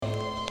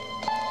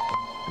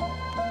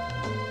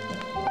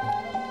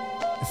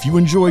If you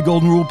enjoy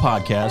Golden Rule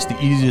Podcast,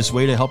 the easiest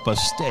way to help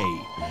us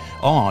stay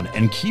on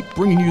and keep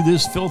bringing you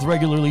this filth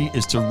regularly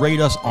is to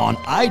rate us on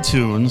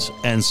iTunes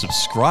and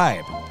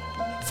subscribe.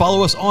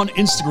 Follow us on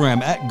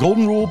Instagram at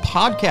Golden Rule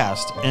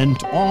Podcast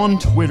and on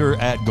Twitter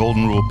at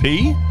Golden Rule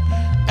P,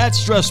 at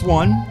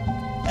Stress1,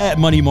 at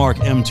MoneyMark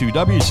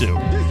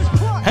M2W2.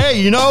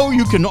 Hey, you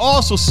can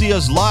also see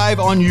us live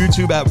on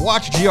YouTube at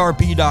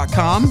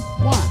WatchGRP.com.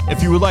 Why?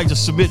 If you would like to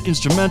submit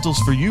instrumentals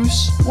for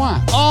use Why?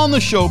 on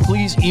the show,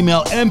 please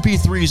email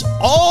MP3s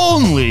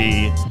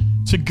only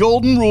to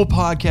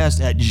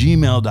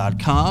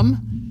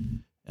goldenrulepodcast@gmail.com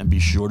and be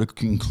sure to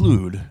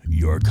include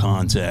your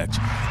contact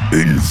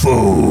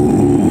info.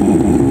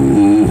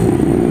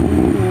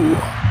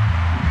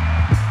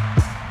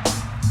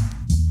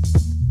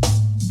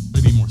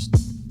 Maybe more.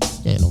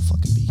 Yeah, no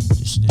fucking beat.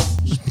 Just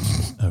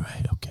All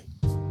right, okay.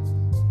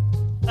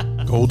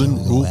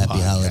 Golden Rule happy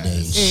Podcast.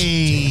 holidays.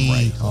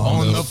 Hey,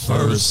 On the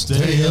first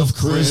day of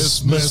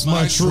Christmas,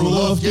 my true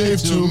love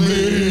gave to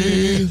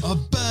me a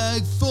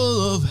bag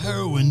full of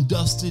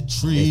heroin-dusted That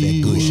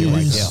trees. good shit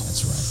right there.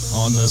 That's right.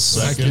 On the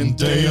second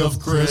day of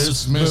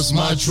Christmas,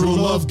 my true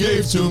love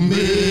gave to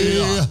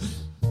me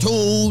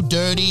 2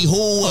 dirty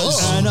whores.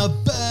 And a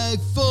bag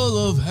full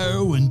of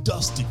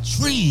heroin-dusted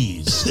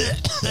trees.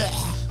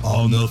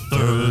 On the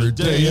third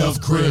day of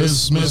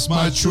Christmas,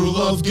 my true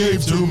love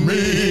gave to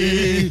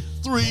me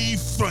 3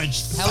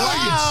 French Hello.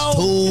 faggots.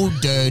 2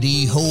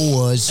 dirty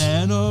whores.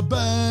 And a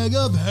bag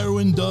of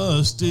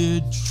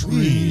heroin-dusted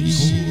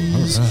trees.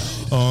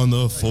 On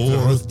the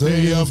fourth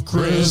day of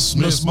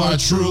Christmas, my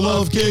true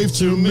love gave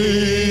to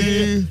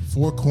me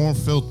 4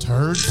 corn-filled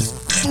turds,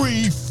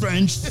 3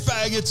 French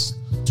faggots.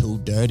 2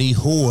 dirty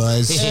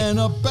whores. And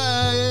a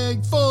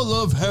bag full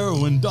of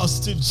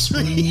heroin-dusted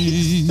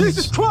trees.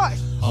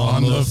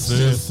 On the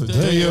fifth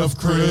day of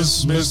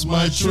Christmas,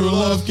 my true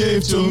love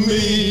gave to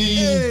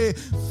me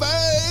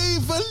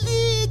 5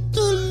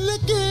 little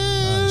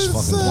girls. This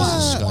fucking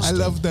was disgusting. I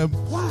love them.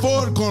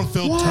 4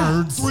 corn-filled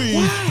turds,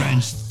 3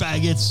 French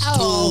faggots.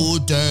 2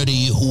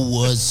 dirty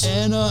whores.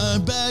 And a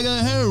bag of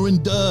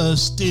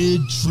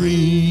heroin-dusted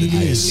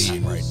trees.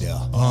 Right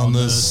there. On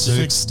the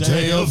sixth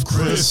day of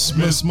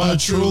Christmas, my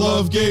true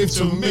love gave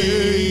to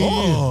me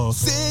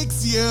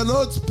 6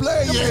 yellows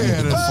playing.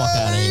 Get the fuck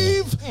outta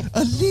here.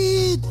 A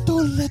little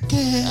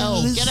girls.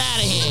 Oh, get out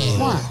of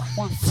here.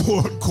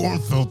 4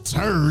 corn-filled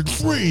turds,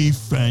 3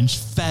 French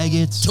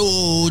faggots.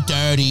 2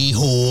 dirty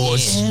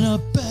whores. And a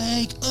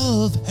bag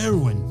of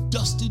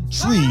heroin-dusted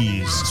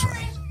trees. That's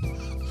right.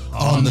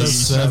 On the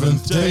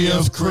seventh day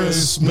of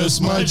Christmas,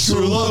 my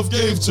true love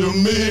gave to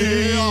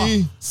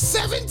me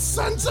 7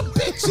 sons of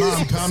bitches.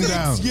 Mom, calm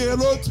down. 6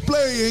 yellows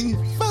playing.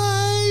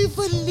 5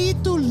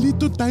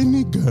 little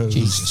tiny girls.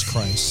 Jesus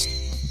Christ.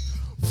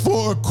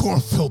 4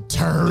 corn-filled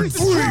turds.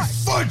 3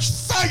 French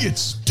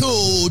faggots.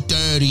 2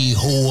 dirty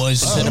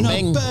whores. And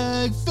a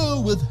bag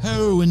filled with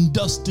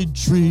heroin-dusted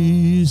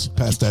trees.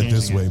 Pass that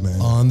this way, man.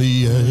 On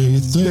the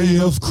 8th day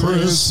of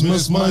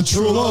Christmas, my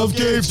true love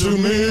gave to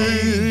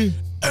me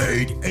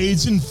 8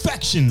 AIDS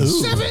infections.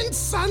 7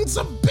 sons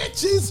of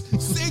bitches.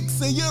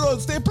 6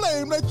 euros. They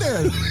playing right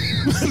there.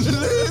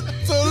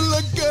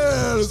 Little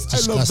girls. I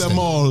love them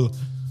all.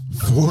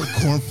 4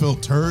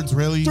 corn-filled turds,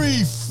 really?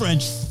 3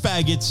 French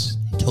faggots.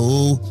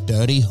 2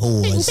 dirty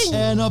whores.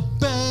 And a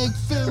bag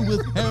filled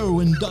with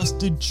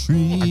heroin-dusted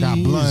trees. I got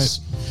blunt.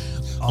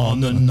 On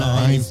the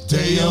 9th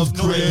day of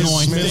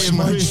Christmas,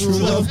 my true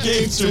love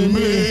gave to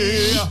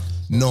me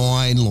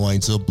 9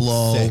 loins of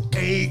blow. 8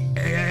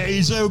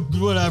 AIDS,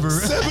 whatever.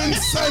 7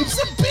 sons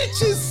of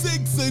bitches.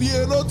 6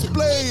 euros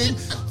playing.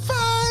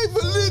 5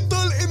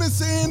 little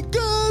innocent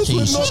girls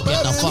Jesus, with no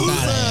get the fuck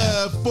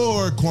outta bodies.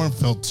 4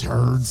 corn-filled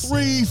turds.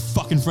 3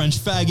 fucking French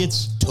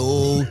faggots.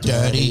 2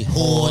 dirty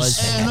whores.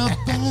 And a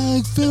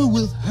bag filled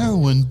with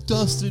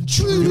heroin-dusted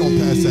trees. If you don't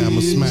pass that, I'm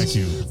gonna smack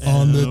you.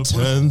 On the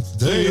 10th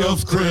day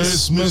of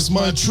Christmas,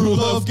 my true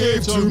love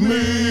gave to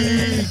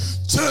me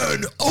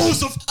 10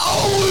 O's of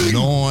owing.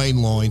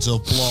 9 loins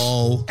of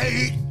blow.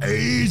 8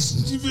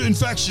 AIDS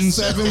infections.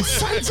 7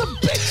 sons of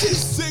bitches.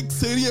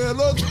 6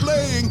 idiots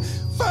playing.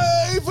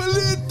 5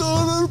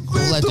 little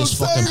let this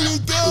fucking- tiny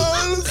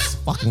girls.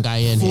 Fucking guy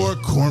in 4 here.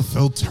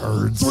 corn-filled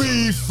turds.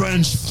 3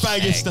 French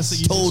faggots. That's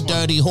the 2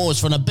 dirty whores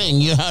from the Bing.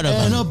 You heard of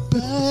And him. a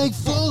bag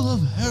full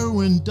of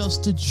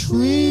heroin-dusted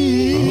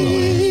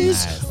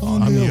trees.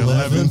 On the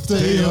 11th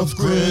day of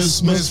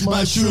Christmas,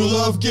 my true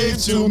love gave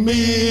to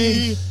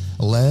me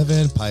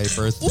 11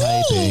 pipers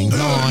piping.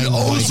 9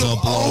 loins of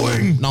blow.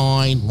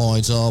 9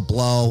 loins of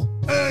blow.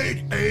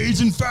 8 AIDS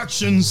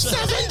infections.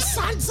 7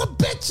 sons of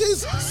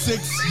bitches.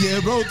 6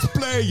 year-olds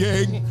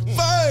playing.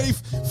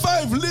 5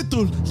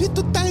 little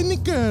tiny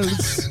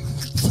girls.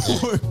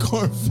 4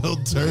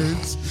 corn-filled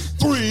turds.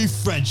 3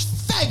 French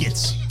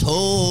faggots.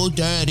 2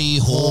 dirty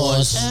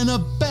whores. And a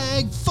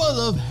bag full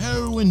of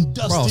heroin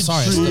dusted Bro,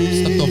 sorry, I trees.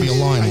 stepped over your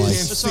line. Like,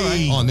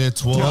 See, on the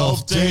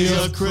 12th day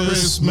of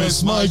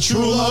Christmas, my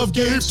true love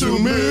gave to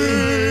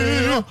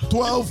me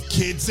 12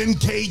 kids in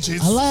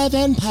cages.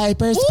 11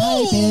 pipers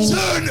piping.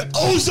 10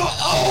 Oza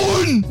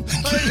Owen.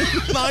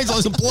 9's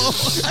on the blow.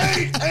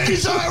 8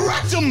 Asia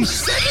Rectum. 7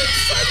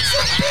 sons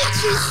of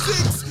bitches.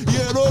 6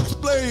 Yerox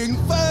playing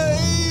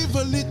 5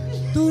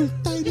 little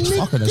tiny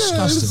Fucking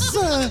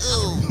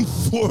disgusting.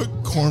 4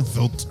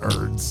 cornfield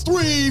turds.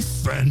 3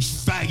 French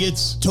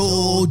faggots.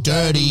 2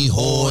 dirty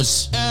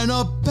whores. And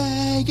a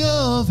bag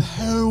of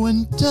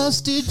heroin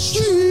dusted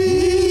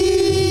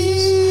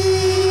trees.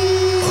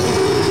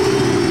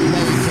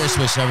 Merry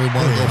Christmas,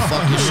 everyone. Go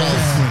fuck yourself.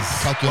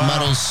 Fuck your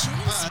mothers.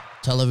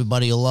 Tell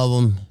everybody you love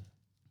them.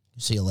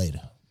 See you later.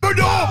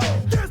 Yeah!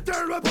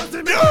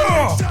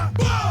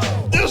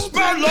 This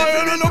bad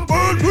lion and a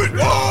bird with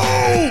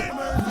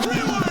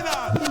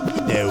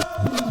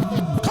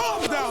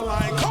Calm down,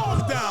 Lion. Calm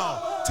down.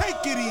 Take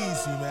it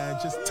easy, man.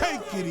 Just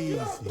take it easy.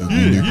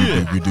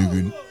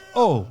 Yeah.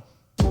 Oh.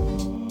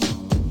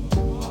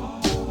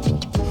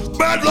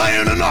 Bad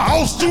lion in the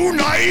house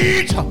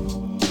tonight.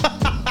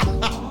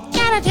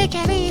 Gotta take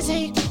it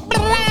easy.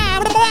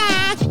 Blah,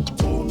 blah.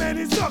 Too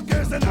many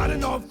suckers and not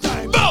enough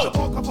time. Bow. To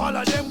fuck up all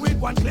of them with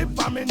one clip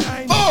from me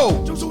 9.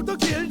 Bow. To shoot to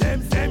kill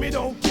them, say me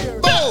don't care.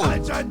 Bow. I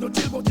tried to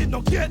chill, but it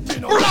don't get me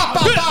no.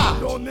 Ra-ba-ba.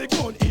 Don't make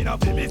gun in a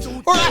film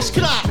suit.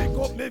 Raskla. Pick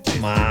up me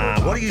fist.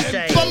 What do you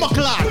say?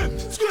 Bumacla.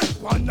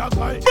 Script on the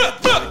guy.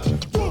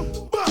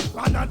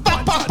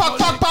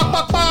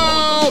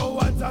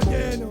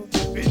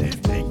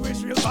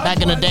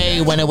 Back in the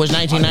day when it was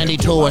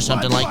 1992 or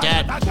something like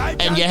that,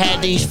 and you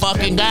had these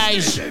fucking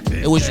guys,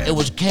 it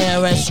was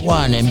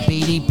KRS-One and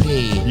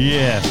BDP,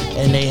 Yeah.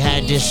 and they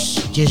had this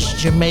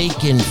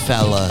Jamaican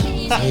fella,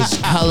 this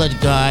colored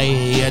guy.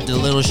 He had the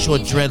little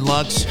short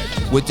dreadlocks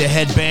with the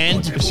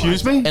headband.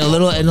 Excuse me? And a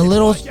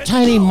little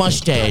tiny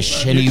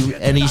mustache, and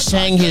he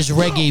sang his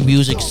reggae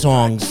music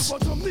songs.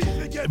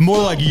 More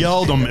like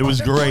yelled them. It was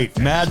great.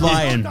 Mad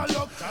Lion.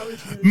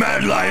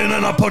 Mad lion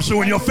and I punch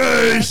you in your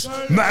face.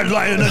 Mad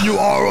lion and you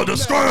are a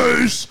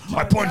disgrace.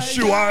 I punch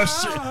you.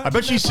 I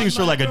bet she sings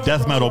for like a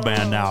death metal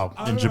band now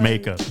in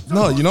Jamaica.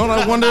 No, you know what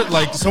I wonder?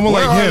 Like someone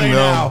Where like are him, they yo.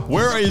 now?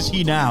 Where is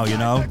he now, you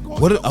know?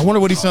 I wonder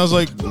what he sounds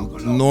like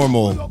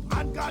normal.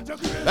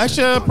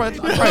 Actually, I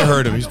probably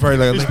heard him. He's probably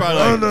like, He's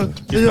probably like,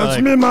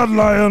 It's me, Mad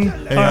Lion.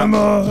 Hey,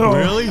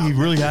 really? He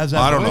really has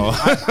that? I don't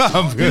voice?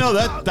 know. You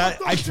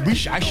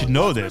know I should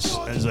know this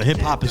as a hip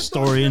hop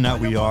historian that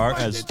we are,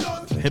 as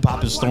hip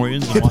hop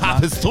historians. and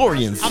whatnot.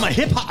 historians.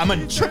 I'm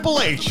a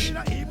Triple H.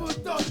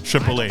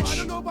 Triple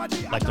H,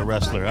 like the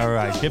wrestler. All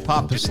right, hip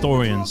hop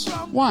historians.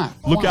 What?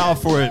 Look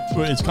out for it.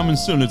 It's coming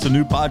soon. It's a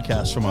new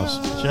podcast from us.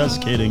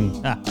 Just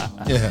kidding.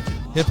 Yeah,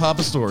 hip hop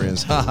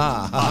historians.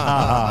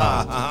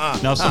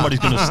 Now somebody's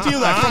gonna steal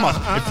that from us.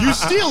 If you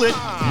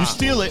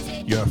steal it,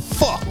 you're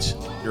fucked.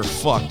 You're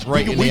fucked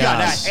right in We the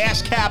got ass. that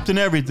ass capped and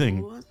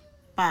everything.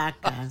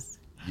 Podcast.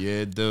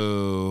 Yeah,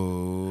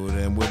 dude.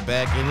 And we're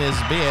back in this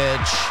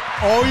bitch.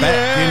 Oh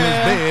Back in this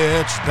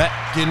bitch.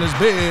 Back in this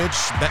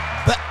bitch.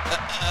 Back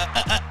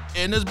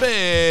in this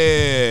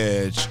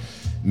bitch.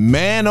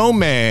 Man, oh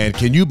man,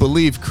 can you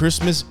believe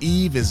Christmas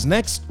Eve is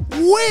next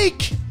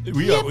week?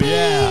 We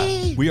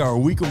are a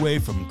week away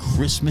from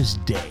Christmas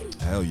Day.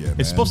 Hell yeah, man.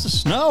 It's supposed to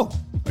snow.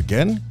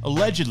 Again?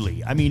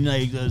 Allegedly. I mean,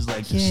 like, there's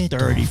like this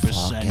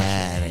 30%.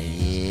 Outta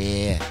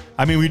here.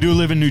 I mean, we do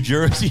live in New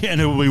Jersey,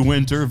 and it will be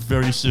winter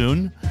very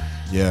soon.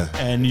 Yeah.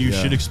 And you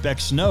Yeah. should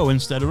expect snow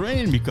instead of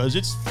rain because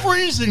it's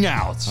freezing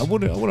out. I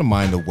wouldn't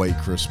mind a white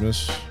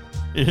Christmas.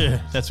 Yeah,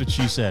 that's what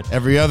she said.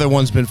 Every other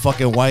one's been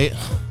fucking white.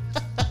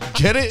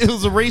 Get it? It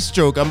was a race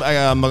joke. I'm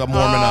warming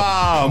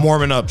up. I'm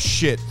warming up.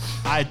 Shit.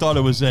 I thought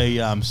it was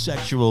a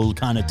sexual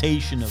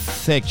connotation of.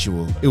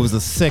 Sexual. It was a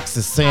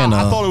sexist Santa.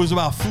 I thought it was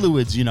about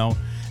fluids, you know.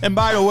 And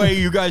by the way,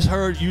 you guys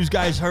heard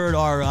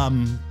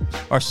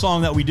our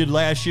song that we did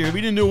last year.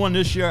 We didn't do one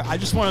this year. I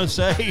just want to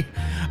say,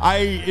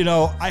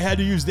 I had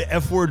to use the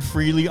F word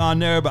freely on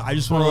there, but I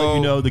just want to let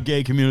you know, the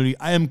gay community,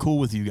 I am cool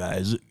with you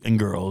guys and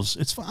girls.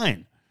 It's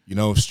fine. You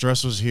know, if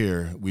stress was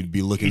here, we'd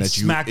be looking He'd at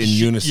you smack in shit-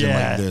 unison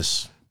yeah. like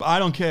this. But I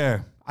don't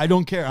care.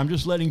 I'm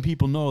just letting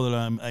people know that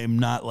I'm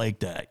not like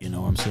that. You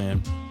know what I'm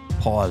saying?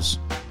 Pause.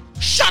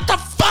 Shut the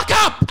fuck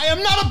up! I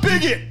am not a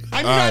bigot.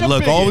 I'm All not right, a look,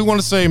 bigot. all we want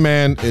to say,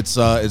 man,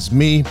 it's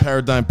me,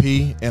 Paradigm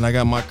P, and I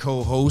got my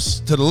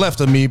co-host to the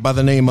left of me by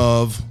the name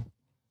of...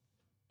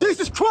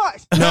 Jesus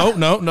Christ!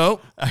 No.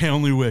 I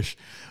only wish.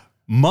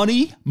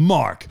 Money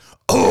Mark.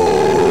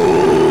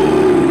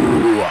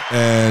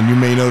 And you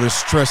may notice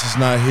Stress is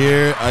not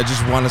here. I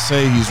just want to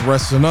say he's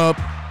resting up.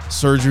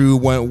 Surgery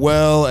went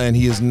well, and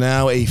he is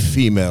now a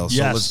female. So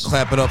Yes. let's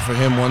clap it up for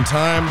him one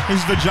time.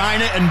 His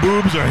vagina and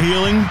boobs are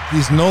healing.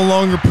 He's no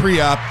longer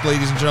pre-op,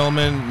 ladies and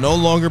gentlemen. No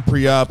longer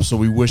pre-op, so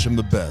we wish him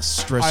the best.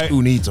 Stress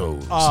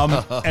unitos.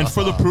 And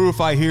for the proof,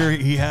 I hear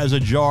he has a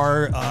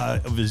jar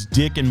of his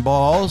dick and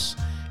balls.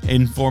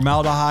 in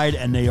formaldehyde,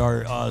 and they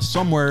are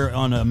somewhere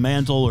on a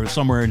mantle or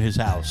somewhere in his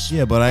house.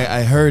 Yeah, but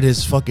I heard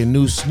his fucking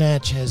new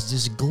snatch has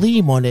this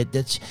gleam on it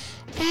that's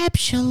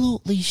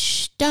absolutely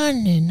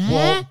stunning, huh?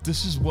 Well,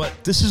 this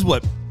is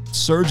what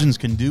surgeons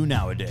can do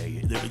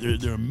nowadays.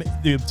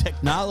 Their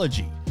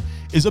technology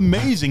is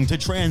amazing to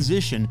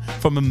transition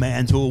from a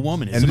man to a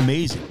woman. It's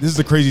amazing. This is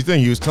the crazy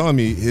thing. He was telling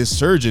me his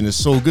surgeon is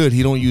so good,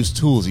 he don't use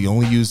tools. He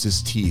only used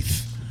his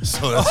teeth.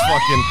 So that's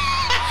fucking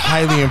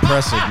highly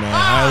impressive, man.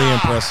 Highly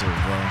impressive,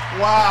 bro.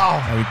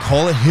 Wow. I mean,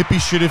 call it hippie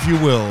shit if you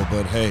will,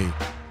 but hey.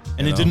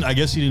 And it didn't. I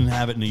guess he didn't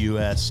have it in the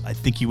U.S. I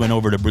think he went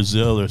over to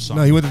Brazil or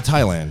something. No, he went to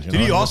Thailand. Did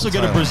he also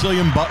get a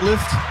Brazilian butt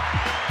lift?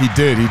 He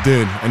did,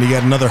 and he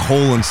got another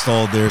hole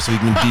installed there so he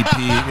can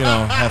DP,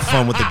 have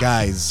fun with the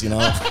guys,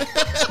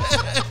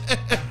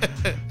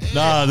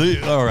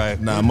 All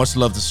right. Nah, much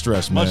love to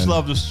Stress, man. Much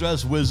love to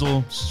Stress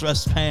Wizzle,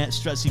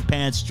 Stressy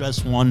Pants,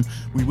 Stress One.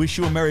 We wish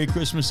you a Merry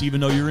Christmas,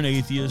 even though you're an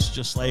atheist,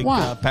 just like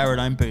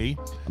Paradigm P.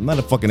 I'm not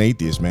a fucking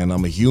atheist, man.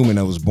 I'm a human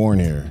that was born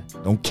here.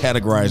 Don't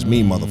categorize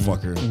me,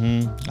 motherfucker.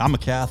 Mm-hmm. I'm a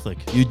Catholic.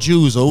 You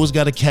Jews always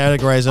got to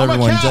categorize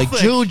everyone. It's like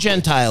Jew,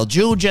 Gentile,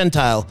 Jew,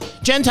 Gentile.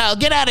 Gentile,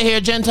 get out of here,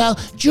 Gentile.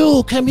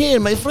 Jew, come here,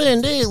 my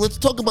friend. Hey, let's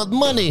talk about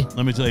money.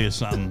 Let me tell you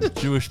something.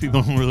 Jewish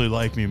people don't really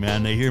like me,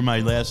 man. They hear my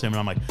last name, and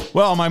I'm like,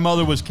 well, my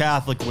mother was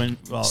Catholic when...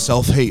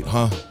 self-hate,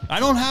 huh? I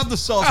don't have the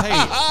self-hate.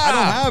 I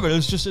don't have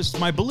it. It's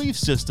my belief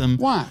system.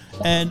 Why?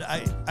 And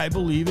I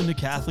believe in the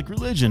Catholic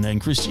religion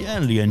and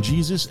Christianity and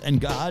Jesus and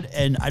God,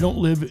 and I don't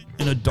live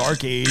in a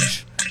dark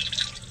age,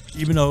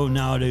 even though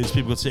nowadays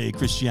people would say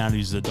Christianity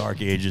is the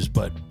dark ages,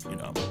 but,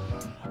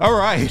 All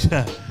right.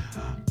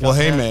 Well,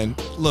 hey, man,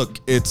 look,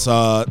 it's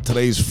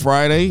today's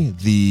Friday,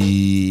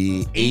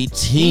 the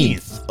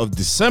 18th of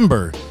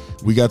December.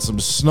 We got some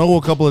snow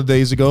a couple of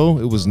days ago.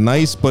 It was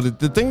nice, but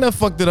the thing that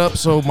fucked it up,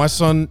 so my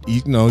son,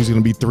 he's going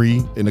to be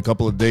 3 in a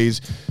couple of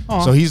days.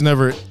 Aww. So he's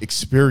never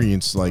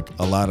experienced, like,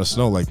 a lot of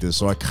snow like this.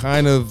 So I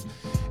kind of...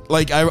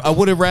 Like, I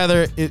would have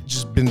rather it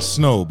just been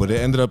snow, but it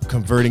ended up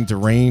converting to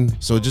rain.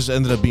 So it just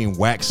ended up being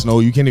whack snow.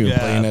 You can't even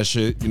play in that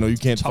shit. You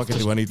can't fucking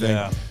do anything.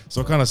 Yeah.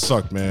 So it kind of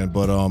sucked, man.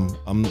 But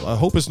I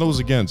hope it snows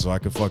again so I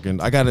could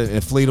I got an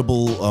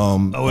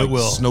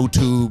inflatable snow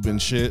tube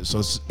and shit. So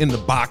it's in the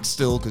box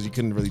still because you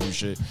couldn't really do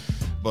shit.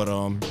 But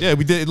yeah,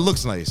 we did. It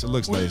looks nice. It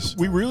looks nice.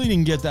 We really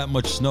didn't get that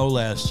much snow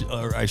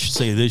or I should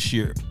say this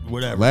year.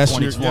 Whatever. Last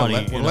year,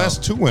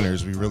 last 2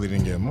 winters we really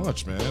didn't get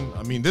much, man.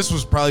 I mean, this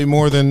was probably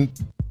more than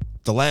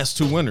the last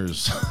 2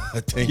 winters,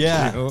 I think.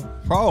 Yeah,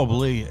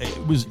 probably.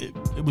 It was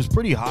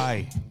pretty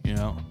high,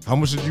 How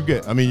much did you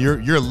get? I mean,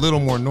 you're a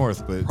little more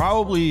north, but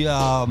probably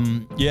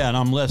and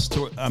I'm less.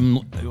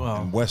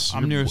 I'm west.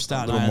 I'm near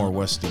Staten Island. A little more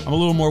westy. I'm a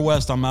little more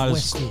west. I'm not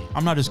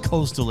as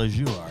coastal as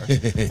you are.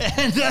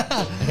 And,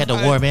 I got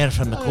the warm air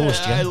from the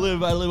coast. I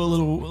live a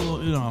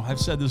little. I've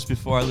said this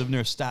before. I live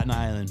near Staten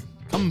Island.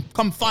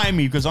 Come find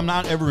me because I'm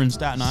not ever in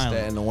Staten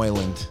Island. Staten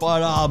Island.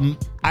 But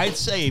I'd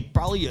say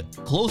probably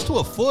close to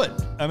a foot.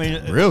 I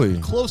mean, really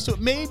close to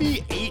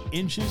maybe 8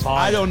 inches.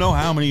 I don't know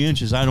how many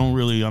inches. I'm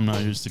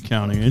not used to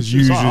counting inches.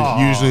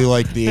 Usually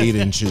like the 8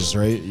 inches,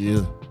 right?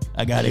 Yeah.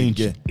 I got 8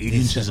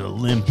 inches of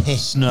limp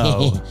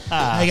snow.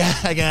 I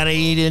got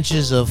 8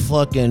 inches of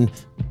fucking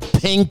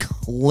pink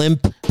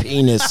limp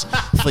penis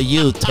for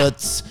you,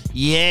 toots.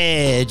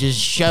 Yeah, just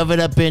shove it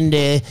up in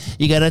there.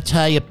 You gotta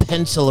tie your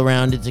pencil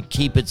around it to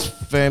keep its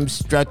firm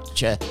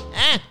structure.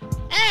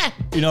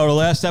 The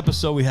last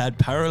episode we had,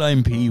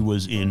 Paradigm P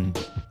was in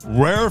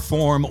rare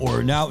form,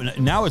 or now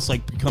it's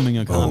like becoming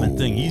a common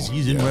thing.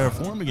 He's in rare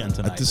form again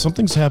tonight.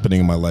 Something's happening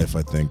in my life,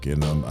 I think,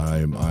 and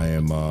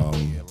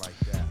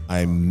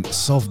I'm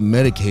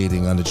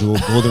self-medicating on the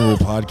Golden Rule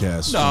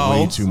podcast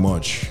way too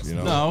much.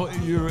 No,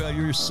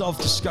 you're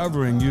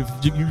self-discovering.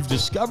 You've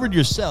discovered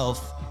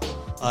yourself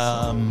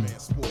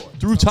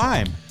through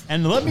time.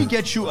 And let me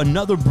get you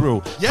another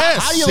brew.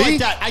 Yes. How do you like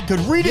that? I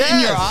could read it in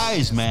your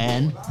eyes,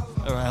 man.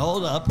 All right,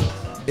 hold up.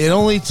 It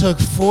only took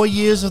 4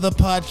 years of the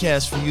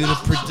podcast for you to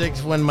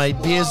predict when my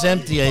beer's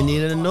empty. I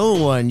needed a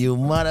new one, you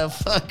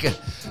motherfucker.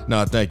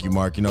 No, thank you,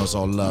 Mark. It's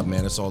all love,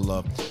 man. It's all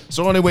love.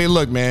 So anyway,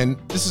 look, man,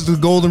 this is the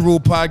Golden Rule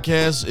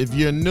podcast. If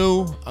you're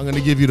new, I'm going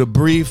to give you the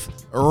brief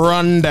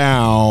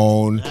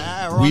rundown.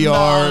 We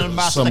are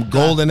some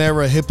golden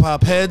era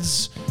hip-hop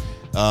heads,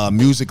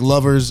 music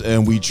lovers,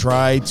 and we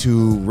try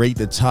to rate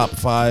the top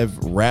 5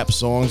 rap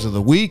songs of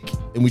the week,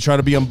 and we try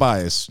to be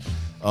unbiased.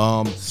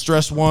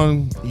 Stress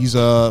One, he's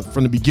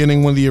from the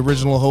beginning one of the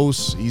original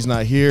hosts. He's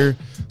not here,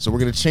 so we're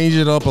gonna change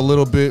it up a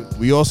little bit.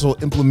 We also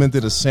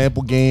implemented a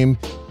sample game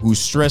whose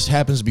Stress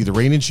happens to be the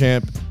reigning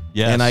champ.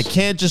 Yes. And I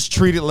can't just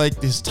treat it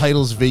like his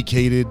title's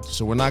vacated,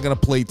 so we're not gonna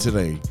play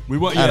today.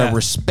 Out of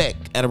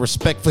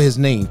respect for his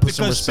name. Put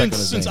some respect on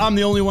his name. Since I'm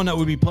the only one that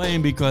would be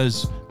playing,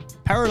 because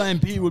Paradigm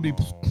P would be.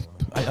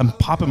 I'm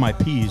popping my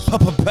peas.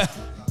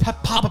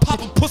 Papa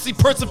pussy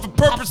person for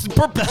purpose and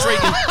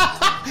perpetrating.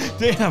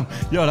 Damn,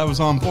 yo, that was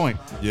on point.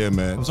 Yeah,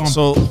 man. It was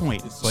on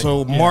point.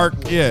 So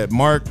Mark, he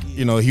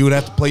would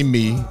have to play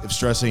me if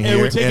Stress ain't here.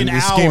 It would take and an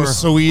this hour. game is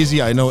so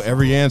easy. I know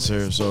every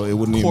answer, so it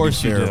wouldn't even be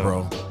fair,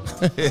 bro.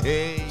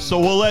 So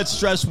we'll let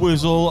Stress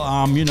Whistle,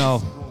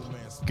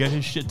 get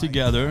his shit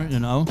together.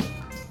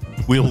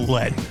 We'll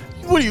let.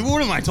 What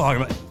am I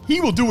talking about? He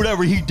will do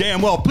whatever he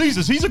damn well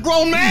pleases. He's a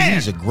grown man.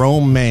 He's a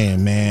grown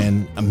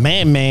man. A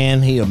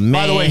man. He a man.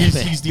 By the way,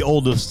 he's the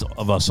oldest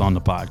of us on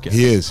the podcast.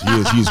 He is.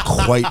 He's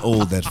quite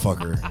old, that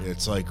fucker.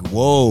 It's like,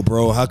 whoa,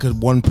 bro. How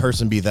could one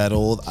person be that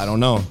old? I don't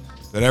know.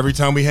 But every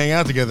time we hang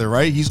out together,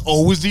 right? He's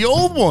always the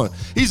old one.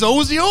 He's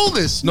always the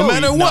oldest. No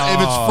matter what. If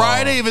it's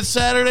Friday, if it's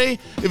Saturday,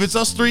 if it's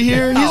us three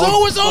here, he's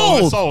always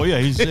old. Oh, yeah,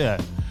 he's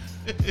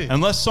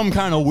Unless some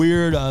kind of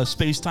weird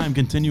space-time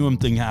continuum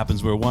thing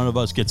happens where one of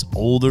us gets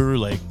older,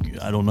 like,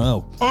 I don't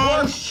know.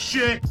 Oh,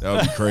 shit. That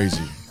would be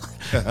crazy.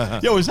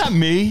 Yo, is that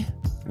me?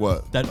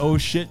 What? That oh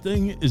shit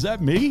thing? Is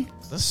that me?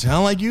 Does that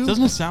sound like you?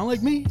 Doesn't it sound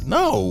like me?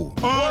 No.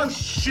 Oh,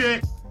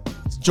 shit.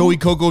 It's Joey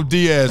Coco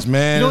Diaz,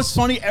 man. You know what's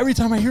funny? Every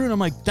time I hear it, I'm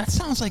like, that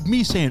sounds like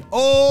me saying,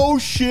 oh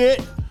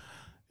shit.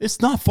 It's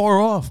not far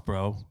off,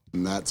 bro.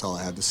 And that's all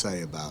I had to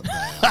say about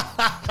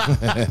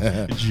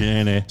that.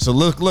 Jenny. So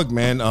look,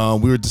 man.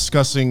 We were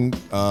discussing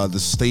the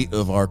state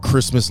of our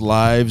Christmas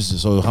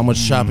lives. So how much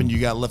shopping you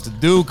got left to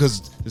do?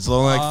 Because it's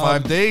only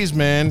like 5 days,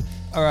 man.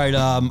 All right.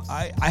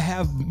 I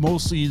have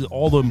mostly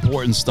all the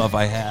important stuff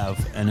I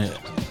have, and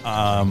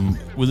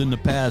within the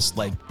past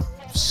like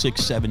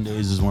 6-7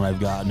 days is when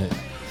I've gotten it.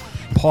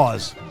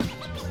 Pause.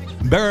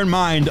 Bear in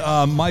mind,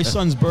 my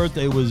son's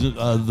birthday was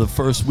the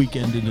first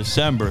weekend in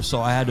December, so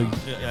I had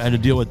to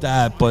deal with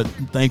that. But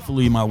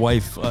thankfully, my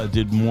wife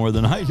did more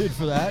than I did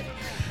for that.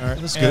 All right,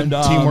 that's good.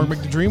 Teamwork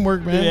make the dream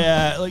work, man.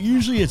 Yeah, like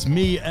usually it's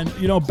me, and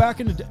back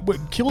in the day, what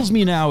kills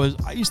me now is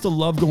I used to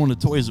love going to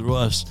Toys R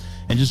Us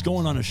and just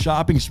going on a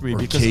shopping spree Or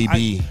because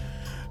KB.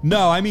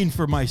 No, I mean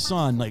for my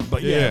son, but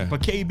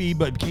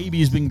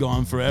KB's been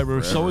gone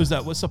forever. So is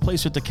that? What's the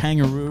place with the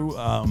kangaroo?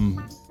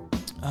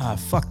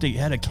 They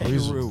had a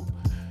kangaroo.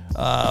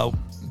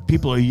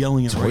 People are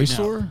yelling at it right now. Toy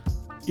store?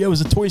 Yeah, it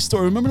was a toy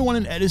store. Remember the one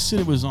in Edison?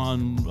 It was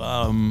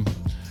on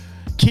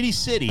Kitty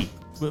City.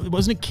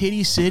 Wasn't it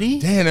Kitty City?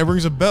 Damn, that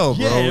rings a bell,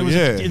 bro. Yeah, it was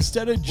yeah.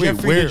 Instead of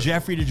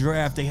Jeffrey the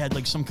Giraffe, they had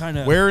like some kind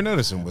of. Where in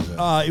Edison was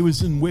that? It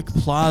was in Wick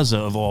Plaza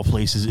of all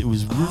places. It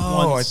was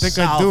Route 1 I think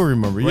south, I do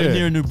remember. right Yeah,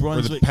 near New where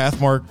the Brunswick.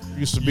 Pathmark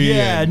used to be.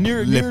 Yeah, and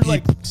near Le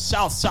like Peep.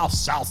 south.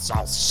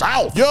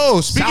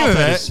 Yo, speaking South of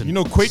that,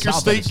 Edison. Quaker South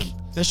Steak, Edison.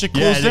 that shit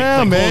Yeah, closed they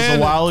down, closed man.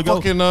 a while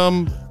ago.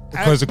 Fucking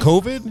because of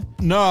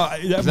COVID. No,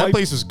 That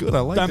place is good. I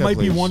like that. That might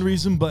be place. one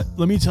reason, but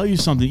let me tell you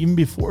something. Even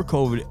before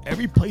COVID,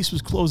 every place was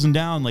closing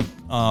down. Like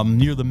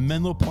near the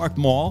Menlo Park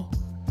Mall,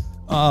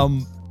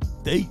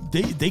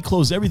 they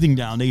closed everything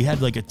down. They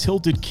had like a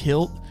tilted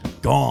kilt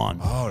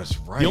gone. Oh, that's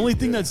right. The only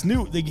thing that's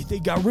new, they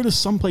got rid of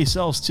someplace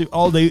else too.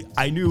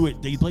 I knew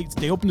it.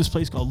 They opened this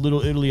place called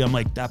Little Italy. I'm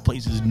like, that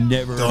place is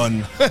never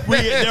Done.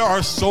 There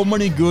are so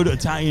many good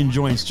Italian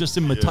joints just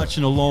in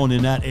Metuchen alone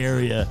in that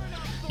area.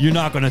 You're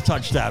not going to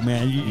touch that,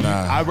 man.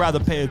 I'd rather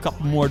pay a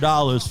couple more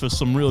dollars for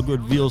some real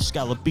good veal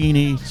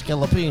scallopini.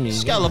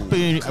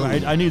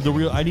 I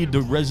need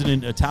the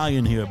resident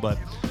Italian here, but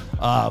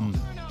I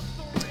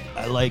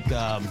like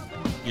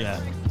yeah.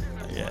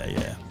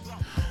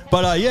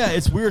 But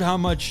it's weird how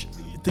much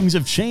things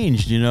have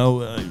changed.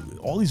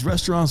 All these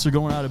restaurants are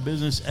going out of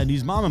business, and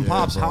these mom and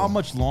pops. bro. How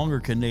much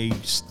longer can they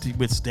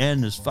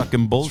withstand this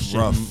fucking bullshit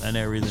and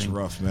everything? It's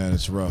rough, man.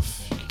 It's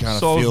rough. You kind of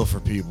So- feel for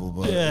people,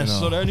 but Yeah,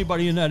 so to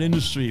anybody in that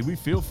industry, we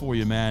feel for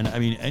you, man. I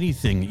mean,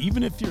 anything,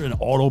 even if you're an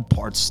auto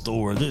parts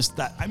store, this,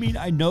 that. I mean,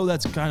 I know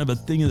that's kind of a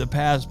thing of the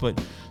past,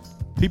 but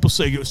people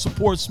say you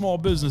support small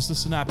business,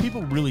 this and that.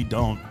 People really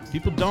don't.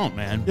 People don't,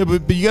 man. Yeah,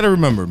 but you got to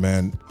remember,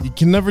 man, you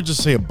can never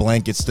just say a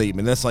blanket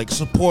statement. That's like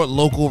support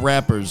local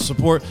rappers,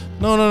 support.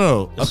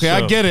 No. Okay, So-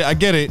 I get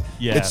it.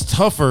 Yeah. It's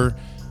tougher,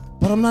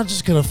 but I'm not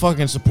just going to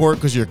fucking support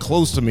because you're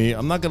close to me.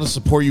 I'm not going to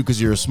support you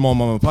because you're a small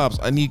mom and pops.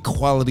 I need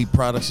quality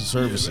products and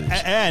services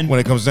And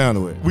when it comes down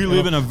to it. we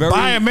live in a very-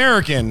 Buy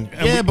American.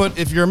 Yeah, but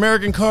if your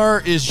American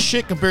car is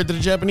shit compared to the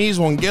Japanese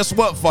one, guess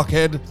what,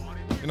 fuckhead?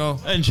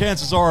 And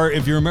chances are,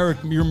 if your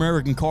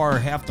American car,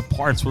 half the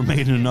parts were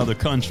made in another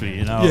country,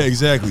 Yeah,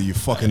 exactly. You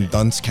fucking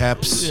dunce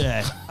caps.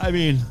 Yeah, I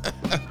mean,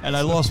 and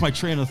I lost my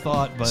train of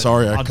thought, but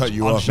Sorry, I I'll- cut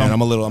you I'll off, man. jump-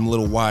 I'm a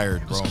little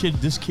wired, bro.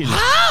 This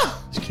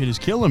kid is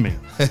killing me.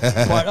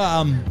 But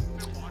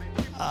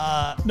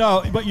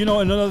no, but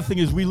another thing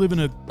is we live in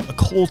a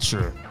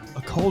culture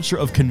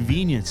of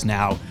convenience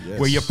now,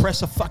 where you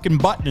press a fucking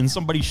button and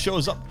somebody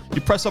shows up.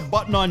 You press a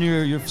button on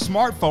your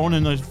smartphone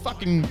and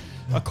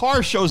a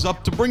car shows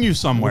up to bring you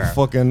somewhere.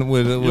 Fucking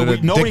with a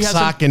nobody dick has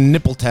sock a- and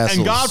nipple tassels,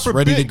 And God forbid,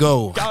 ready to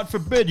go. God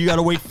forbid, you got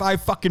to wait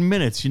 5 fucking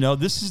minutes.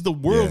 This is the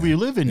world Yeah, we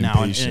live in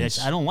now, and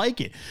impatience. I don't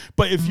like it.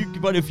 But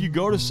if you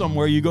go to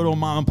somewhere, you go to a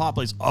mom and pop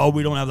place. Oh,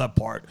 we don't have that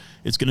part.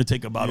 It's going to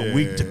take about a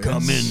week to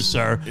come in,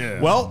 sir. Yeah.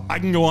 Well, I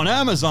can go on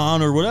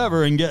Amazon or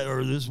whatever and get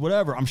this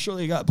whatever. I'm sure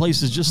they got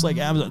places just like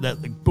Amazon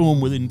that like boom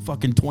within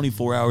fucking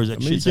 24 hours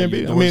that shit's at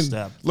your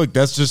doorstep. Look,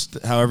 that's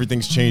just how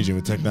everything's changing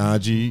with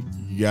technology.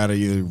 You gotta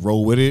either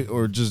roll with it or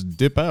or just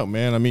dip out,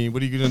 man. I mean,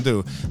 what are you gonna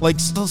do? Like,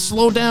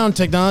 slow down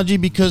technology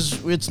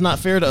because it's not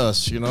fair to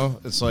us, you know?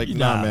 It's like,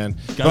 nah, man.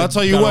 But I'll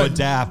tell you what,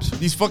 adapt.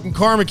 These fucking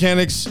car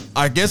mechanics,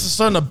 I guess it's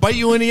starting to bite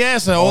you in the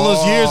ass now. All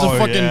those years of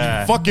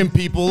fucking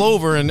people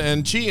over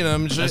and cheating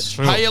them. That's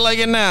true. How you like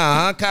it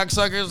now, huh,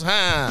 cocksuckers?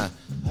 Huh?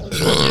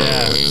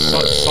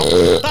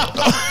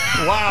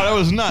 Wow, that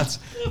was nuts.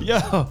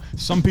 Yo,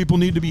 some people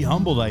need to be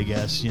humbled, I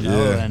guess, you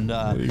know. Yeah. And what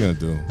are you gonna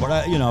do?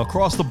 But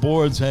across the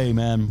boards, hey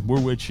man,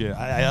 we're with you.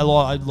 I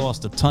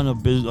lost a ton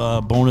of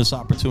bonus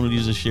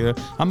opportunities this year.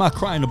 I'm not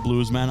crying the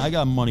blues, man. I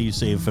got money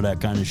saved for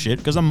that kind of shit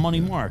because I'm Money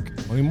Mark.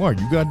 Money Mark,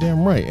 you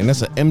goddamn right. And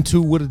that's an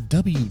M2 with a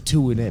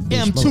W2 in that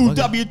bitch. M2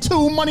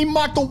 W2, Money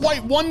Mark, the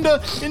white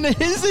wonder in the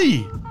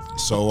hizzy.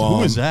 So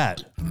who is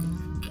that?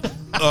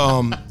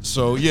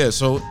 So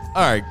all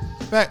right,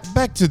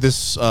 back to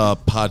this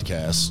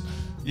podcast.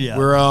 Yeah.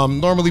 Where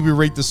normally we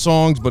rate the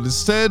songs, but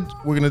instead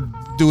we're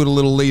gonna do it a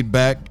little laid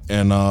back.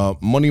 And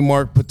Money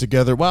Mark put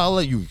together. Well, I'll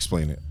let you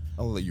explain it.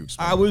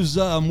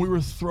 We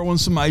were throwing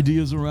some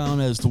ideas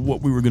around as to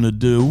what we were gonna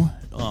do,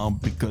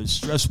 because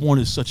Stress One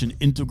is such an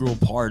integral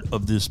part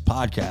of this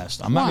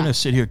podcast. I'm not gonna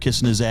sit here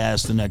kissing his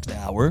ass the next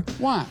hour.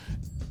 Why?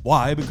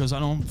 Why? Because I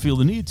don't feel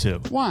the need to.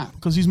 Why?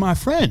 Because he's my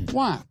friend.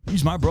 Why?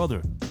 He's my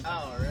brother.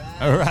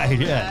 All right,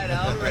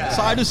 yeah. All right.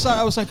 So I decided,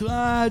 I was like,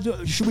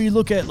 should we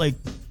look at like,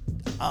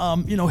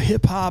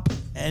 hip hop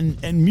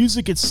and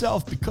music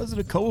itself? Because of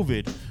the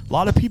COVID, a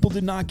lot of people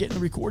did not get in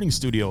the recording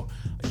studio.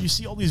 You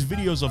see all these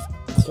videos of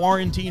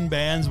quarantine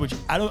bands, which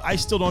I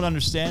still don't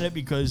understand it,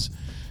 because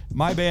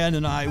my band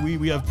and I,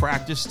 we have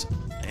practiced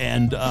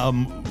and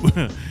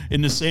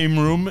in the same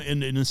room,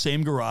 in the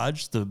same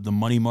garage, the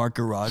Money Mark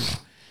garage.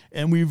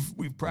 And we've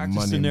practiced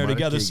Money in there Mark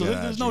together, so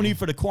garage, there's no need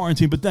for the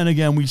quarantine. But then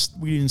again, we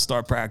didn't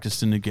start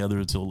practicing together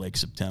until like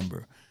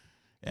September,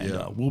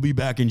 and we'll be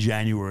back in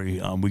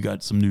January. We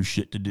got some new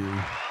shit to do.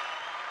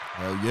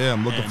 Hell yeah,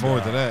 I'm looking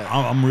forward to that.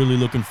 I'm really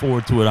looking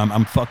forward to it.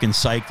 I'm fucking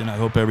psyched, and I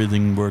hope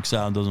everything works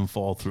out and doesn't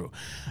fall through.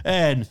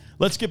 And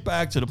let's get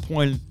back to the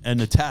point and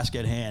the task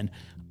at hand.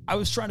 I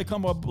was trying to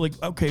come up like,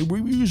 okay,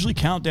 we usually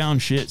count down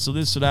shit, so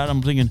this or that.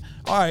 I'm thinking,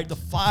 all right, the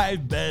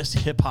 5 best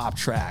hip hop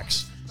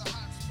tracks.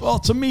 Well,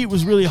 to me, it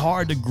was really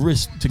hard to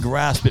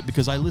grasp it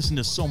because I listen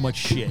to so much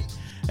shit.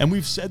 And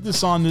we've said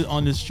this on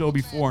this show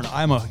before, and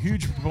I'm a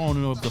huge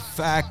proponent of the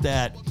fact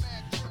that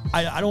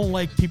I don't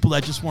like people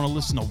that just want to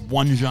listen to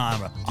one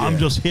genre. Yeah. I'm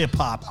just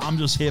hip-hop.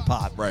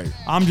 Right.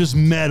 I'm just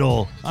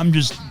metal. I'm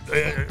just,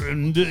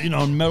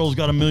 metal's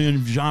got a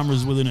million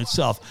genres within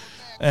itself.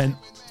 And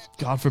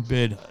God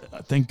forbid,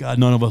 thank God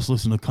none of us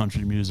listen to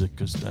country music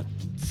because that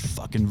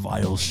fucking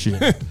vile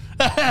shit.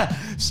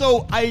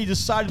 So I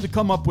decided to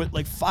come up with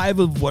like 5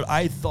 of what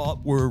I thought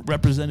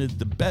represented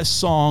the best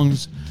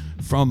songs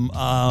from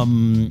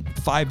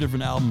 5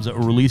 different albums that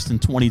were released in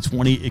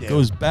 2020. It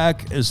goes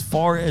back as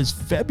far as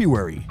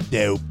February.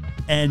 Dope.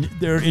 And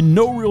they're in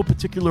no real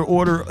particular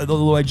order,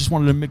 although I just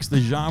wanted to mix the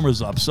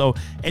genres up. So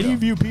any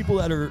of you people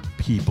that are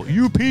folks. I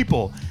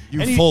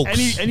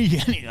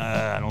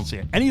don't say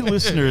it. Any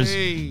listeners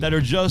that are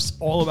just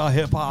all about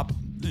hip hop,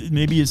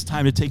 maybe it's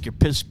time to take your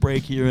piss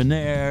break here and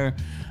there.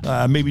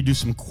 Maybe do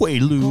some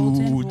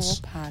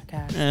Quaaludes.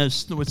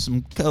 With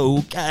some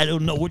Coke. I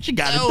don't know what you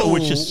got to do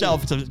with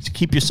yourself to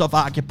keep yourself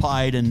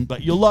occupied,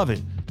 but you'll love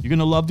it. You're going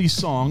to love these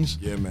songs.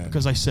 Yeah, man.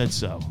 Because I said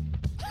so.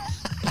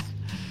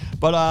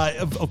 But,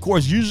 of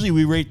course, usually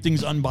we rate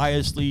things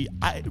unbiasedly.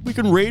 We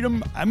can rate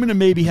them. I'm going to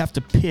maybe have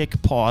to pick,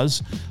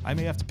 I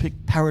may have to pick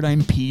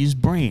Paradigm P's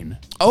Brain.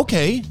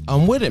 Okay,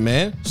 I'm with it,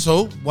 man.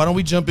 So why don't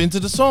we jump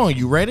into the song?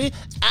 You ready?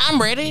 I'm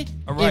ready.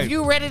 All right. If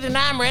you ready, then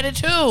I'm ready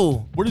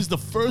too. What is the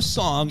first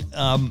song?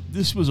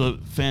 This was a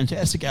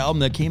fantastic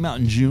album that came out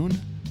in June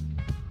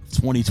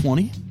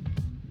 2020.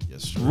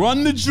 Yes, sir.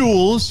 Run the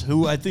Jewels,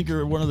 who I think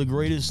are one of the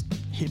greatest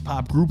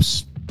hip-hop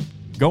groups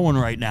going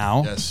right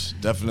now. Yes,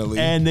 definitely.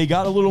 And they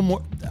got a little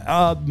more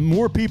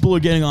people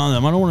are getting on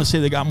them. I don't want to say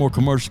they got more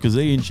commercial because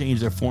they didn't change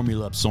their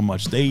formula up so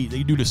much. They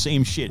do the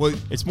same shit. Well,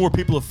 it's more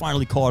people have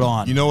finally caught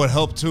on. You know what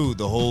helped too?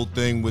 The whole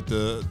thing with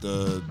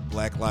the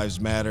Black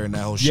Lives Matter and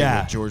that whole shit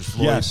with George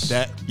Floyd. Yes.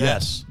 That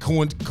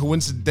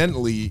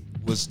coincidentally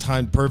was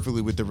timed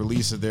perfectly with the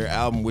release of their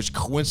album, which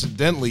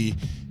coincidentally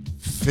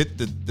fit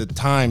the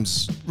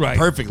times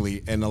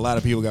perfectly, and a lot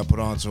of people got put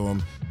onto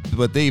them.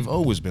 But they've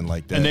always been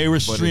like that. And they were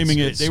streaming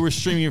it. They were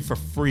streaming it for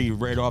free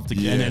right off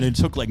the end, and it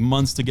took like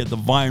months to get the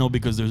vinyl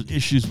because there's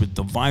issues with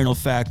the vinyl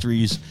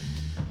factories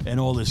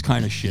and all this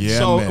kind of shit. Yeah,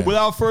 so man.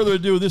 without further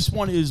ado, this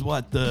one is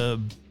the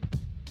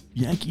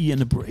Yankee and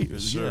the Brave.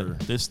 Sure. Yeah,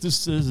 this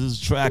is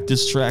track, the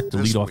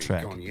lead off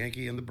track. On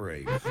Yankee and the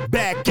Brave.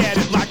 Back at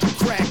it like a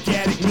crack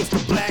addict,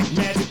 Mr. Black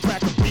Magic,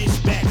 crack a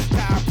bitch back,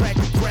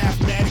 chiropractic,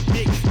 craftmatic,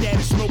 big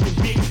daddy smoking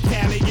big,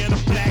 Cali in a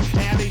black,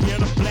 alley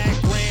in a black,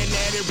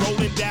 granddaddy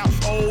rolling down,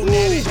 old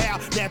daddy how,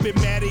 napping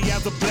Maddie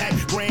as a black,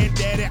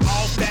 granddaddy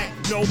all back,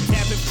 no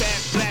cabin,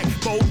 fat black,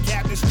 boat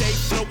captain, stay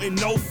floating,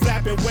 no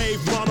flapping,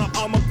 wave runner,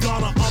 I'm a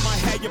gunner, I'ma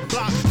have your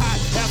block hot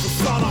as a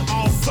sunner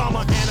all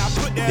summer, and I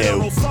put that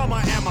on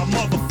Osama and my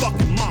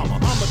motherfucking mama.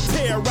 I'ma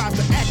terrorize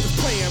the actors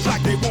playing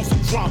like they want some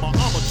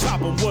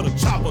 'em with a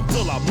chopper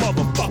till I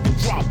motherfucking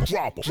drop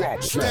 'em.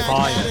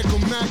 Radical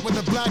Mac with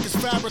the blackest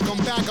fabric. I'm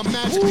back. I'm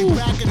magically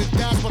back in the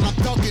dash when I'm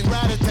ducking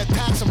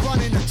rat-a-tat-tats. I'm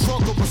running the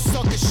truck over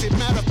sucker shit.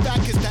 Matter of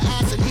fact, it's the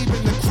ass and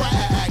even the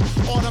crack.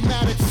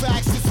 Automatic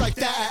facts, it's like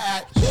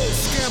that.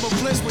 Scam of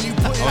bliss when you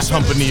put I was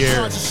humping the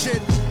air.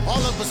 Shit. All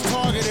of us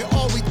targeted,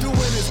 all we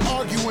doing is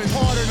arguing.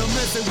 Harder to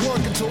miss it work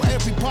until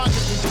every pocket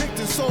been picked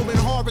and sold and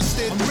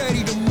harvested. I'm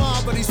ready to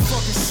mob, but these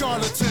fucking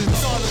charlatans.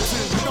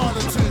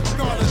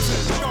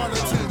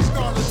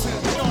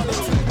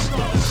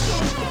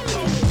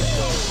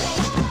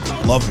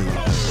 Love you.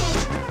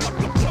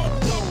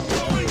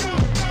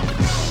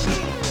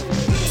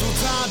 Till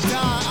time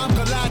die, I'm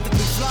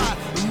galactically fly.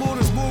 The moon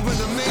is moving,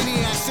 the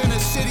maniacs in the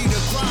city to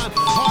crime.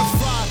 Hearts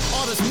fly,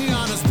 all this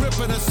neon is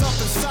ripping us up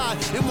inside.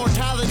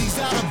 Immortality's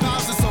out of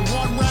bounds, it's a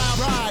one-round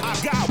ride. I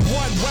got 1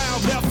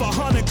 round left,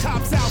 100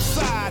 cops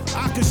outside.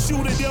 I could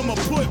shoot at them or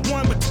put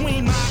one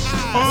between my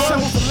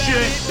eyes.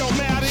 Shit. It don't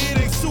matter, it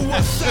ain't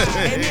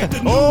suicide. And if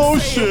the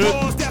news say it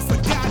was, that's a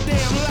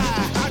goddamn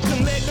lie. I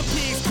couldn't let the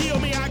pigs kill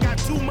me, I got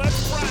too much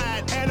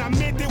pride. And I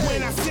meant it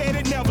when I said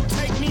it, never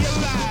take me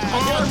alive. I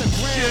got the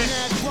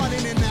granddad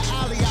running in the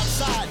alley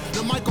outside.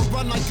 The mic will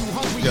run like you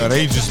hungry. Yo,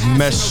 they just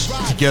mesh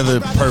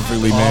together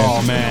perfectly, man.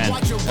 Oh, man.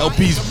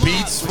 LP's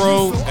beats,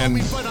 bro, and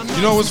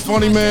you know what's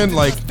funny, man?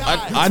 Like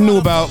I knew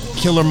about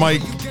Killer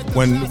Mike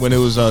when it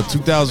was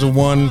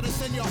 2001,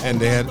 and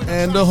they had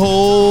 "And the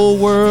Whole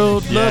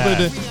World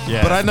Loved It,"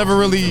 yeah. but I never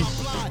really.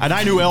 And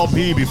I knew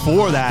LP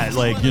before that,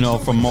 like, you know,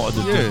 from all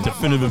the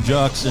Definitive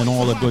Jux and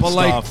all the good But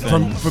like stuff.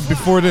 from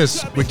before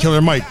this with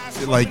Killer Mike,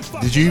 like,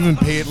 did you even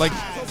pay it? Like,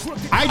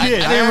 I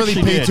did. I didn't really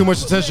actually pay did. too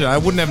much attention. I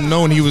wouldn't have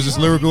known he was this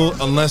lyrical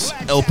unless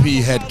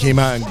LP had came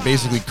out and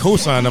basically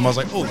co-signed him. I was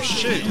like, oh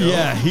shit. Yo.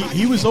 Yeah,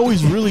 he was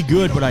always really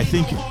good, but I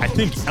think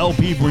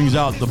LP brings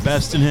out the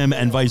best in him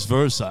and vice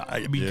versa.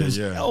 Because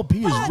Yeah.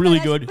 LP is really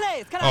good.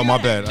 Oh, my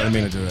bad. I didn't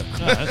mean to do that.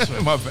 That's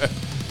right. My bad.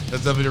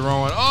 That's definitely the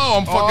wrong one. Oh,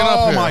 I'm fucking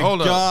up here. Oh my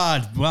Hold up.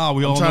 God! Wow,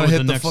 we all I'm trying know to what hit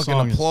the the next fucking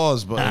song is.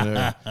 applause button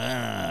there.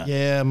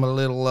 Yeah, I'm a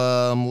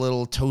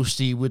little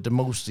toasty with the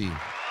mosty.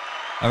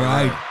 All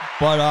right,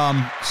 but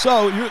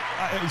so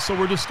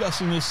we're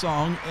discussing this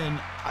song, and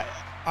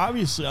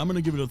obviously I'm going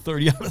to give it a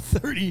 30 out of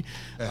 30.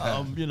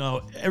 You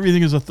know,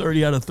 everything is a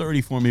 30 out of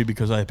 30 for me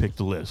because I picked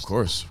the list. Of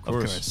course.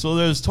 Okay, so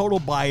there's total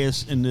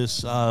bias in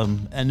this,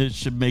 and it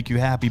should make you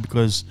happy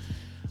because,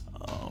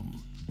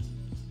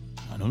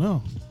 I don't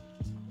know.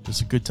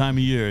 It's a good time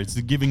of year. It's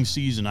the giving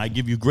season. I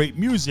give you great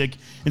music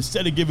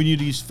instead of giving you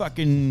these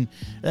fucking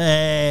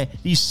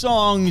these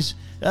songs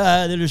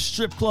that are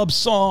strip club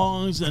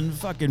songs and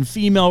fucking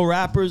female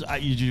rappers.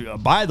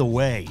 By the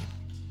way,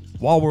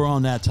 while we're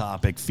on that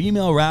topic,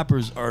 female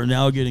rappers are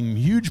now getting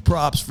huge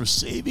props for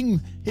saving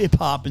hip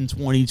hop in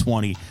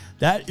 2020.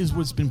 That is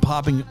what's been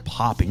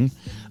popping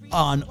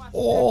on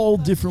all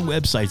different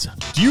websites.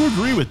 Do you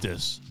agree with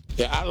this?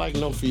 Yeah, I like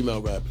no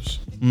female rappers.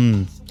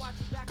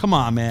 Come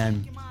on,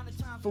 man.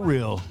 For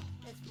real.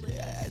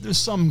 Yeah, there's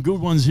some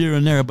good ones here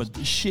and there, but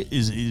the shit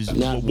is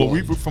Not what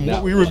we one.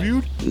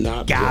 reviewed.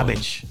 Not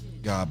Garbage.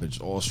 Garbage.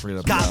 All straight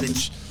up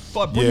Garbage. garbage.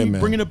 But Yeah, man.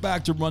 bringing it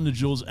back to Run the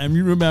Jewels, and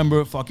you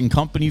remember, fucking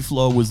Company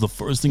Flow was the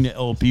first thing that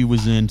LP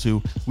was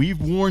into. We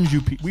warned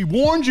you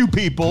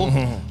people.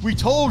 We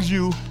told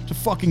you to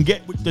fucking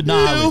get with the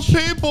knowledge. You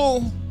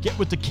people. Get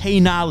with the K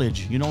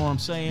knowledge. You know what I'm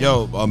saying?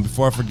 Yo,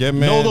 before I forget,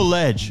 man. Know the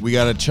ledge. We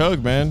got to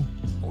chug, man.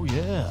 Oh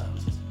yeah.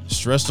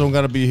 Stress don't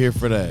got to be here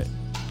for that.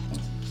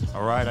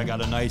 All right, I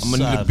got a nice. I'm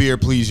going to need a beer,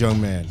 please, young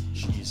man.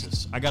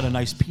 Jesus, I got a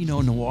nice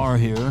Pinot Noir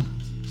here.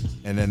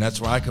 And then that's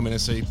where I come in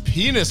and say,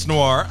 penis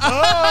noir.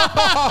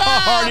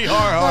 Hardy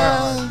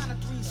har.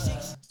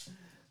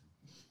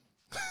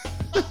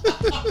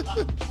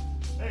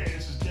 Hey,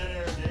 this is Dead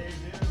Air Dave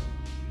here.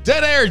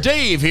 Dead Air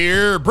Dave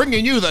here,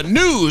 bringing you the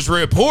news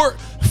report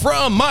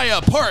from my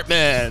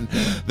apartment.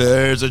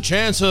 There's a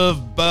chance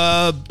of,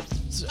 I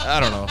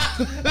don't know.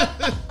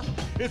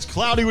 It's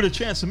cloudy with a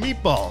chance of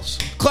meatballs.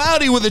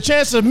 Cloudy with a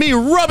chance of me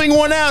rubbing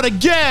one out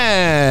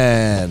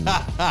again.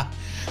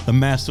 The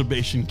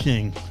masturbation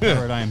king,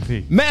 Paradigm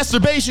P.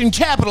 Masturbation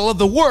capital of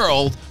the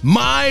world,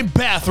 my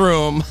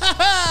bathroom.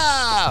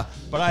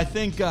 But I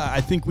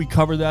think we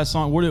covered that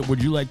song.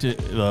 Would you like to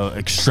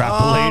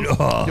extrapolate?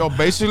 Yo,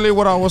 basically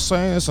what I was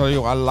saying is,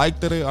 yo, I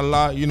liked it a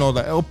lot. You know,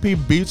 the LP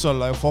beats are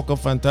like fucking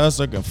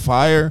fantastic and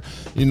fire.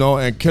 You know,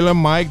 and Killer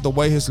Mike, the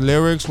way his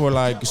lyrics were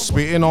like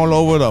spitting all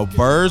over the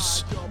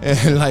verse,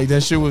 and like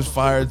that shit was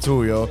fire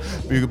too, yo.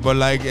 But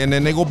like, and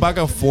then they go back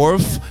and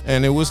forth,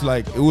 and it was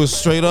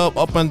straight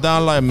up and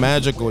down like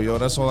magical, yo.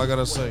 That's all I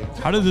gotta say.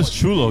 How did this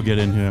chulo get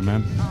in here,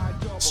 man?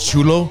 It's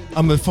chulo.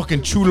 I'm a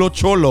fucking chulo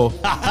cholo.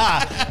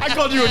 I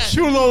called you a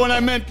chulo when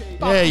I meant.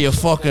 Yeah, you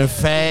fucking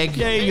fag.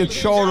 Yeah, you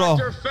cholo.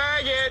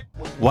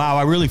 Wow,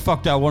 I really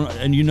fucked that one.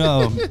 And you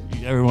know,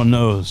 everyone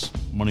knows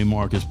Money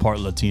Mark is part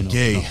Latino.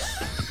 Gay.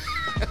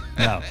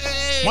 Yeah.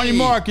 Money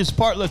Mark is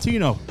part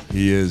Latino.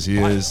 He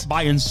is.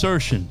 By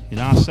insertion, you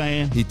know what I'm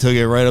saying? He took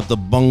it right up the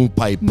bung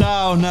pipe.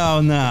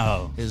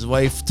 No. His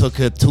wife took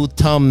her 2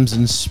 Tums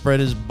and spread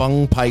his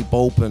bung pipe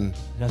open.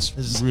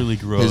 That's really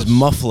gross. His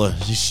muffler.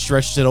 She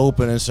stretched it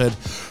open and said,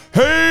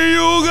 "Hey,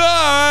 you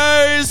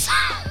guys!"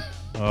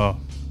 Oh,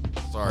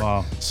 Sorry.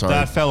 wow. Sorry.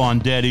 That fell on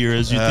dead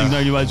ears. You think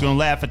anybody's going to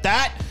laugh at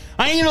that?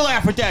 I ain't going to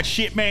laugh at that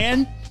shit,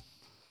 man.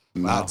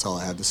 That's all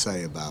I have to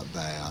say about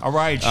that. All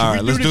right. All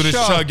right, let's do this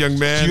chug, young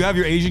man. Do you have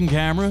your Asian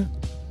camera?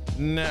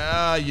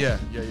 Nah, yeah.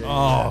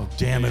 Oh,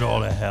 damn it all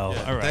to hell.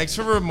 All right. Thanks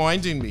for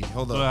reminding me.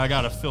 Hold on. I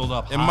got it filled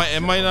up. It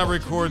might not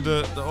record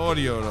the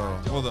audio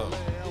though. Hold up.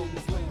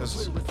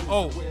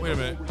 Oh, wait a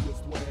minute.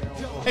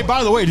 Hey,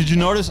 by the way, did you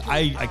notice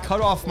I cut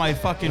off my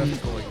fucking...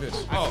 Go like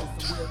this. Oh.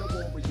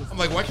 I'm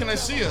like, why can't I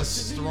see us?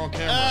 It's the wrong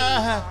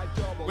camera.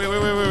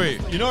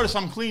 Wait. You notice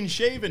I'm clean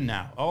shaven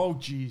now. Oh,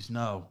 jeez,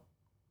 no.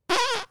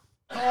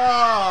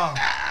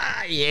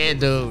 Yeah,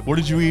 dude. What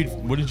did you eat?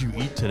 What did you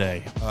eat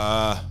today?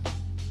 The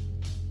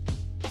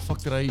fuck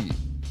did I eat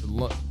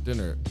for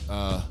dinner?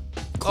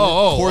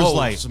 Coors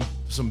Light.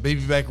 Some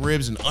baby back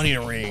ribs and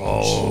onion rings.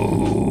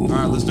 Oh. All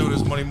right, let's do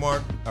this, Money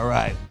Mark. All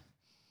right.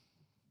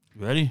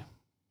 You ready?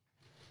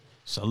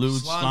 Salud,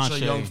 Slancha,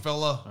 slancha. young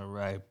fella. All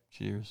right.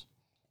 Cheers.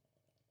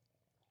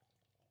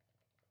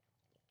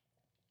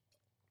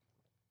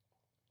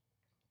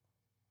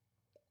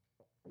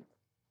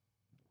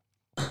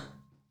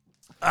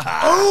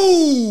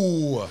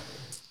 Oh!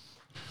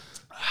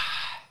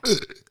 That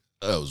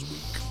was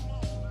weak.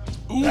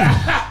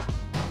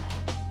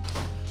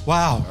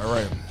 Wow. All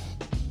right.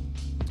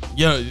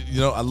 Yeah, you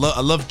know, I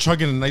love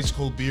chugging a nice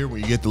cold beer where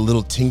you get the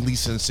little tingly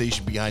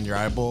sensation behind your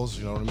eyeballs.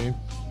 You know what I mean?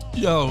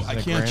 Yo, I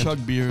that can't grand?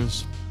 chug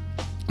beers.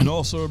 And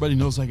also, everybody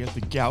knows I get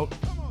the gout.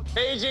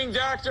 Aging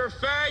Dr.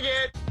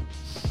 Faggot.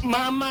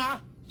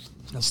 Mama.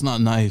 That's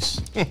not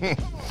nice.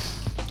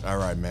 All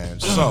right, man.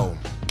 So,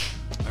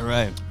 All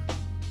right.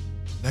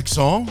 next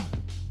song.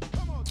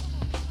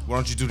 Why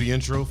don't you do the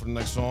intro for the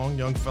next song,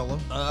 young fella?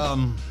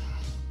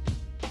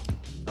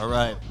 All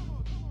right.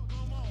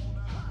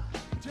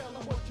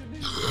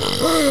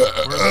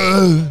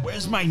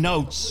 Where's my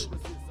notes?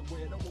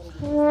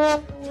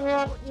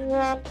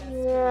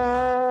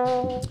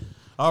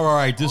 All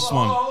right, this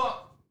one. All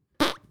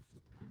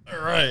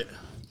right.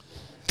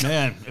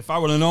 Man, if I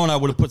would have known, I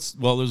would have put...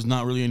 Well, there's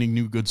not really any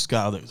new good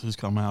ska that has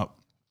come out.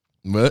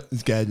 What?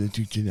 This guy didn't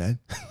teach you that.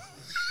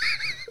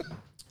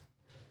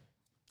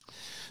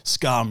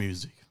 Ska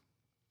music.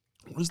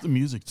 Where's the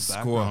music? The Score.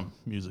 background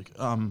music.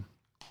 Here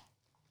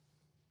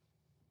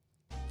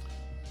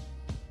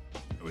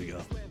we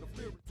go.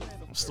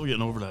 I'm still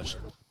getting over that shit.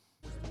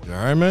 You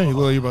all right, man? You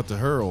look like you're about to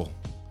hurl.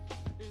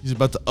 He's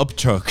about to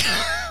upchuck.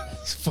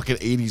 It's fucking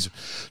 80s.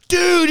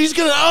 Dude, he's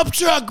gonna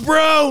upchuck,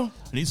 bro.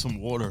 I need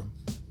some water.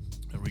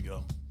 There we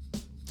go.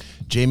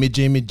 Jamie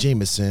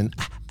Jameson.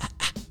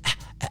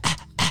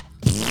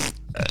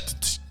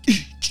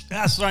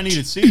 That's what I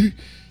needed. See?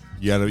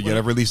 You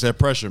gotta release that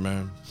pressure,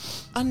 man.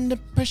 Under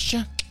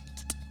pressure.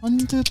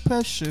 Under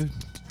pressure.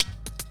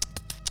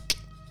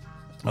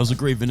 That was a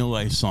great Vanilla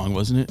Ice song,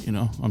 wasn't it? You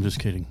know, I'm just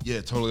kidding.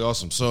 Yeah, totally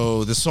awesome.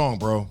 So this song,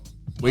 bro.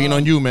 Waiting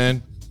on you,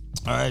 man.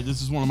 All right,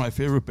 this is one of my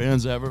favorite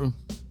bands ever.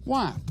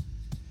 Why?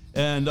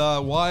 And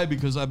why?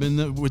 Because I've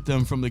been with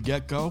them from the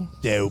get-go.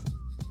 Dope.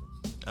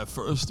 At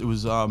first, it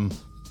was a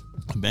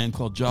band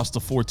called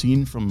Josta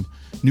 14 from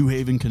New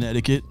Haven,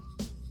 Connecticut.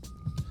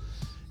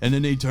 And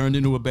then they turned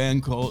into a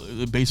band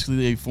called, basically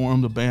they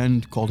formed a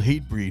band called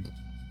Hatebreed.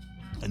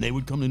 And they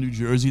would come to New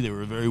Jersey. They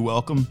were very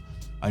welcome.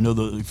 I know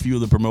a few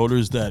of the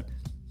promoters that,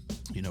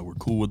 you know, were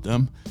cool with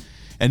them.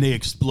 And they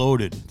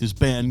exploded. This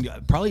band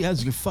probably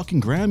has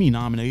fucking Grammy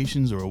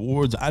nominations or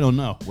awards. I don't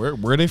know. Where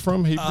are they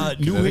from?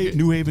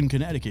 New Haven,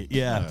 Connecticut.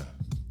 Yeah.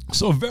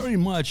 So very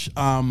much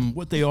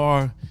what they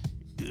are,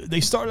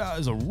 they started out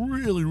as a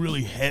really,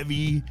 really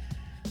heavy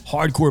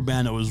hardcore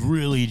band that was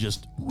really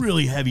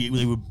heavy.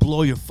 They would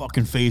blow your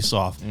fucking face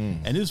off.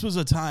 And this was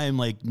a time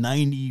like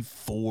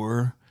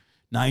 94,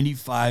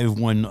 95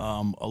 when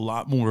a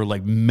lot more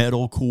like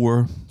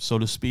metalcore, so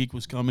to speak,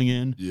 was coming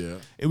in. Yeah.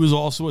 It was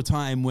also a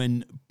time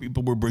when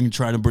people were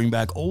trying to bring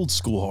back old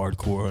school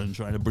hardcore and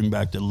trying to bring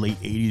back the late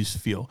 80s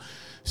feel.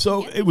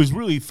 So it was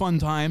really fun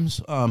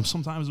times.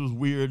 Sometimes it was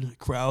weird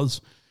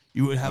crowds.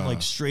 You would have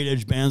like straight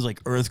edge bands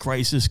like Earth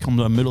Crisis come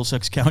to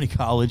Middlesex County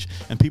College,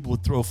 and people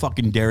would throw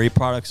fucking dairy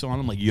products on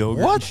them like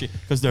yogurt and shit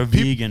because they're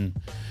vegan.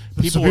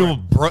 But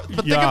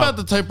think about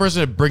the type of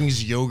person that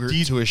brings yogurt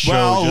to a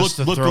show just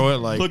to throw it.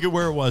 Like, look at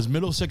where it was,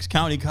 Middlesex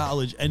County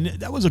College, and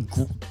that was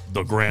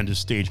the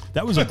grandest stage.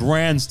 That was a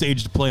grand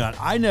stage to play on.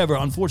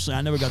 Unfortunately,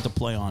 I never got to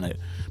play on it.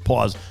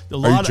 pause.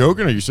 Are you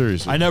joking or are you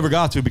serious? I never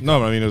got to. Because, no,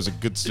 but I mean, it was a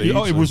good stage. You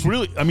know, it was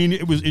really, I mean,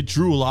 it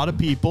drew a lot of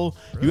people.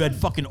 Really? You had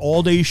fucking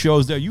all-day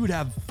shows there. You would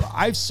have,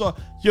 I saw,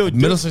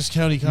 Middlesex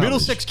County College.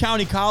 Middlesex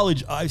County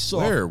College, I saw.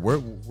 Where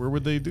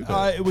would they do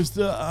that? It was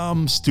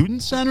the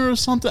Student Center or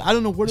something. I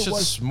don't know what it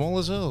was. Small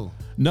as hell.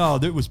 No,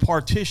 there was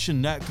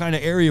partition, that kind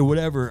of area,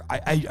 whatever.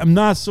 I'm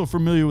not so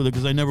familiar with it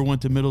because I never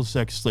went to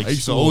Middlesex. Like, I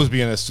used to always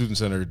be in a student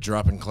center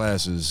dropping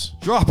classes.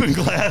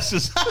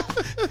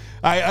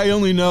 I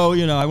only know,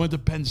 I went to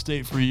Penn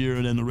State for a year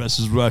and then the rest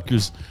is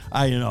Rutgers.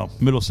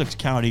 Middlesex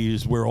County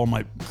is where all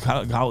my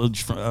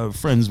college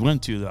friends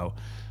went to, though.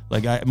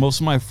 Like,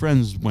 most of my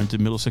friends went to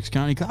Middlesex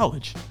County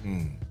College.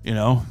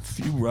 A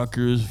few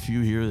Rutgers, a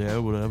few here,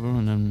 there, whatever.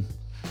 And then,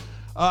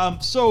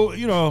 so,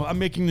 I'm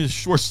making this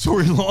short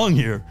story long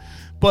here.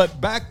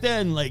 But back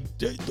then, like,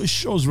 the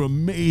shows were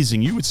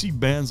amazing. You would see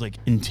bands like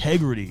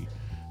Integrity,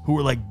 who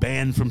were like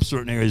banned from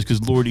certain areas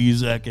because Lord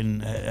Ezek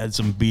and had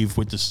some beef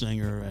with the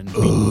singer and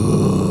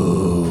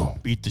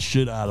beat the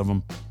shit out of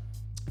him.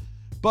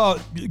 But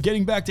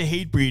getting back to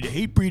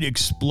Hatebreed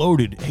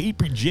exploded.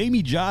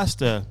 Jamie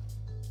Josta,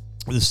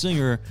 the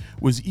singer,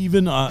 was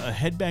even a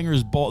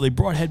Headbangers Ball. They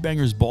brought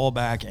Headbangers Ball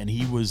back, and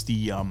he was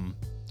the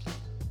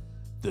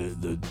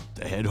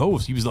head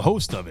host. He was the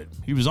host of it.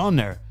 He was on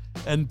there.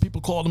 And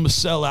people called him a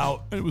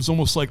sellout. And it was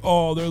almost like,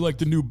 oh, they're like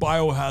the new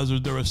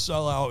Biohazard. They're a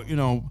sellout,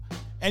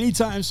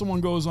 Anytime someone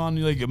goes on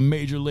like a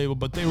major label,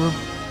 but they were...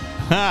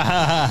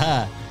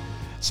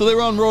 So they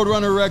were on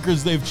Roadrunner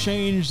Records. They've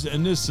changed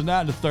and this and that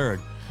and the third.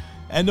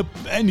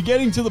 And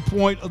getting to the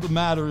point of the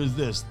matter is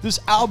this. This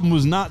album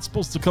was not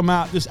supposed to come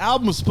out. This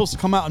album was supposed to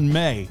come out in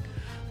May.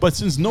 But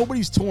since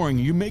nobody's touring,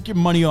 you make your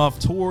money off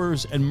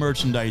tours and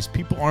merchandise.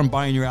 People aren't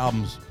buying your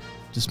albums.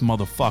 This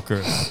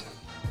motherfucker...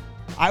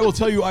 I will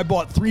tell you, I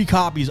bought 3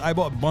 copies. I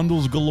bought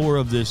bundles galore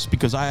of this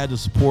because I had to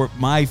support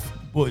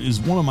what is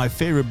one of my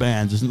favorite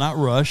bands. It's not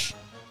Rush.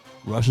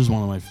 Rush is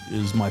my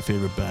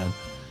favorite band.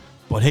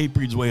 But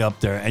Hatebreed's way up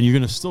there. And you're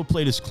going to still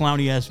play this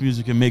clowny-ass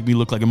music and make me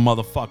look like a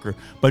motherfucker.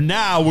 But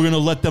now we're going to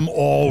let them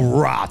all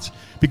rot.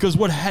 Because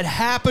what had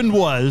happened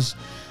was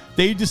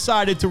they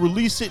decided to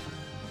release it,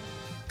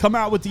 come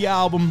out with the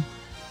album,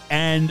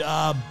 and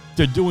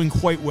they're doing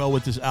quite well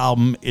with this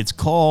album. It's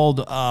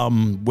called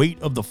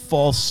Weight of the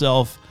False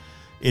Self.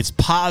 It's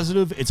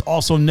positive. It's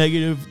also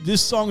negative.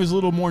 This song is a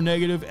little more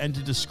negative, and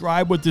to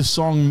describe what this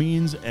song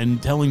means and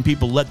telling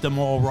people let them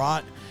all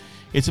rot,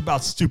 it's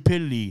about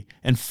stupidity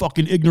and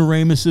fucking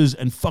ignoramuses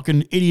and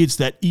fucking idiots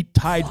that eat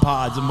Tide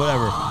Pods and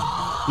whatever.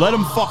 Let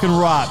them fucking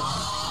rot.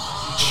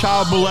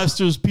 Child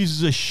molesters,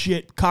 pieces of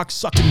shit,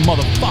 cocksucking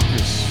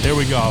motherfuckers. There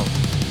we go.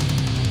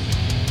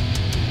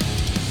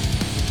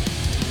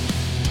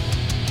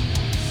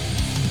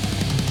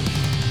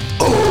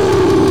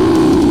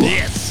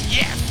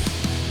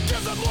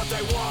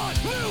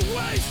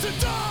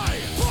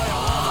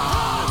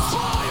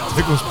 I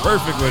think it was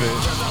perfect with it.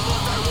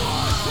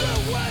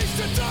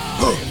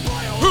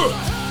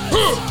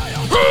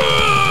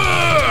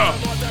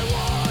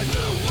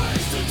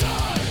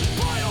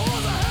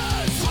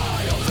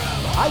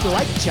 I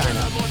like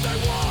China.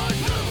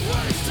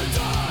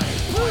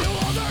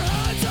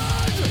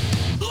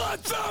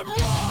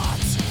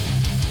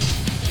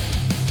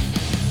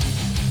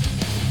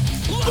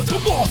 Let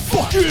them all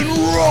fucking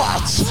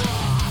rot!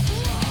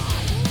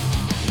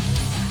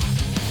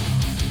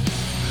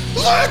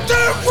 Let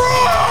them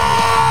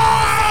rot!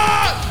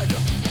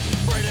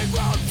 Breeding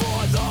ground for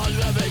the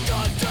living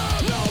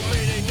goddamn. No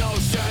meaning, no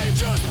shame,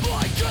 just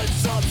blind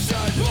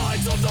consumption.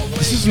 Minds of the weak.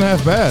 This isn't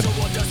half bad.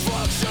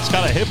 It's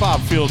got a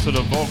hip-hop feel to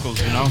the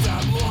vocals,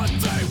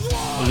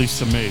 At least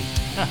to me.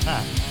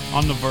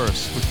 On the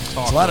verse. It's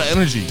a lot of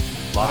energy.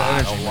 A lot of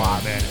energy,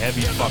 man.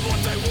 Heavy fucking.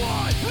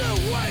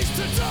 New ways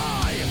to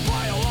die.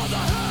 Pile on the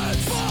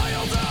heads.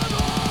 Pile them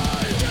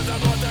high. Give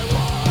them what they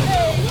want.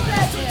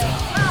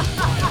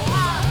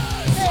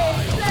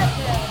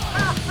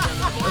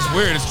 That's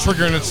weird. It's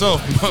triggering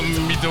itself.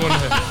 Me doing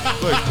that.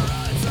 Look.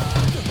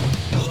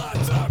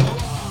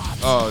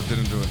 Oh, it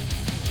didn't do it.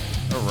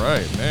 All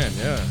right, man.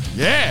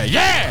 Yeah.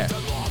 Yeah.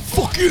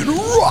 Fucking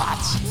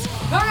rot!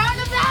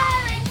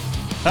 Coronavirus!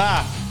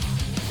 Ha!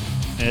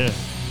 Yeah.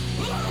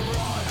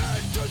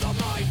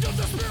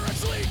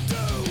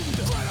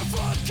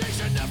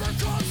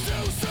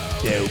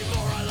 Dude.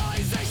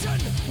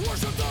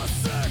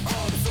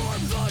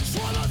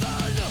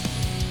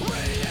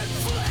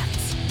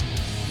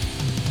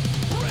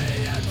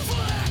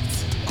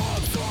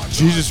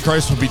 Jesus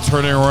Christ will be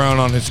turning around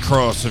on his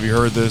cross. Have you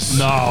heard this?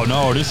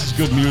 No, this is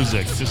good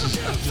music. This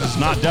is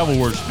not devil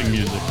worshipping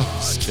music.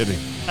 Just kidding.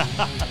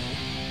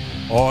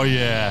 Oh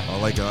yeah. I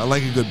like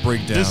a good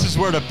breakdown. This is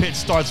where the pit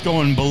starts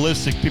going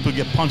ballistic. People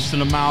get punched in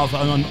the mouth,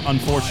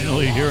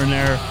 unfortunately, here and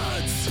there.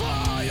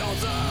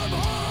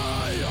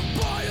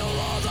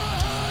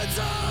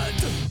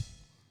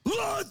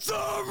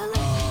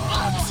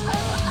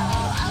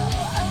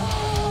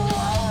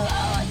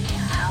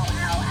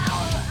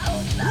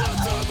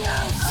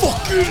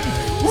 Fucking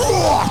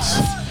rot!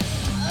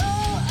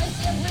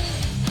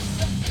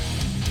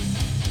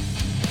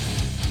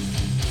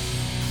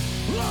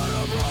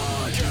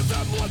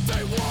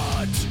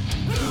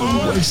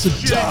 Who waits to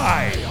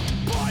die?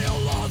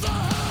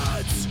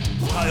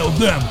 Pile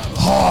them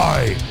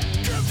high.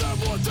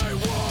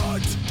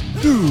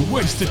 Who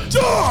waits to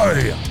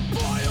die?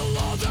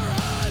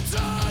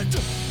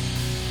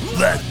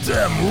 Let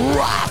them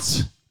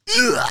rot.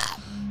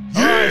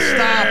 All right,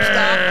 stop.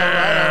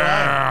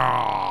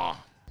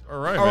 All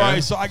right, All man.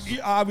 right, so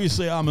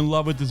obviously I'm in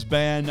love with this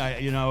band.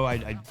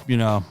 I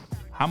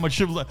how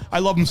much I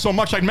love them so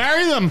much I'd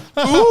marry them.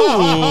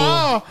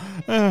 Ooh.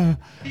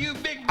 You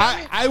big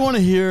I want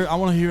to hear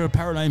a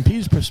Paradigm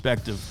P's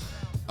perspective.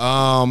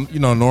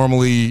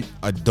 Normally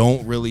I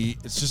don't really.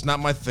 It's just not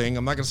my thing.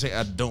 I'm not gonna say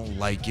I don't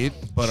like it,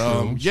 but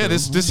True.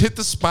 this hit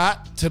the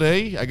spot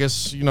today. I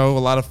guess a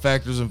lot of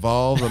factors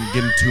involved. I'm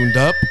getting tuned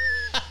up.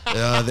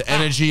 The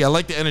energy. I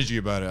like the energy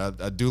about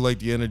it. I do like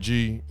the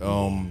energy.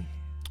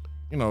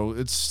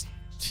 It's.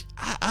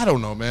 I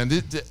don't know, man.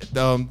 What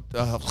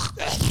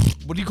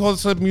do you call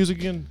this type of music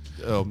again?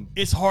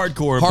 It's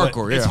hardcore.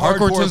 Hardcore. But Yeah, it's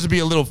hardcore tends to be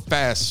a little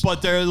fast.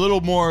 But they're a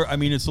little more. I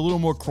mean, it's a little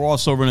more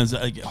crossover, and it's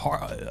like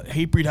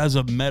Hatebreed has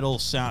a metal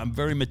sound,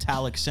 very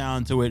metallic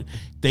sound to it.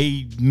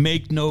 They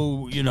make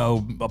no,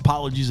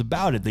 apologies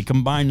about it. They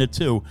combine the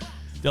two.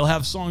 They'll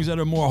have songs that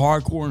are more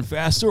hardcore and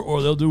faster,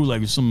 or they'll do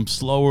like some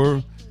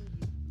slower,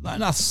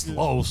 not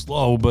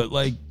slow, but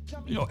like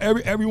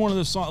every one of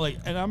the songs. Like,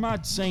 and I'm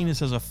not saying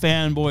this as a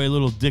fanboy, a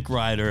little dick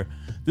rider.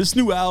 This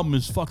new album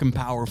is fucking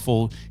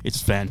powerful.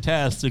 It's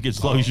fantastic.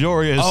 It's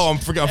luxurious. I'm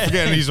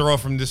forgetting these are all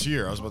from this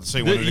year. I was about to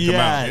say when did it come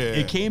out? Yeah,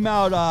 it came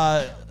out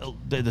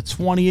the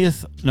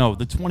 20th. No,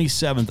 the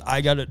 27th. I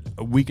got it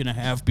a week and a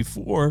half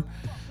before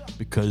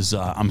because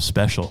I'm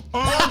special.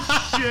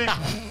 Oh, shit.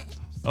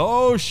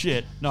 Oh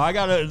shit! No, I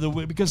got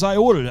it because I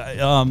ordered.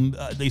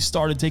 They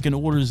started taking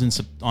orders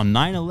on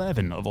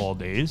 9/11 of all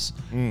days.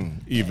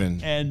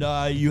 Even. And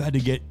you had to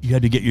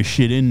get your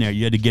shit in there.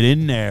 You had to get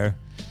in there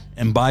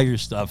and buy your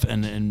stuff.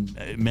 And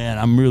man,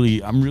 I'm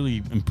really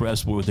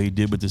impressed with what they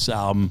did with this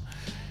album.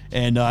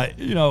 And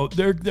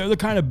they're the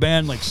kind of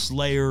band like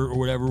Slayer or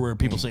whatever, where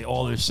people say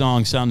all their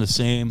songs sound the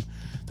same.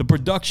 The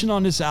production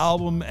on this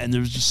album, and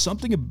there's just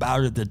something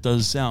about it that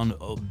does sound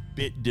a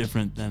bit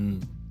different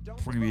than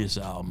previous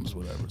albums,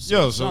 whatever.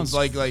 So it's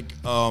like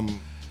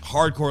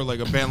hardcore, like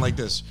a band like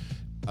this.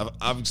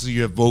 Obviously,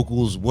 you have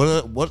vocals.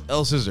 What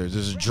else is there?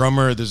 There's a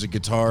drummer. There's a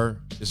guitar.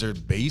 Is there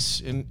bass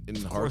in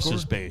hardcore? Of course,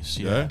 there's bass.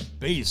 Yeah,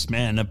 bass,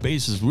 man. That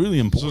bass is really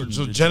important.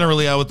 So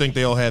generally, I would think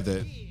they all have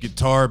that: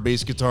 guitar,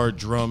 bass, guitar,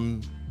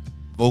 drum,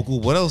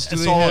 vocal. What else do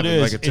That's they all have? it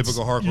is. Like a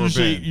typical hardcore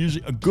band.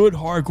 Usually a good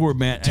hardcore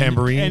band.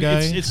 Tambourine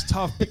guy? It's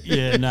tough.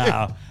 Yeah,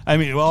 nah. I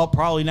mean, well,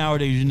 probably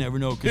nowadays you never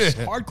know because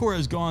hardcore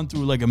has gone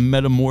through like a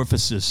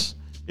metamorphosis,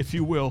 if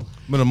you will.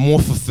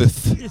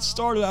 Metamorphosis. It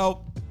started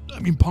out. I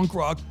mean, punk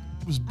rock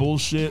was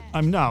bullshit.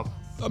 I'm not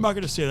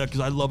going to say that because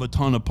I love a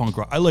ton of punk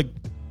rock. I like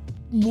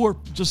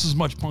just as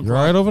much punk You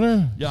rock. all right over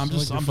there? Yeah, I'm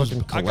just I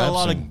got a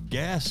lot of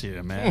gas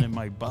here, man, in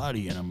my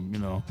body, and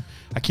I'm,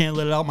 I can't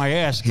let it out my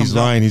ass. It He's comes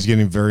out. lying. He's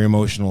getting very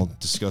emotional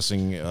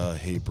discussing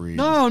Hatebreed.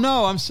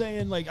 No, I'm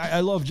saying like I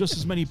love just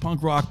as many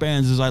punk rock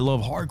bands as I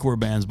love hardcore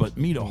bands, but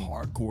me to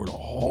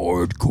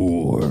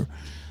hardcore,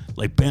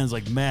 like bands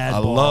like Madball. I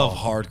love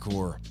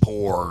hardcore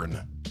porn.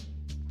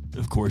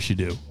 Of course you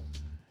do.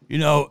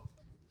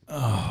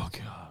 Oh god.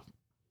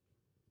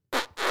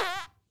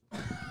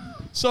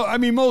 So I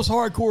mean, most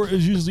hardcore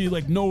is usually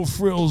like no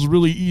frills,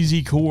 really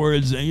easy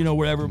chords, and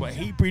whatever. But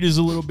Hatebreed is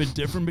a little bit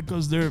different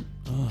because they're.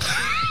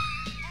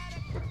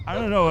 I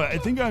don't know. I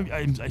think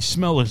I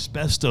smell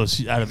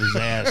asbestos out of his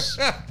ass.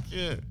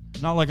 Yeah.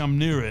 Not like I'm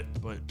near it,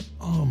 but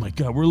oh my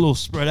god, we're a little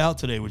spread out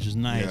today, which is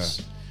nice.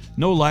 Yeah.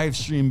 No live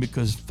stream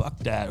because fuck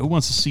that. Who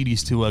wants to see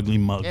these two ugly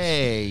mugs?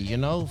 Hey,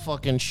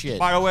 fucking shit.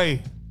 By the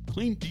way,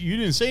 clean. You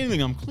didn't say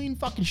anything. I'm clean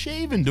fucking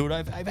shaven, dude.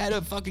 I've had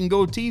a fucking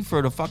goatee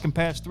for the fucking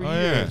past 3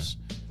 years.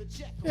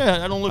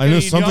 Yeah, I don't look. I know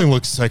any something young.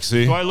 looks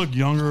sexy. Do I look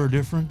younger or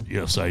different?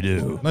 Yes, I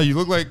do. No, you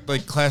look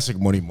like classic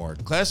Money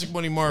Mark. Classic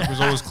Money Mark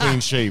was always clean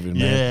shaven,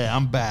 man. Yeah,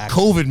 I'm back.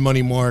 COVID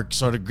Money Mark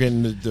started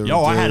getting the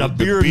I had a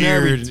beard and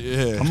everything.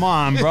 Yeah. Come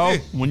on, bro.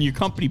 When your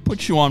company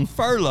puts you on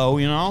furlough,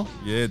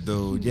 Yeah,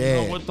 dude.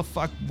 Yeah. what the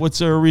fuck? What's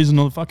there a reason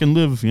to fucking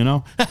live, I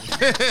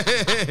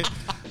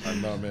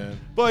know, man.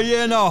 But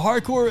yeah, no,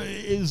 hardcore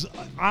is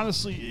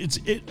honestly,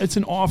 it's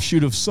an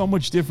offshoot of so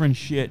much different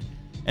shit.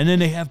 And then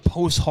they have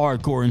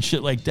post-hardcore and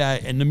shit like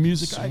that, and the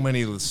music. So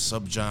many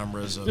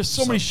subgenres. There's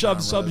so many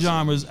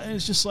subgenres, and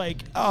it's just like,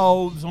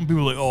 some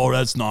people are like,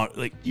 that's not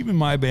like. Even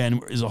my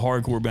band is a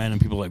hardcore band,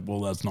 and people are like, well,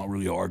 that's not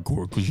really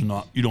hardcore because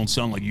you don't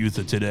sound like Youth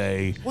of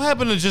Today. What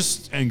happened to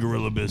just and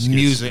Gorilla Biscuits?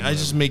 Music. I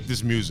just make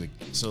this music,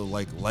 so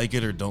like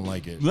it or don't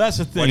like it. That's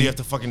the thing. Why do you have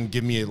to fucking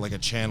give me a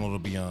channel to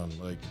be on?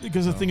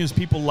 Because the thing is,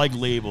 people like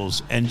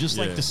labels, and just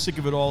like the Sick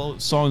of It All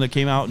song that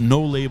came out,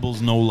 no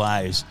labels, no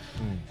lies.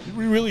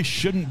 We really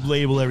shouldn't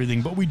label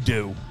everything, but we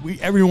do.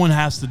 Everyone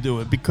has to do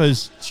it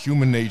because it's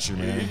human nature,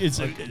 man.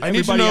 I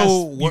need to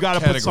know you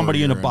got to put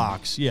somebody in a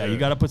box. Yeah, you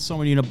got to put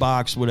somebody in a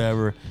box,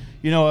 whatever.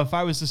 If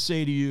I was to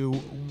say to you,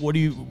 what do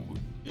you,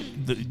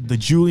 the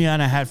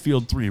Juliana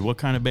Hatfield 3, what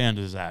kind of band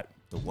is that?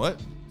 The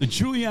what? The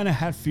Juliana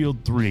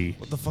Hatfield 3.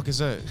 What the fuck is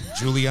that?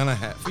 Juliana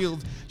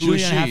Hatfield? Who Juliana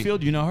is she?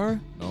 Hatfield, you know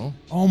her? No.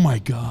 Oh my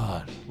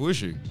God. Who is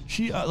she?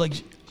 She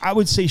I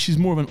would say she's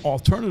more of an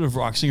alternative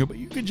rock singer, but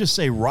you could just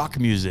say rock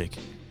music.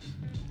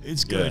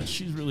 It's good. Yeah.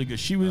 She's really good.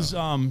 She was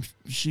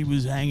she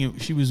was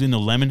in the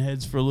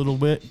Lemonheads for a little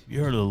bit.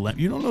 You heard of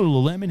you don't know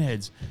the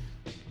Lemonheads?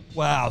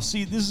 Wow.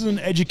 See, this is an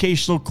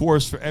educational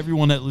course for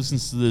everyone that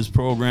listens to this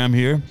program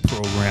here.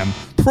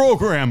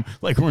 Program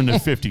like we're in the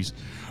 50s.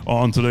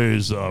 On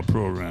today's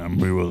program,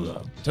 we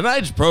will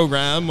Tonight's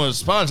program was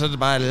sponsored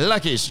by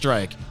Lucky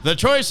Strike, the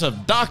choice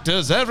of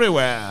doctors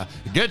everywhere.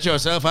 Get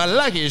yourself a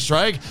Lucky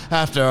Strike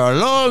after a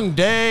long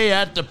day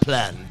at the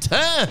plant.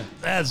 Huh?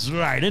 That's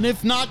right. And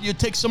if not, you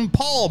take some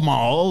Pall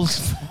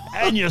Malls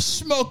and you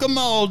smoke them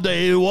all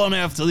day, one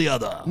after the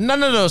other.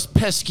 None of those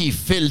pesky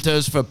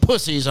filters for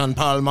pussies on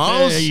Pall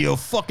Malls. Hey, you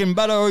fucking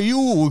better.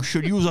 You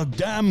should use a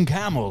damn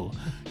Camel.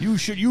 You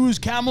should use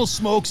Camel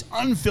smokes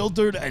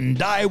unfiltered and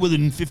die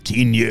within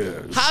 15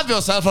 years. Have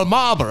yourself a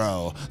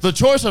Marlboro, the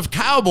choice of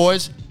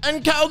cowboys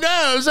and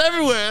cowgirls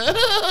everywhere.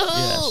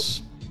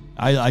 Yes.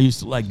 I used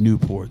to like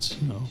Newports,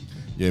 you know.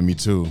 Yeah, me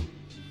too.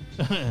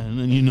 And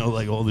then you know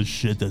like all the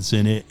shit that's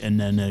in it, and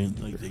then they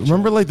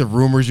Remember like the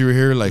rumors you were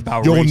hearing, like,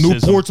 About yo, racism.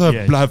 Newports have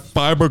Yeah. black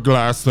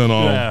fiberglass and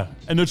all. Yeah,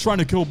 and they're trying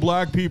to kill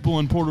black people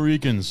and Puerto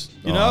Ricans.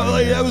 You know, Oh,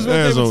 like yeah. that was what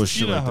There's they was, always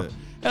shit you like know.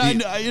 that.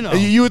 And I, you know,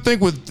 You would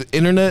think with the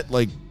internet,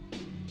 like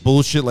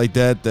bullshit like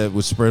that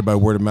was spread by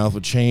word of mouth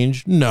would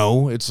change.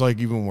 No, it's like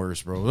even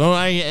worse, bro. No,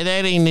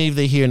 that ain't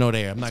neither here nor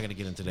there. I'm not gonna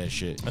get into that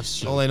shit. That's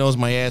true. All I know is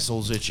my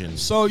asshole's itching.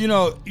 so you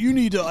know, you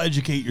need to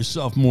educate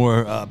yourself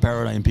more,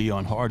 Paradigm P,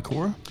 on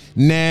hardcore.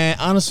 Nah,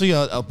 honestly,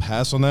 I'll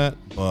pass on that.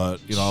 But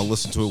I'll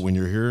listen to it when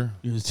you're here.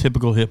 You're a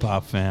typical hip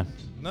hop fan.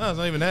 No, it's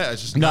not even that.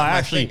 It's just No, not my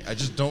actually, thing. I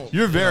just don't.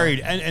 You're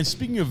varied, and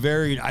speaking of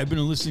varied, I've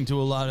been listening to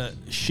a lot of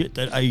shit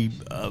that I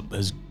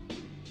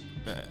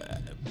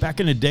back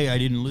in the day I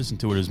didn't listen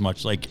to it as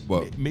much. Like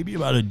What? maybe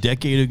about a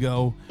decade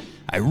ago,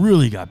 I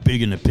really got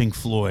big into Pink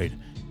Floyd,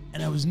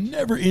 and I was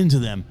never into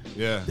them.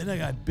 Yeah. Then I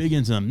got big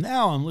into them.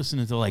 Now I'm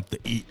listening to like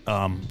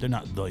they're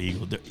not the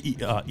Eagles,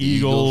 they're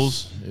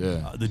Eagles.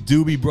 Yeah. The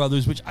Doobie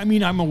Brothers, which I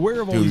mean I'm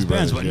aware of all Doobie these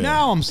bands, Brothers, but yeah.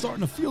 now I'm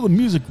starting to feel the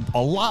music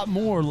a lot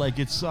more like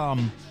it's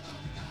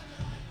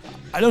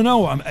I don't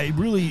know. I'm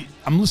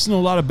listening to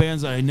a lot of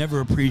bands that I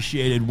never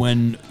appreciated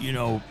when,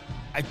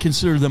 I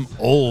consider them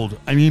old.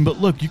 I mean,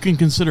 but look, you can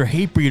consider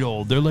Hatebreed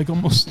old. They're like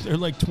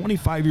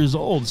 25 years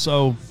old.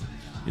 So,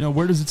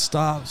 where does it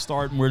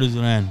start and where does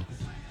it end?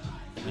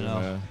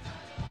 Yeah.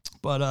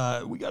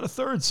 But we got a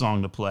third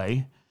song to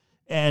play.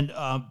 And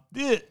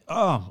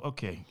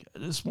okay.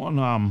 This one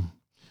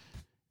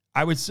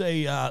I would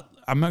say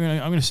I'm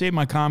going to save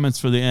my comments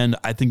for the end.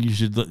 I think you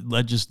should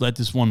let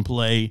this one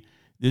play.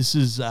 This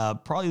is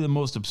probably the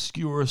most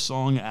obscure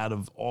song out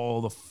of all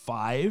the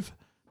 5,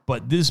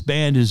 but this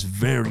band is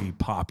very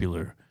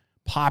popular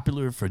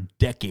for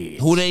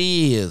decades. Who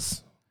they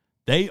is?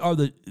 It's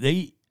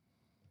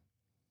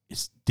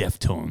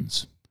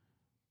Deftones.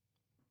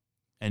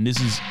 And this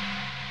is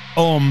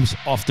Ohms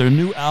off their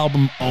new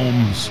album,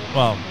 Ohms.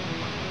 Well,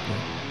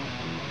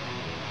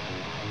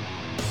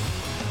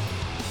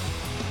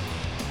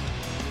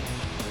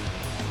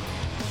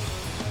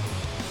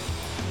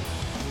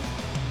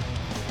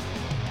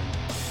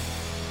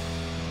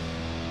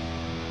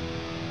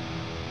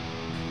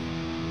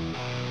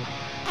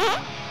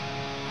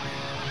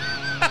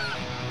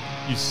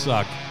 you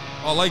suck.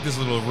 I like this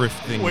little riff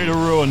thing. Way to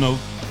ruin the...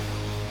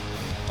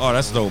 Oh,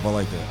 that's dope. I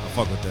like that. I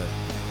fuck with that.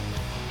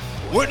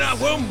 When I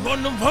won't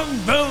run the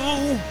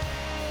phone.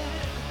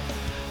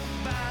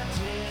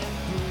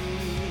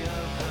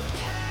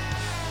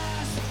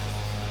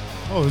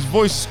 Oh, his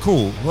voice is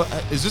cool. What,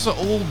 is this an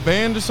old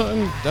band or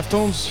something?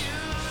 Deftones?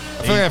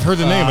 I feel like I've heard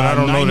the name, but I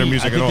don't know their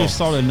music I think at all. they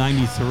started in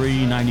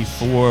 93,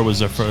 94 was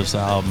their first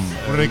album.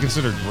 What are they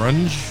considered?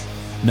 Grunge?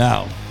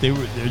 No, they're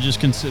just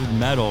considered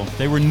metal.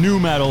 They were new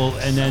metal,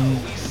 and then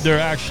they're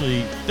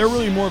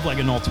really more of like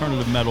an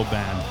alternative metal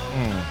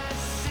band.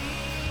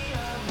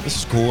 This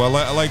is cool.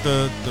 I like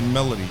the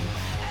melody.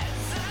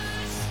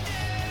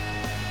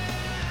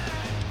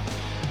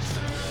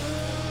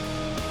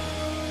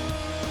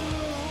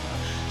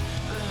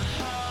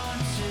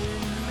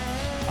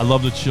 I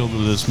love the chill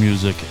of this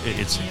music.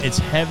 It's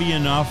heavy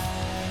enough,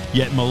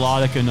 yet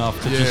melodic enough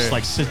to just Yeah.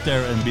 like sit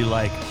there and be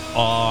like,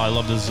 oh, I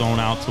love to zone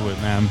out to it,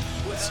 man.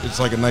 It's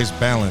like a nice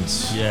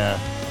balance. Yeah.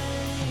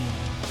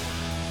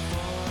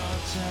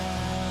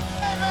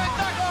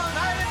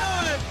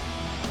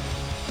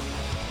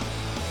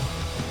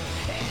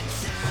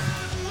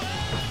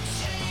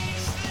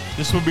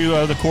 This would be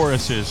the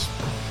choruses,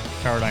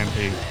 Paradigm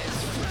P.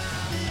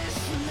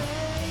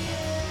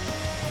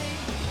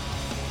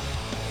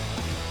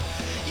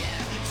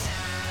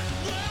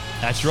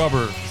 That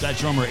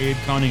drummer Abe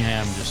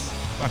Cunningham, just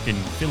fucking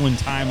filling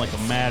time like a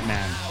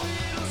madman.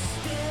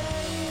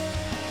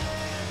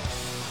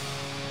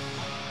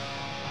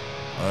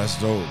 Oh, that's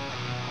dope.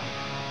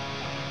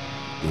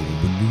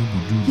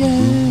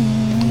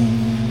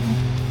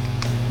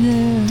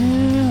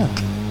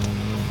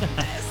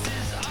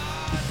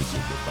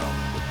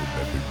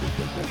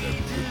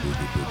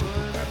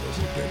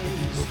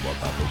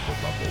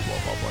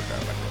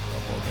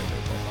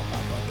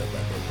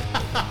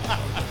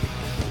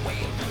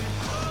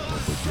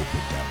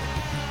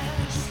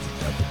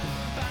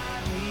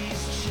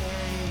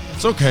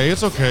 It's okay.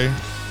 It's okay.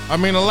 I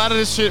mean, a lot of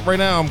this shit right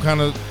now, I'm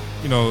kind of,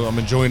 I'm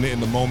enjoying it in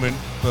the moment,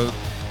 but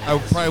I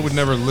probably would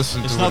never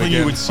listen It's to it nothing again.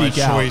 you would seek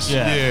by out. choice.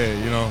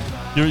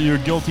 Yeah. You're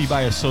guilty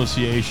by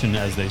association,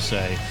 as they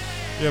say.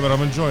 Yeah, but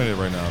I'm enjoying it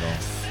right now, though.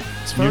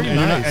 It's very You're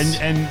not- nice.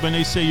 and when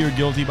they say you're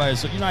guilty by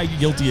association, you're not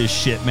guilty as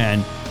shit,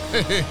 man.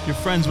 You're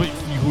friends with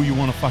who you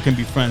want to fucking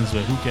be friends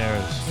with. Who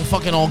cares? We're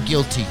fucking all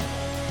guilty.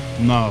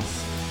 No.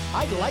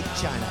 I like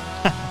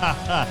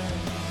China.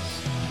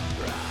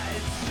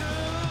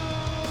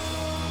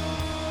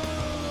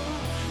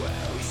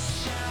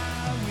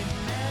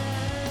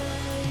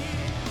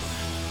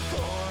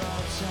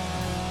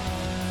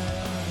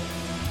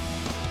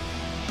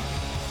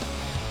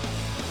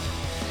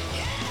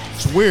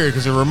 It's weird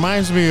because it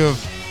reminds me of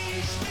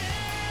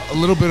a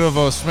little bit of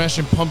a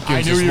Smashing Pumpkins.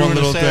 I knew this you were one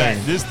going to little say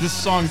thing. that. This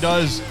song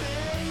does.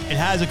 It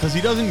has it because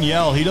he doesn't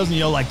yell. He doesn't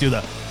yell like do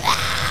the.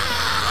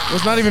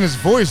 It's not even his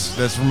voice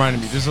that's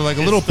reminding me. There's like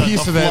a little It's the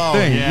piece of that flow,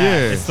 thing. Yeah.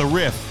 Yeah. It's the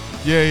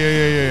riff.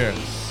 Yeah.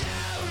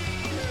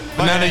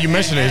 But now that you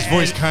mention it, his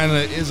voice and- kind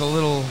of is a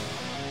little.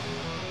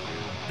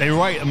 They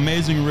write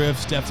amazing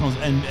riffs, Deftones,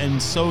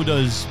 and so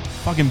does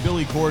fucking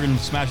Billy Corgan,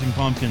 Smashing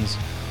Pumpkins.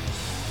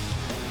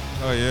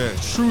 Oh yeah.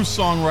 True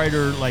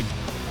songwriter, like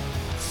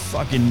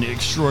fucking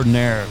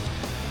extraordinaire.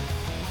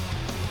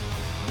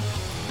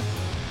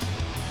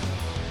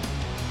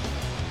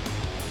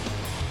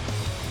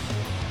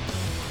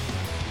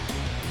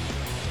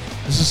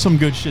 This is some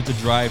good shit to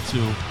drive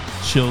to,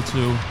 chill to,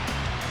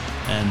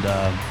 and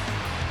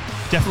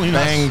definitely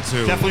not Bang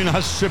to. Definitely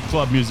not strip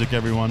club music,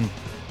 everyone.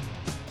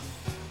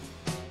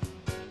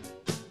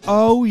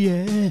 Oh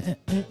yeah.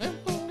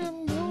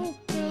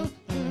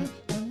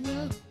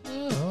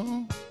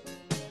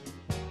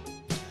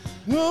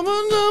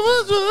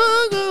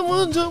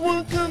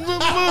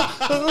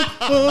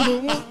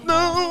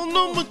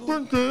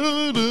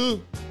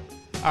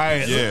 All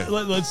right, Yeah.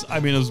 let's. I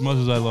mean, as much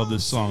as I love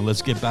this song,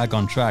 let's get back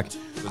on track.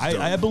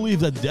 I believe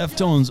that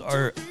Deftones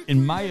are,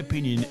 in my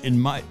opinion, in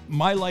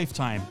my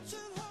lifetime,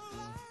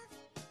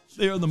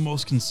 they are the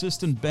most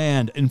consistent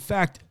band. In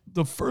fact,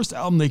 the first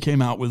album they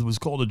came out with was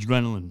called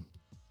Adrenaline,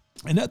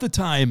 and at the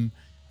time,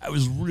 I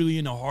was really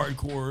into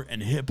hardcore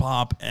and hip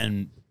hop,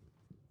 and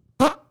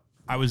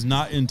I was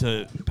not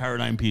into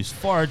Paradigm Piece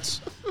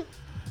farts.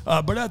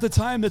 But at the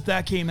time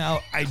that came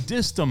out, I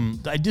dissed them.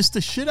 I dissed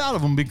the shit out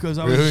of them because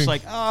I was Really? just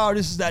like, oh,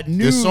 this is that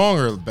new This song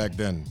or back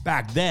then?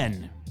 back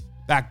then.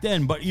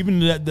 But even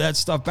that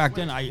stuff back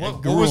then, it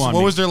What grew on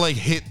me. was their like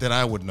hit that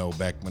I would know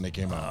back when they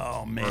came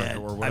out? Oh man!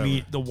 Or I whatever.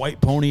 mean, the White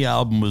Pony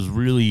album was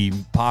really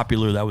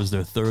popular. That was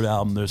their third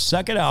album. Their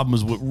second album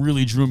is what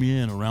really drew me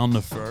in. Around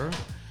the Fur.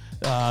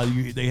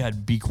 They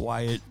had Be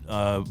Quiet.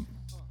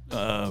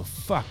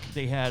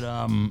 They had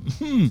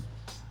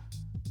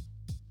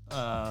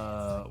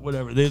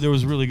whatever. There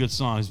was really good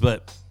songs,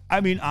 but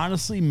I mean,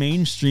 honestly,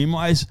 mainstream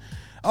wise.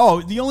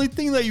 Oh, the only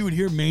thing that you would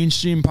hear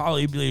mainstream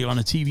probably be on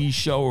a TV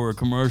show or a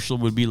commercial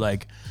would be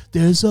like,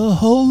 "There's a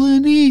hole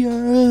in the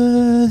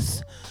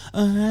earth."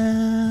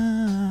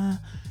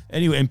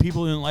 Anyway, and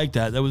people didn't like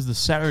that. That was the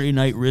Saturday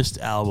Night Wrist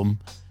album,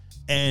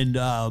 and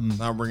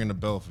Not ringing a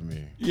bell for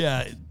me.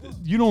 yeah,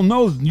 you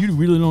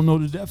really don't know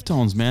the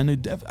Deftones, man.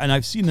 And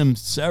I've seen them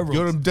several.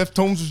 Yo, them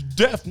Deftones is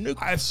deaf, nigga.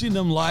 I've seen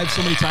them live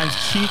so many times.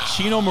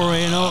 Chino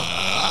Moreno.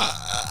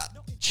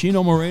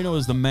 Chino Moreno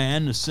is the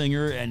man, the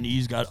singer, and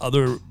he's got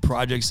other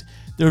projects.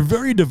 They're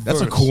very diverse.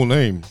 That's a cool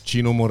name,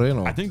 Chino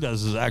Moreno. I think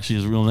that's actually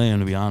his real name,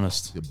 to be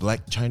honest. the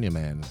Black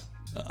Chinaman.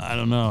 I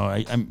don't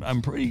know.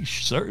 I'm pretty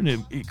certain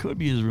it could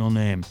be his real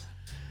name.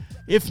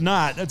 If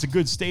not, that's a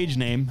good stage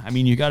name. I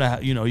mean, you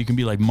gotta, you can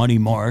be like Money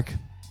Mark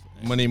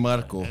Money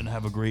Marco. and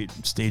have a great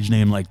stage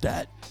name like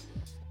that.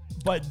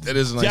 But That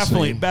is a nice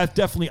definitely, name.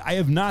 definitely, I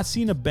have not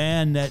seen a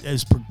band that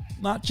has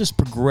not just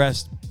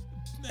progressed,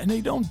 and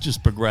they don't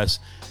just progress.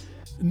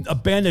 A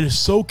band that is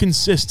so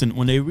consistent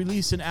when they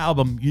release an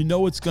album, you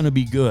know it's going to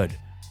be good.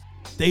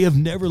 They have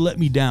never let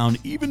me down.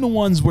 Even the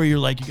ones where you're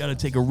like, you got to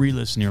take a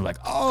re-listen. You're like,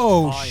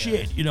 oh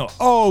shit,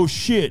 oh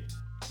shit.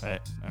 All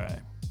right.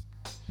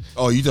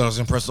 Oh, you thought I was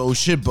gonna press the oh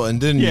shit button,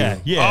 didn't Yeah,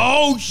 you? yeah.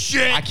 Oh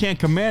shit. I can't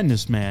command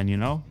this man,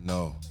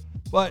 No.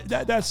 But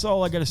that's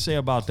all I got to say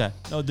about that.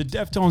 No, the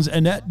Deftones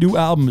and that new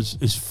album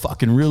is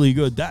fucking really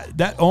good.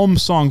 That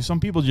song, some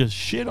people just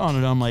shit on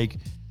it. I'm like,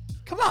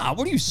 come on,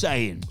 what are you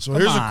saying? So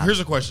Come on. here's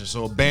a question.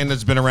 So a band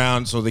that's been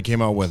around, so they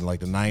came out when, like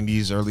the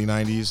 90s, early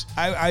 90s.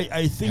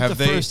 I think Have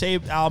the they- first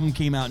album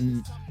came out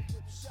in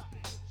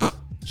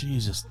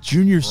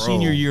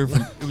senior year.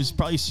 It was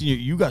probably senior.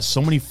 You got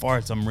so many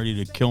farts. I'm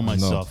ready to kill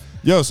myself.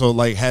 Yo, so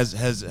like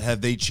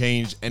have they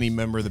changed any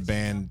member of the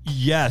band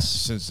Yes.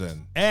 since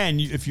then? And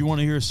if you want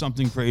to hear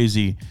something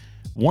crazy,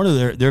 one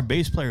of their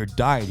bass player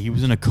died. He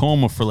was in a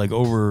coma for like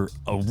over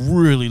a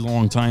really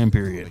long time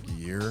period. A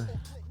year?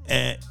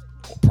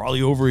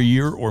 probably over a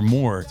year or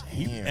more.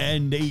 Damn.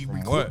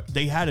 And what?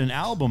 they had an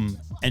album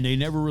and they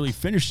never really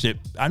finished it.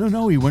 I don't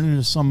know. He went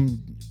into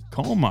some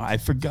coma. I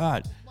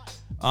forgot.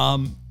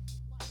 Damn.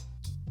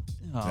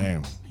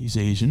 He's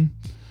Asian.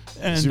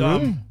 And, Is he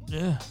really?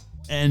 Yeah.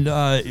 And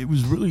it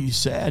was really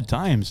sad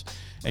times.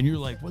 And you're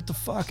like, what the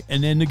fuck?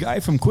 And then the guy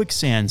from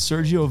Quicksand,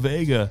 Sergio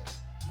Vega,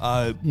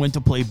 went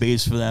to play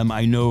bass for them.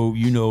 I know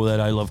you know that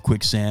I love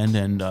Quicksand,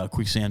 and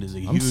Quicksand is a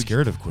I'm huge...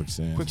 scared of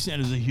Quicksand.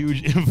 Quicksand is a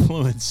huge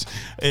influence.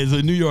 It's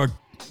a New York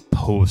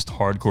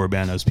post-hardcore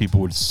band, as people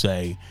would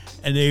say.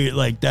 And they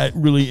like that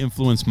really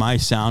influenced my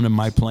sound and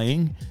my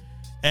playing.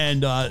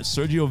 And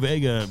Sergio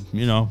Vega,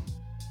 you know,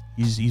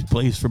 he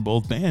plays for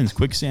both bands.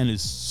 Quicksand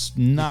is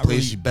not really...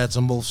 Plays bets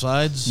on both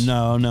sides?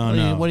 No.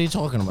 What are you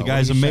talking about? The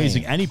guy's What are you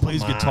amazing, saying? and he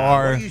plays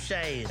guitar, and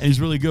he's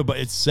really good. But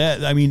it's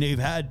sad. I mean, they've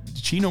had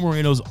Chino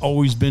Moreno's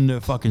always been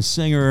the fucking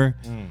singer,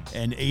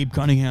 and Abe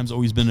Cunningham's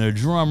always been their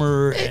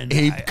drummer. And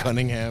Abe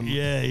Cunningham.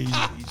 Yeah,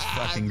 he's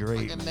fucking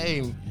great. Fucking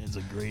name. It's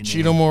a great name.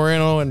 Chino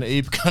Moreno and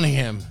Abe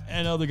Cunningham.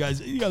 And the other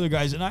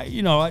guys, and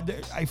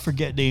I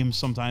forget names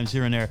sometimes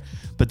here and there,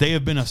 but they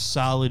have been a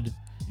solid.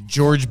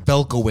 George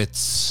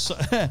Belkowitz.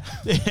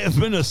 They have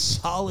been a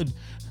solid.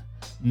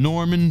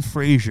 Norman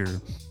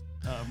Frazier.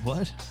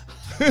 What?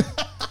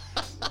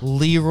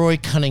 Leroy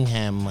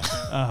Cunningham.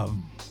 All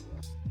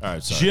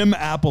right, sorry. Jim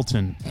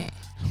Appleton.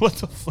 What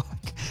the fuck?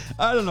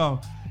 I don't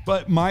know.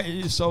 But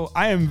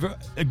I am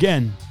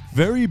again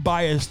very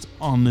biased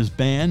on this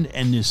band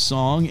and this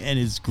song, and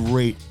it's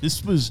great.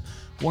 This was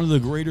one of the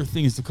greater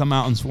things to come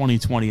out in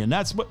 2020, and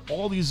that's what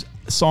all these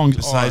songs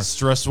Besides are.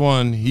 Stress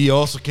One, he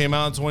also came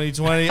out in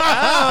 2020.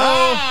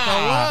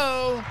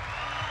 Hello.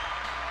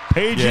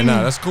 Paging. Yeah,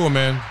 no, that's cool,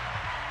 man.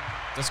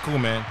 That's cool,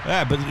 man.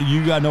 Yeah, but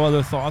you got no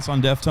other thoughts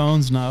on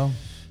Deftones? No.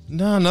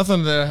 No,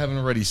 nothing that I haven't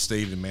already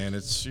stated, man.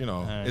 It's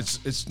right.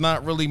 it's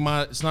not really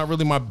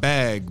my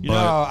bag. You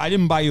But know, I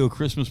didn't buy you a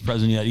Christmas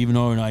present yet, even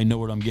though I know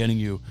what I'm getting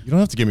you. you don't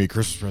have to give me a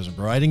Christmas present,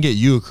 bro. I didn't get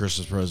you a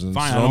Christmas present.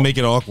 Fine, so I don't make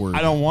it awkward.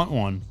 I don't want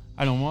one.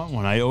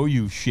 I owe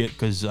you shit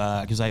because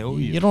I owe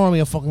you. You don't owe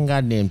me a fucking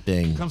goddamn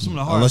thing. Comes from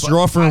the heart. Unless but you're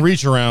offering I-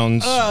 reach arounds.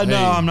 No,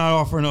 Hey. I'm not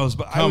offering those.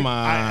 But Come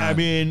I on.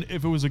 mean,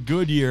 if it was a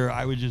good year,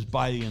 I would just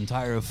buy the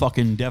entire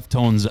fucking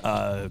Deftones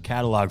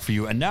catalog for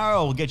you, and now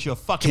I'll get you a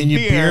fucking Can you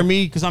beer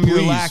me? because I'm your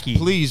Please, lackey.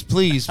 Please.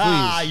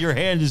 Your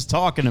hand is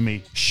talking to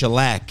me.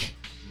 Shellac.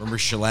 Remember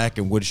Shellac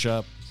and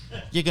Woodshop?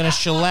 You're gonna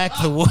shellac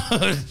the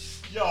wood.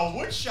 Yo,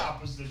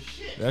 Woodshop was the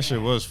shit. That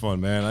shit was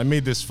fun, man. I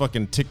made this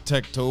fucking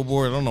tic-tac-toe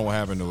board. I don't know what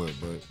happened to it,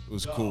 but it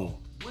was cool.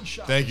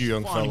 Woodshop Thank you, was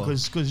young fun fella.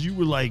 Because you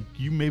were like,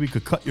 you maybe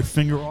could cut your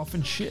finger off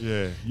and shit.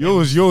 Yeah. You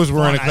always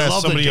were in a I class.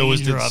 love the Somebody always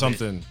danger did of it.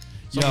 something.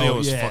 Somebody Yo,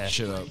 always yeah. fucked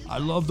shit up. I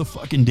love the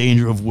fucking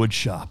danger of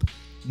Woodshop.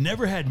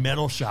 Never had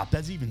Metal Shop.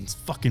 That's even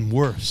fucking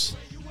worse.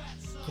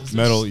 'Cause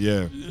Metal,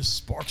 there's- yeah. there's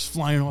sparks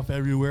flying off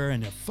everywhere,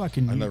 and a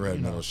fucking. I never had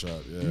Metal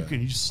Shop, yeah.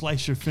 You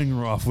slice your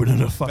finger off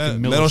within a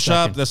fucking Metal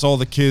Shop, millisecond. that's all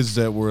the kids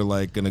that were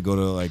like gonna go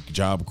to like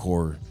Job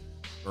Corps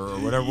or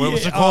whatever.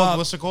 What's Yeah, it called?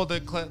 What's it called? The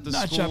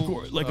not school? Job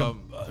Corps, like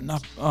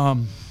not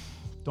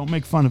Don't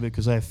make fun of it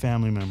because I have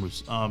family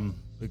members.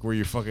 Like where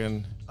you're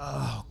fucking.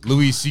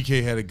 Louis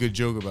C.K. had a good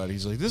joke about it.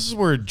 He's like, this is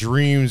where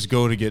dreams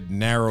go to get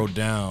narrowed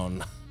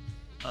down.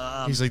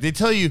 He's like, they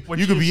tell you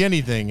you could be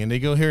anything, and they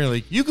go here and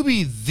like, you could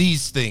be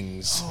these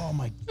things. Oh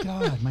my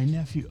god, my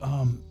nephew.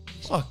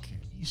 Fuck.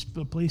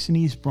 A place in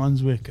East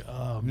Brunswick.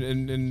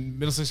 And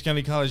Middlesex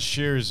County College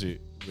shares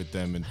it with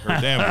them, and her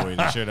damn boy,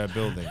 they share that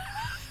building.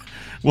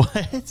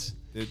 What?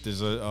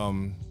 There's a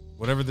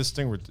whatever this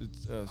thing.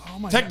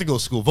 my Technical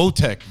school,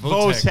 Votech.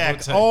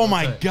 Votech. Oh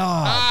my Votech.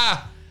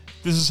 god.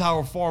 This is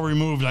how far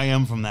removed I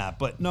am from that.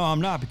 But no, I'm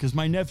not, because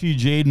my nephew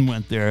Jaden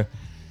went there,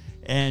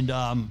 and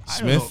I don't know.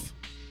 Smith?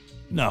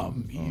 No,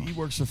 he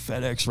works for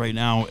FedEx right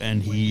now,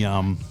 and he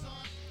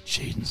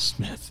Jaden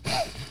Smith.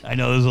 I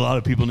know there's a lot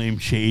of people named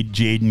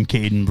Jaden,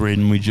 Caden,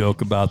 Braden. We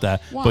joke about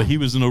that, but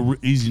he's an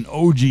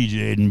OG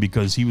Jaden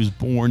because he was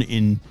born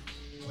in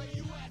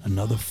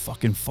another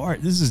fucking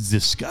fart. This is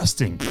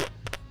disgusting.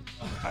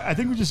 I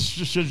think we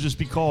should just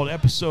be called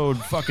episode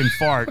fucking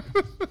fart.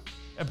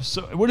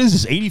 Episode. What is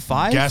this?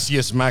 85?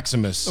 Gaseous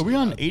Maximus. Are we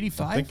on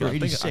 85 or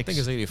 86? I think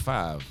it's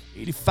 85.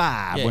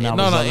 85. Yeah, when I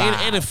no, was no,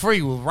 alive.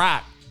 83 was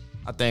rock.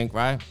 I think,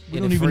 right? We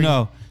don't even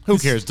know. Who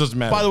cares? Doesn't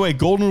matter. By the way,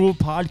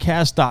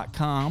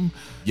 goldenrulepodcast.com.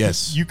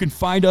 Yes. You can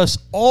find us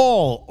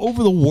all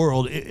over the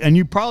world, and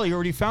you probably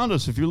already found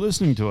us if you're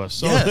listening to us.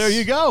 So Yes. there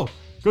you go.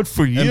 Good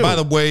for you. And by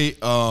the way,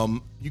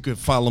 you can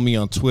follow me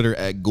on Twitter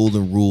at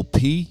Golden Rule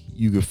P.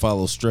 You can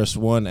follow Stress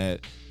One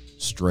at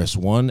Stress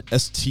One,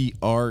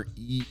 STRESSWON.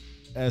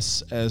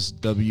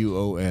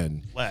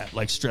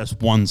 like stress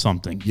won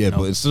something. Yeah, you know?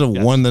 but instead of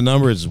Yes. one the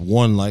number, it's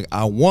one like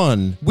I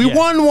won. We Yeah.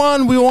 won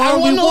one. We won. I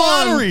won we the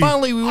won. lottery.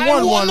 Finally, we I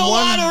won won the one.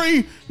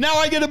 lottery. Now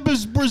I get a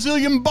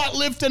Brazilian butt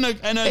lift and a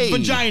Hey.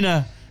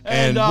 vagina.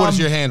 And what is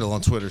your handle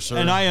on Twitter, sir?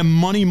 And I am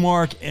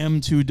Moneymark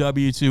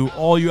M2W2.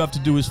 All you have to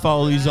do is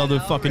follow these other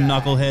fucking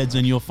knuckleheads,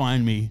 and you'll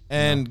find me.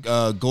 and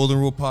Golden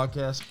Rule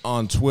Podcast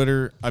on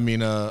Twitter. I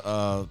mean,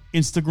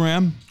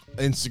 Instagram.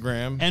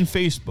 Instagram, and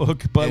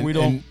Facebook, but and, we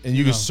don't. And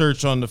you can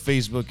search on the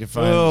Facebook and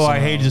find. Oh, I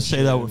hate to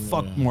say that. With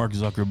fuck Mark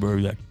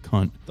Zuckerberg, that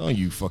cunt. Don't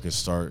you fucking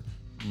start.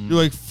 You're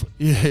like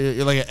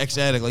you're like an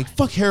ex-addict. Like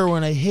fuck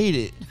heroin, I hate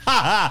it.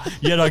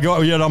 Yet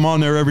I'm on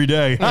there every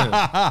day.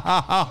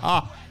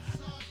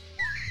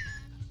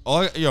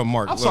 Yo,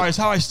 Mark. I'm sorry. It's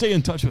how I stay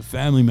in touch with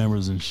family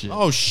members and shit.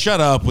 Oh, shut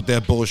up with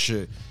that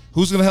bullshit.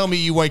 Who's gonna help me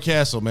eat White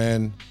Castle,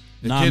 man?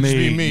 The Not kids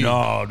me. be me.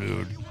 No,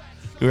 dude.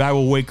 Dude, I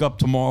will wake up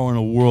tomorrow in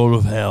a world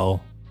of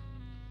hell.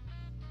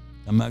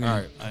 I'm not gonna. All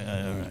right.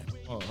 All right.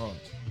 Hold on.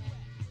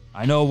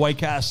 I know White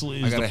Castle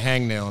is. I got a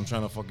hangnail. I'm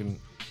trying to fucking.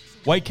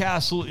 White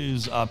Castle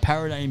is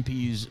Paradigm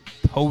P's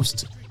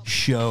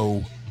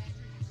post-show.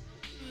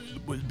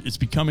 It's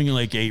becoming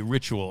like a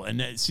ritual,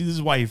 and see, this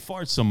is why he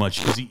farts so much,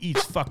 because he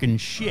eats fucking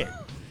shit.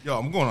 Yo,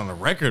 I'm going on the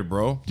record,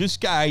 bro. This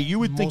guy, you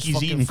would think Most he's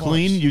fucking eating farts.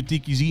 clean. You'd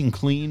think he's eating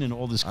clean and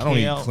all this kale. I don't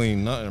eat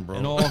clean nothing, bro.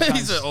 And all He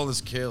kinds said all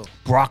this kale.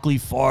 broccoli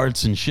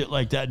farts and shit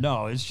like that.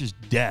 No, it's just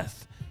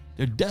death.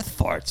 They're death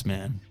farts,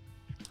 man.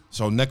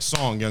 So next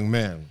song, young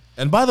man.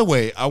 And by the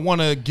way, I want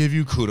to give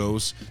you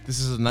kudos. This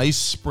is a nice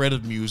spread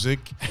of music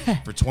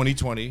for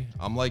 2020.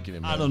 I'm liking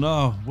it, man. I don't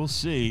know. We'll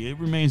see. It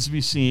remains to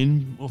be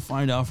seen. We'll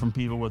find out from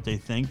people what they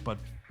think, but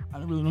I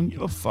really don't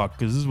give a fuck,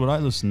 because this is what I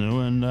listen to,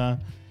 and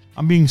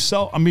I'm being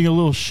a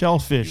little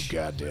shellfish.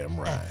 Goddamn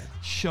right.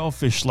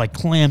 Shellfish like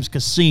Clams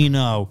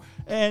Casino.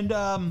 And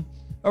all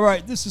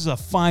right, this is a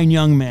fine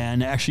young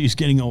man. Actually, he's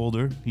getting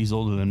older. He's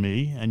older than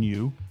me and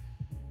you.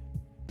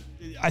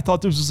 I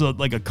thought this was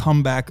like a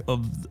comeback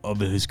of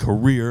his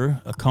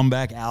career, a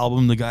comeback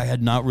album. The guy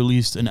had not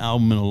released an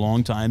album in a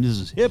long time. This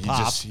is hip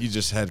hop. He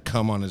just had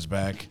cum on his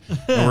back.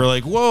 And we're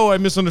like, whoa, I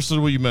misunderstood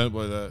what you meant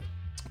by that.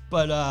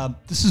 But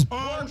this is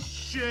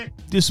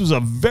This was a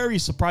very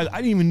surprise.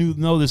 I didn't even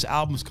know this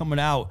album was coming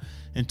out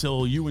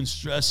until you and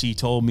Stressy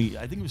told me.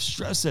 I think it was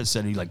Stress that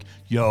said, he's like,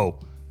 yo,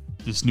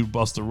 this new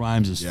Busta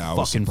Rhymes is Yeah, I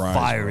was fucking surprised,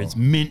 fire. bro. It's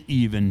mint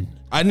even.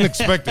 I didn't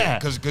expect that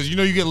because you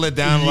know you get let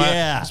down a lot,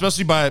 Yeah.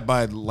 especially by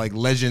like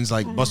legends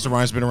like Busta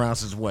Rhymes been around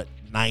since what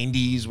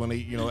 90s when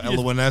they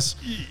LONS.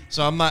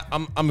 So I'm not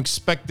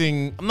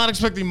expecting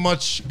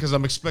much because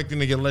I'm expecting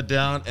to get let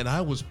down, and I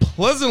was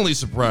pleasantly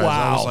surprised.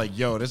 I was Wow. like,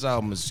 yo, this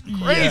album is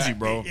crazy, Yeah,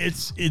 bro.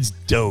 It's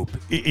dope.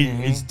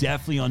 It's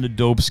definitely on the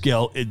dope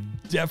scale. It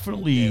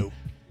definitely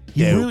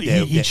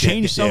he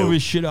changed some of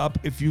his shit up.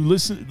 If you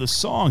listen to the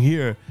song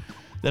here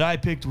that I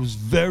picked was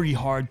very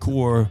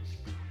hardcore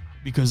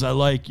because I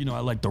like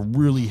the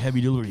really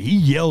heavy delivery. He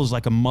yells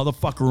like a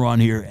motherfucker on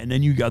here, and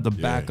then you got the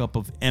backup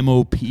of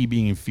MOP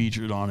being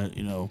featured on it.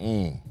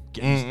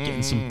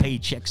 Getting some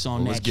paychecks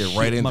on Well, that. let's get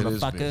right shit, into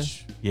this motherfucker.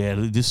 bitch. Yeah,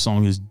 this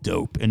song is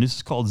dope, and this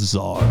is called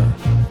Czar.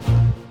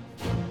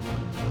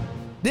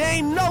 There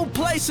ain't no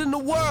place in the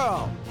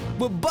world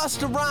where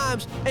Busta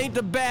Rhymes ain't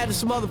the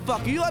baddest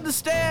motherfucker. You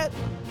understand?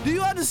 Do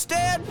you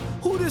understand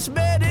who this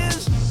man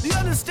is? Do you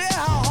understand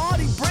how hard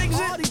he brings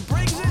it?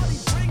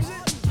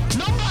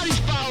 Nobody's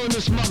following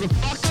this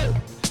motherfucker.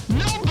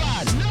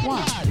 Nobody.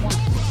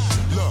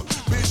 Look,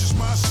 bitch, it's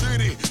my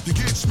city. You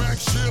get smacked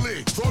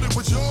silly. Voted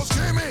with yours,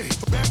 give me.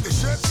 Back the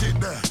shut shit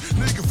down.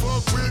 Nigga,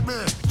 fuck with me.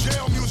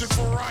 Jail music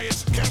for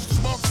riots. Catch the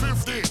smoke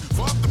 50.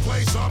 Fuck the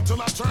place up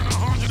till I turn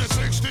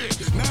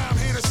 160. Now I'm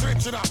here to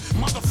switch it up.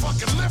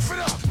 Motherfucking lift it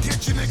up.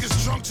 Get your niggas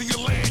drunk till you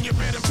lay in your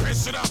bed and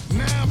piss it up.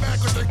 Now I'm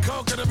back with the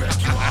coke and the back.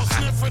 You all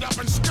sniff it up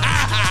and skirt it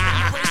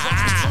up. Raise up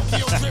from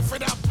Tokyo, lift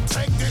it up.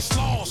 Take this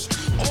loss.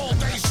 All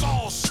day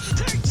sauce.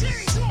 Take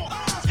cheese off.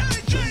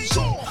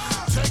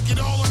 Take it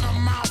all in the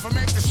mouth and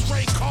make the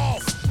straight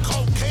cough.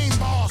 Cocaine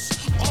boss,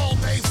 all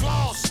day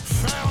floss.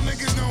 Foul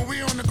niggas know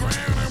we on the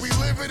ground and we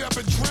live it up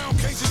and drown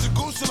cases of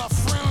goose till I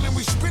frown and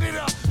we spit it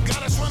up.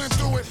 Got us running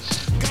through it.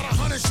 Got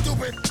 100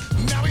 stupid.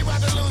 Now we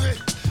about to lose it.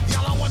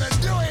 Y'all don't wanna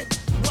do it.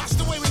 Watch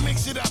the way we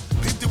mix it up.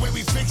 Peep the way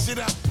we fix it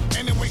up.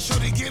 And then wait sure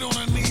they get on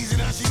her knees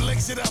and how she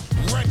licks it up.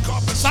 Red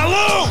carpet.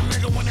 Salute!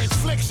 Nigga when they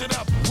flicks it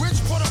up.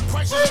 Rich put up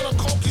prices on the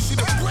coke. You see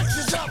the bricks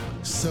is up.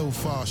 So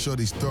far,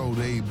 shorties throw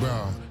they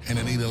bra, and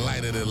I need a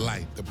lighter to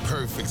light the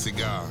perfect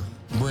cigar.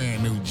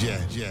 Brand new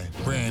jet,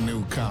 brand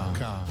new car,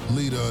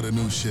 leader of the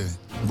new shit,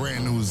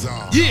 brand new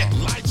czar. Yeah,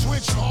 light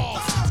switch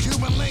off,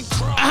 Cuban link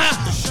cross,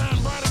 the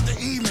shine bright of the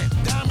evening,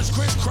 diamonds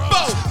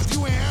crisscross. If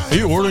you ain't out Are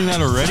you here, ordering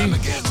that already? time to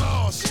get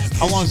lost.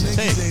 How long does it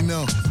Niggas take? ain't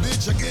know.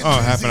 Bitch, I get Oh,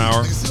 half an busy.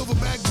 hour. Like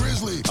Silverback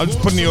Grizzly. I'm just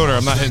putting the order.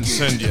 I'm not hitting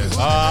send yet.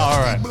 All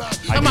right.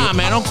 Come on,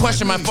 man. Don't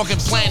question my fucking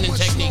planning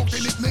techniques.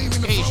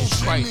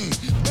 Jesus Christ.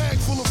 Bag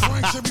full of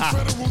francs, every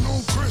federal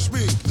known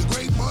crispy. The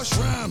great Bush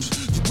Rhymes,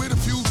 you with a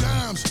few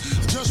dimes.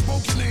 Just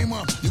spoke your name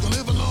up, you gon'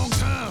 live a long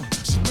time.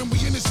 See, when we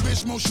in this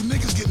bitch, most you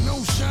niggas get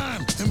no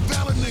shine.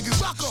 Invalid niggas,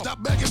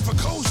 stop begging for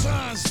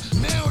cosigns.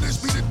 Now this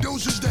be the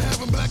doses to have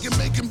them back and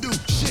make them do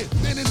shit.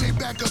 Then they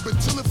back up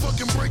until it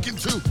fucking break in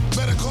two.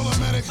 Better call a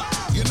medic,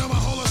 you know my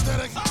whole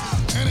aesthetic.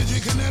 Energy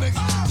kinetic,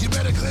 you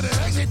better clear the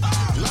exit.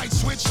 Light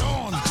switch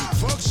on,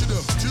 fuck shit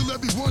up till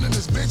everyone in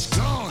this bitch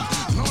gone.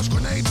 Launch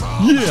grenade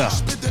bomb, Yeah.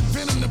 spit that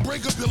venom to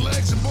break up your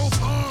legs and both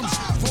arms.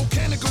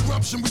 Volcanic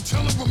eruption, we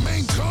tell them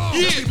remain calm.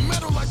 Heavy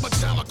metal like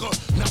Metallica,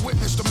 now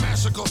witness it's the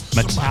massacre.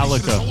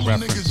 Metallica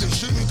Niggas that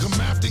shouldn't come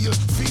after you.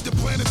 Feed the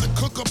planet to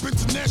cook up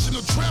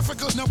international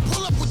trafficker. Now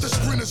pull up with the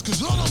sprinters,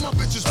 cause all of my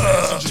bitches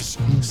passengers.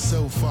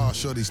 So far,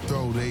 shorties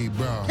throw they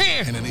bra.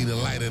 And they need a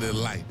lighter than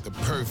light. The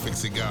perfect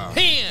cigar.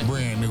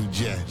 Brand new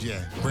jet.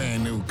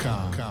 Brand new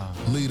car.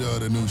 Leader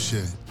of the new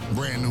shit.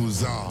 Brand new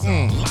czar.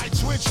 Light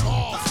switch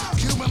off.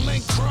 Cuban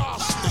link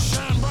cross. The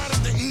shine bright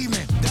of the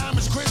evening.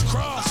 Diamonds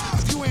crisscross.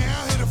 If you ain't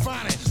out here to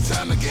find it,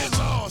 time to get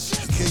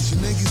lost. In case you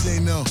niggas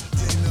ain't know.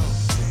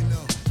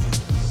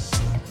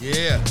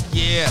 Yeah.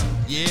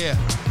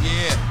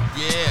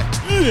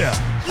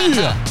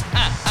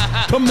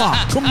 Come on.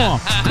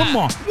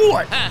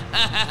 What?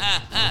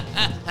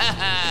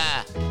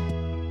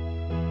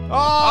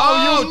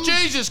 Oh,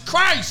 Jesus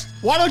Christ!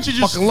 Why don't you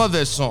just Fucking love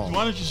that song.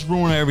 Why don't you just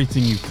ruin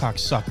everything, you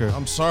cocksucker?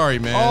 I'm sorry,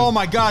 man. Oh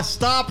my God!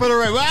 Stop it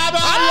already!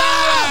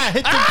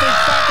 Hit the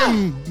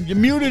fucking. You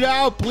mute it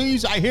out,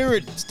 please. I hear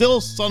it still,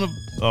 son of.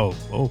 Oh.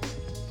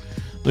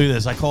 Look at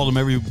this. I called him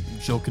every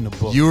joke in the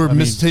book. You were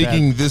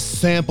mistaking this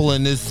sample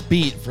and this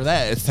beat for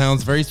that. It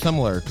sounds very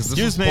similar because this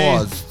Excuse was me,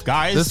 pause.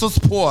 guys. This was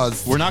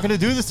pause. We're not gonna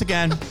do this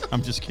again.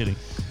 I'm just kidding.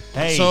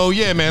 Hey. So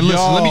yeah, man.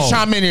 Listen, let me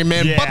chime in here,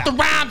 man. Yeah. But the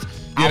rhymes.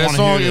 Yeah, that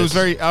song. It was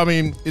very. I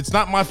mean, it's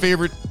not my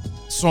favorite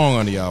song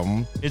on the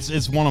album.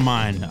 It's one of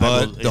mine.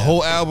 But the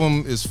whole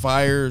album is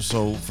fire.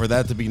 So for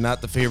that to be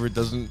not the favorite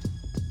doesn't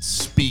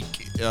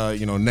speak,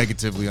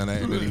 negatively on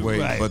that in any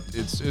way. Right. But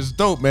it's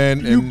dope,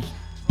 man. And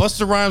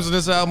Busta Rhymes on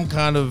this album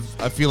kind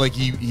of, I feel like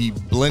he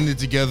blended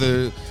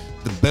together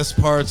the best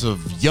parts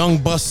of young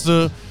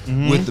Busta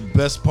with the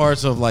best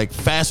parts of like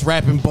fast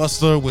rapping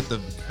Busta with the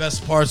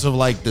best parts of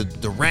like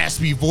the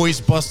raspy voice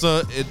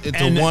Busta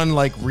into one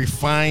like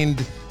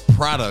refined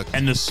product.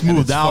 And the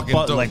smooth out,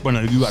 like when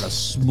you got a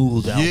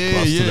smooth out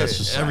Busta, that's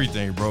just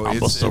everything, like, bro. I'll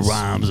Busta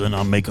Rhymes and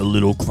I'll make a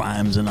little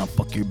crimes and I'll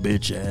fuck your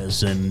bitch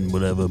ass and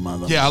whatever,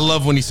 mother. Yeah, I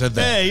love when he said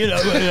that. Hey, he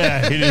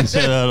didn't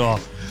say that at all.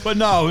 But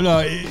no,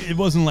 it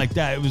wasn't like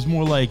that. It was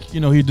more like,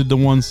 he did the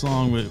one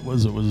song with,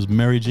 was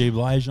Mary J.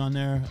 Blige on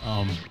there?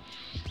 Am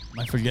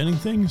I forgetting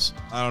things?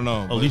 I don't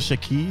know. Alicia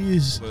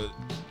Keys?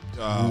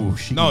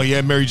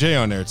 Mary J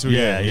on there too.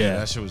 Yeah.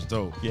 That shit was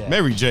dope. Yeah.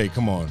 Mary J,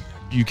 come on.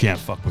 You can't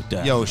fuck with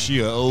that. Yo,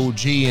 she a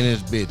OG in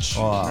this bitch.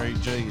 Mary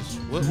J is.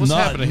 What's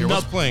happening here?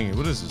 What's playing?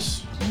 What is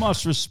this?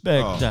 Must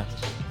respect.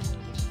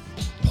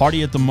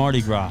 Party at the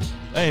Mardi Gras.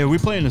 Hey, are we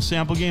playing a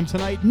sample game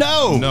tonight?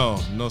 No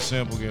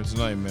sample game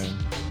tonight, man.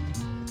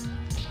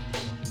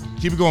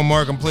 Keep it going,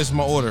 Mark. I'm placing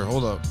my order.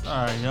 Hold up.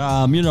 All right.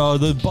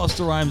 The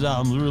Busta Rhymes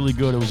album was really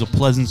good. It was a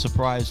pleasant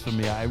surprise for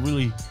me. I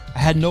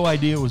had no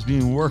idea it was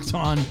being worked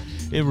on.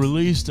 It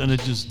released and it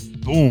just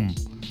boom.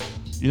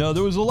 There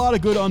was a lot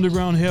of good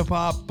underground hip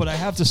hop, but I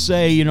have to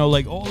say,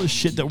 like all the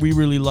shit that we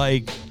really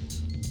like,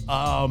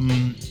 I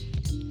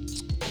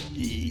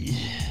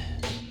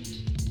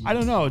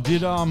don't know. The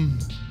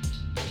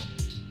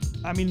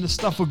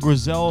stuff with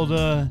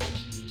Griselda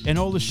and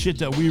all the shit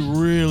that we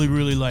really,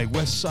 really like,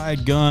 West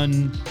Side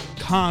Gun,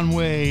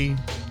 Conway,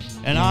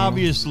 and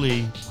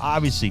obviously,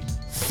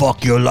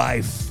 Fuck Your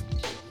Life.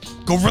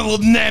 Gorilla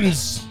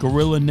Nems.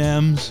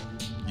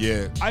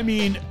 Yeah.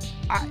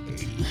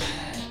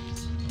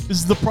 This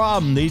is the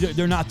problem.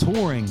 They're not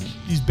touring.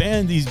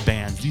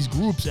 These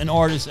groups and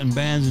artists and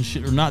bands and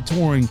shit are not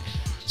touring.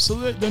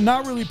 So they're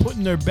not really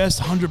putting their best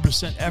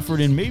 100%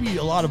 effort in. Maybe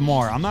a lot of them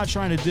are. I'm not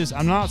trying to diss.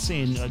 I'm not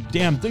saying a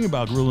damn thing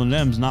about Gorilla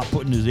Nems not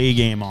putting his A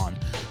game on.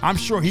 I'm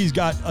sure he's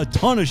got a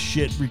ton of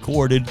shit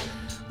recorded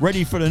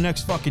ready for the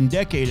next fucking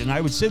decade. And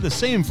I would say the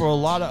same for a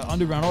lot of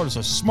underground artists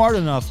are smart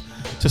enough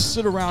to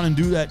sit around and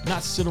do that.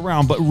 Not sit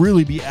around, but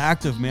really be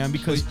active, man,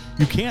 because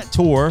you can't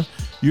tour.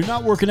 You're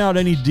not working out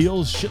any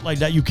deals, shit like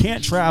that. You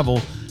can't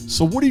travel.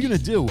 So what are you going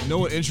to do? You know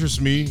what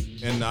interests me?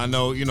 And I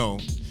know,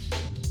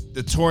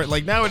 the tour,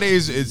 like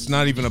nowadays, it's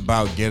not even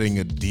about getting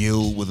a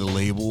deal with a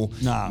label.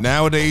 Nah.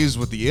 Nowadays,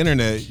 with the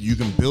internet, you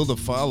can build a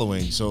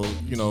following. So,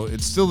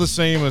 it's still the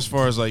same as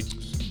far as like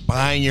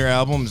buying your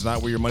album is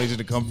not where your money's going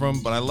to come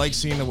from. But I like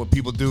seeing what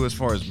people do as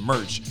far as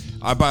merch.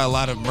 I buy a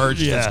lot of merch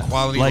that's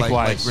quality,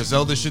 like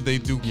Griselda shit. They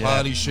do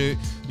quality shit.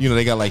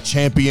 They got like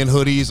Champion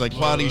hoodies, like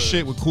quality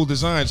shit with cool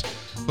designs.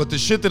 But the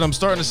shit that I'm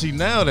starting to see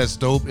now that's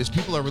dope is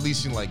people are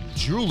releasing like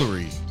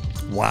jewelry.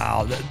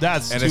 Wow,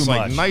 that's and too it's much.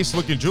 like nice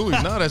looking jewelry.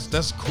 No,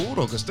 that's cool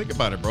though. Cause think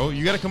about it, bro.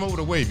 You got to come up with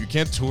a wave. You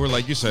can't tour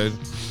like you said.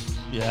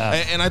 Yeah.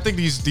 And I think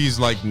these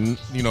like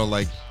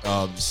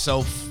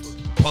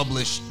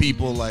self-published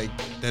people like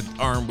that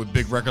aren't with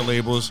big record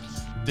labels,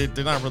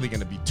 they're not really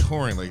gonna be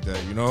touring like that,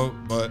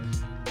 But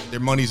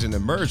their money's in the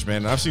merch, man.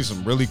 And I've seen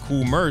some really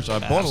cool merch. I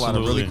bought a lot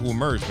of really cool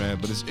merch, man.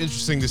 But it's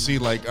interesting to see,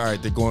 like, all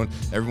right,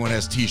 everyone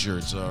has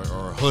T-shirts or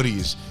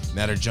hoodies.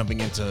 Now they're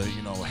jumping into,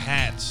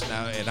 hats.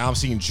 Now, and I'm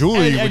seeing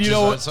jewelry, which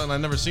is something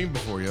I've never seen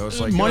before, It's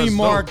like Money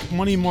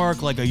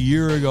Mark, like a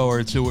year ago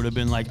or two would have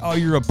been like, oh,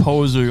 you're a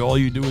poser. All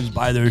you do is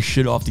buy their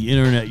shit off the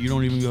internet. You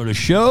don't even go to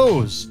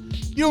shows.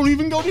 You don't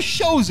even go to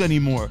shows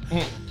anymore.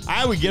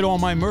 I would get all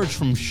my merch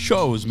from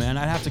shows, man.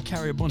 I'd have to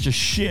carry a bunch of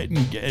shit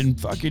and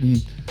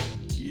fucking...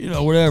 you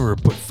know, whatever,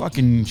 put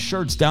fucking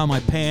shirts down my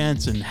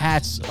pants and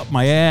hats up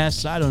my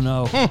ass. I don't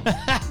know.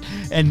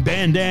 And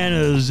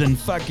bandanas and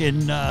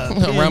fucking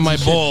around my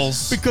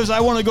balls. Because I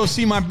want to go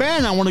see my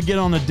band. I want to get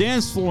on the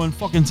dance floor and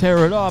fucking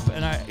tear it up.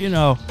 And I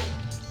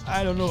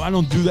don't know. I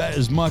don't do that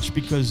as much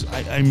because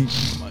I'm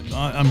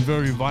a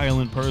very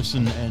violent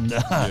person, and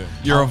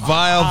you're a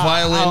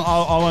violent.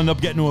 I'll end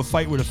up getting into a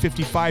fight with a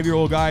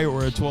 55-year-old guy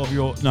or a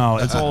 12-year-old. No,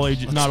 it's all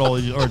ages, not all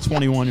ages, or a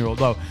 21-year-old.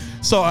 No,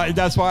 so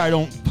that's why I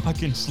don't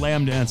fucking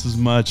slam dance as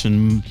much,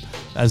 and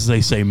as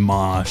they say,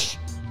 mosh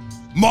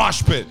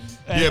pit.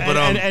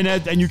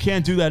 And you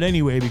can't do that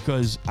anyway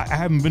because I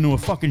haven't been to a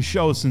fucking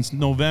show since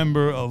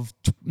November of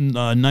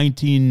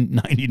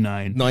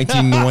 1999.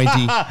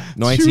 1999.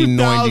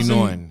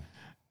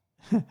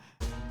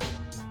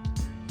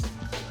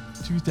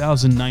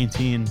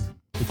 2019,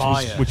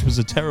 which was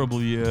a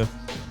terrible year.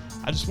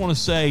 I just want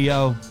to say,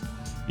 yo,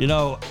 you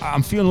know,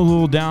 I'm feeling a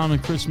little down on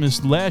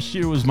Christmas. Last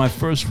year was my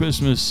first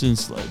Christmas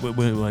since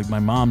like my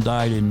mom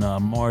died in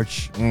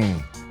March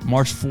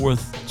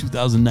 4th,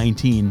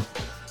 2019.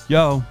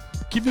 Yo,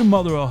 give your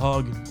mother a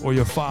hug or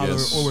your father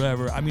or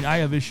whatever. I mean, I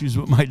have issues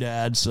with my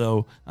dad,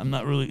 so I'm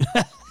not really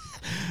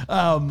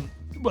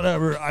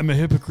whatever. I'm a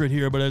hypocrite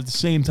here, but at the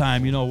same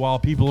time, you know, while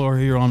people are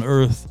here on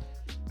Earth,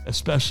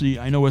 especially,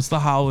 I know it's the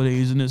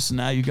holidays and this and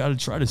that, you got to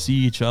try to see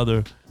each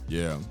other.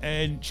 Yeah.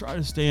 And try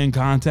to stay in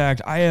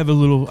contact. I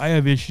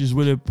have issues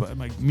with it, but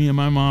like me and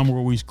my mom were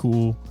always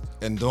cool.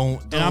 And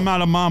and I'm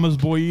not a mama's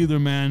boy either,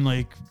 man.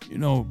 Like, you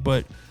know,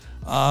 but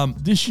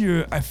this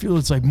year I feel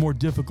it's like more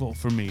difficult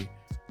for me.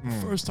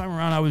 First time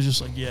around, I was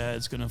just like, yeah,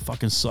 it's going to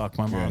fucking suck.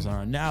 My mom's not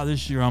around. Now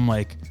this year I'm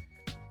like,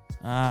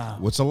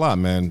 what's a lot,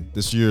 man?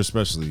 This year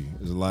especially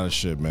is a lot of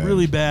shit, man.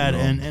 Really bad. You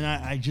know? And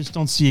I just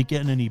don't see it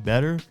getting any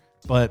better.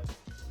 But,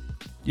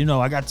 you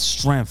know, I got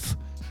strength.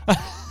 You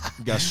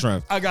got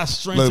strength. I got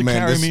strength to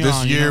carry me on.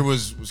 This year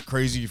was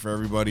crazy for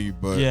everybody,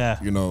 but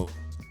you know,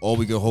 all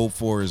we can hope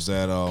for is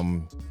that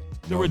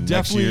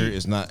next year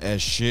is not as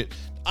shit.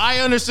 I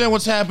understand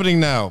what's happening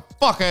now.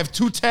 Fuck, I have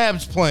 2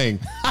 tabs playing.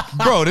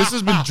 Bro, this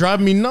has been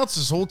driving me nuts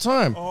this whole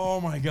time.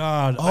 Oh my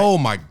God.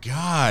 My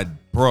God,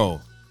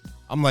 bro.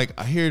 I'm like,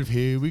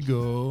 here we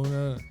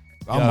go.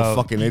 I'm a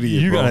fucking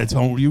idiot, you bro.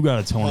 You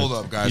gotta tone Hold it.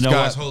 up, guys. You know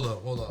guys, what?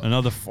 hold up.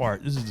 Another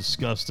fart. This is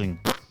disgusting.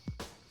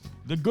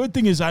 The good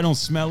thing is I don't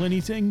smell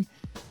anything.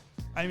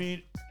 I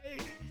mean,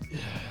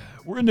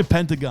 we're in the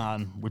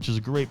Pentagon, which is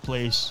a great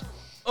place.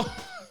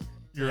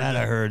 That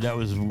I heard. That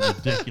was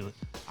ridiculous.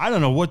 I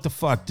don't know what the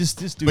fuck. This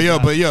dude.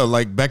 But yo,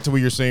 like back to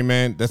what you're saying,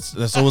 man.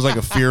 That's always like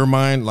a fear of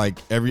mine. Like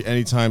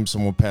anytime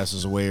someone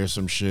passes away or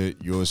some shit,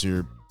 you always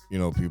hear, you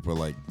know, people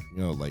like,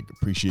 you know, like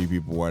appreciate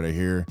people while they're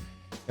here.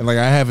 And like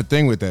I have a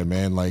thing with that,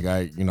 man. Like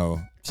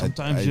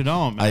sometimes you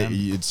don't, man.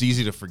 It's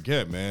easy to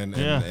forget, man.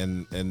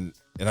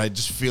 And I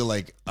just feel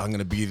like I'm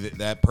gonna be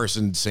that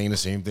person saying the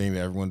same thing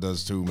that everyone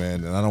does too,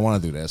 man. And I don't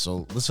want to do that.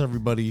 So listen,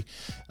 everybody,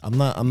 I'm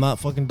not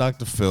fucking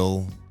Dr.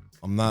 Phil.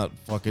 I'm not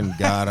fucking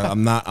God.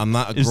 I'm not a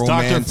grown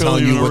man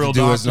telling you what to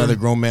do as another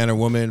grown man or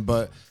woman.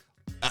 But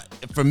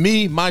for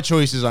me, my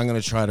choice is I'm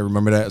gonna try to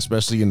remember that,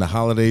 especially in the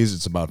holidays.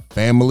 It's about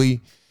family.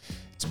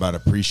 It's about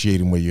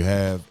appreciating what you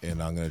have,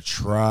 and I'm going to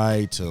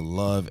try to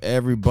love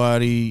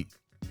everybody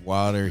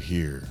while they're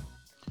here.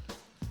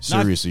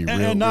 Seriously,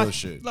 real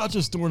shit. Not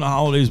just during the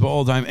holidays, but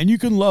all the time. And you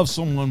can love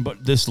someone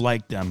but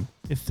dislike them.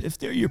 If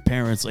they're your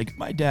parents, like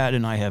my dad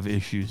and I have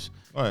issues.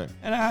 All right.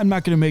 And I'm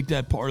not going to make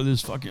that part of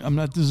this fucking...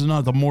 this is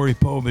not the Maury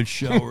Povich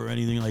show or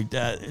anything like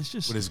that. It's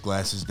just... With his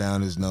glasses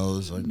down his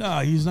nose. Like, no,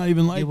 he's not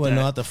even like that. You were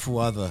not the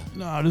father.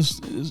 No,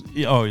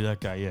 that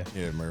guy, yeah.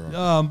 Yeah, Mary.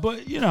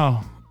 But, you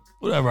know...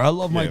 Whatever. I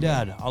love my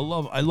dad. Man. I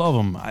love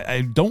him.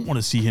 I don't want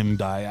to see him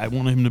die. I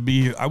want him to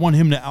be here. I want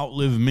him to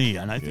outlive me,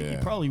 and I think he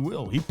probably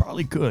will. He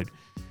probably could.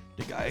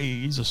 The guy,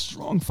 he's a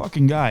strong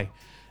fucking guy,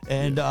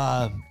 and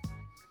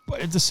but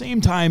at the same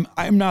time,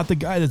 I'm not the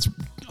guy that's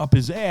up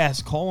his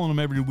ass calling him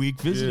every week,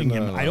 visiting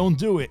him. No. I don't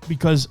do it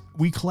because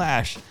we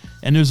clash,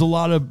 and there's a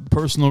lot of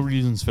personal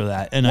reasons for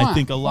that, and I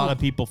think a lot of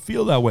people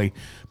feel that way.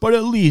 But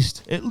at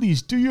least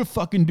do your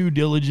fucking due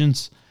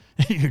diligence.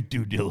 Your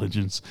due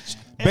diligence.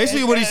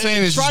 Basically, what he's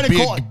saying is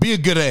be a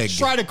good egg.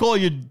 Try to call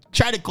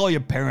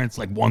your parents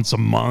like once a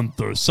month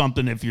or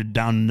something if you're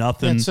down to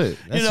nothing. That's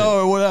it.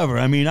 Or whatever.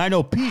 I mean, I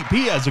know Pete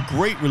has a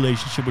great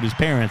relationship with his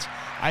parents.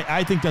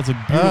 I think that's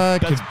a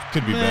beautiful.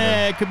 Could be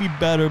better. It could be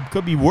better.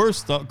 Could be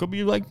worse. Though. Could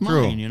be like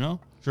mine. You know.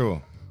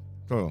 True.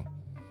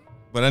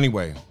 But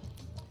anyway.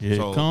 Here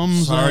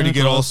comes sorry to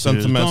get all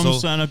sentimental.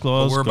 Santa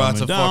Claus, we're about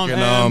to down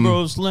fucking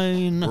Ambrose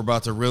Lane. We're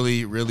about to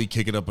really, really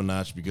kick it up a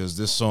notch because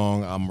this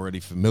song I'm already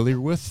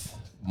familiar with.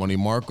 Money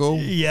Marco.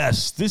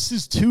 Yes, this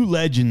is 2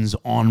 legends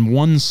on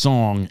one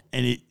song,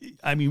 and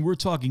we're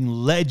talking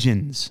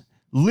legends,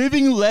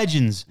 living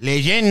legends,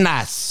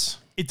 leyendas.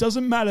 It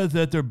doesn't matter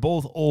that they're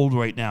both old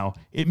right now.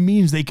 It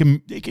means they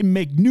can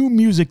make new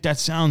music that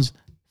sounds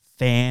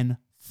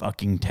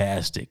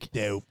fan-fucking-tastic.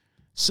 Dope.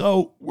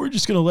 So we're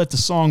just going to let the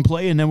song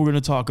play, and then we're going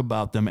to talk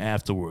about them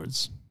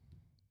afterwards.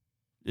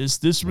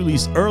 This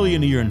released early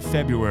in the year in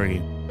February.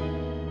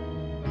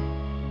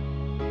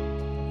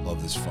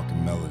 love this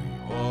fucking melody.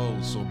 Oh,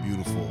 it's so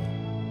beautiful.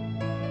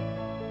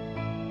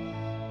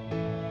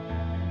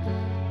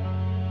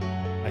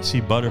 I see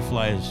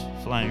butterflies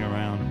flying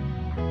around.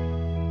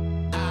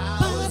 I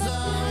was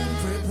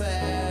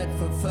unprepared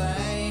for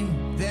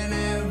fame. Then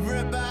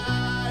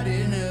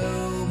everybody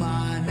knew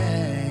my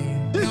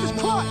name. This is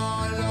no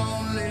more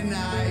lonely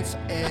nights.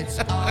 It's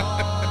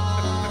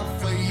all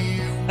for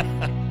you.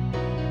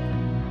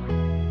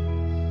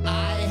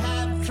 I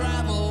have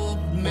traveled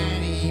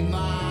many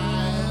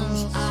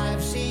miles.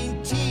 I've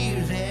seen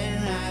tears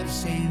and I've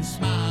seen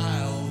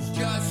smiles.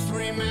 Just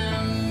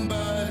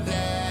remember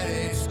that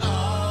it's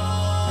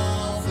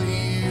all for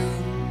you.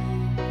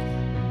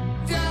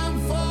 Don't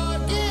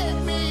forget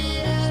me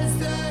as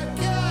the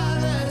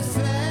colors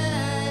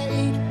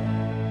fade.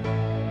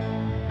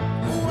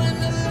 When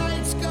the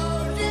lights go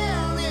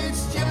down,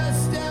 it's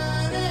just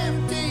an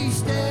empty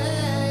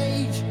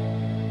stage.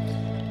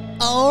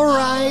 All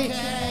right.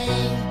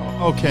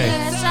 Okay.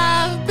 Yes,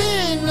 I've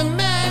been the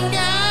bad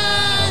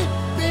guy,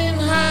 been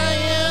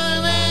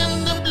higher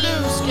than the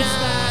blue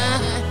sky.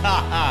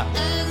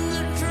 And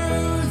the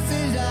truth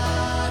is I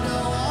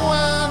don't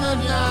Wanna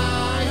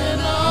die an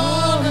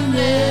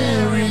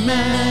ordinary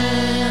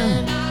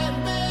man. I've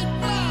made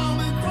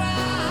mama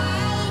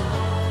cry.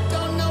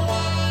 Don't know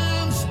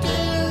why I'm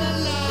still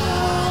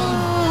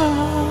alive.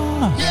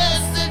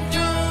 Yes, the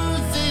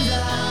truth is I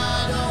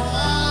don't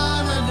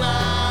wanna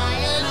die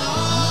an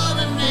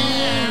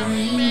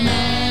ordinary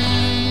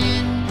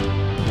man.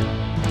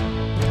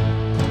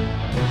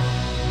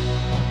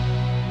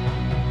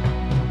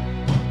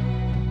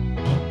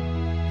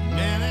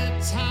 Many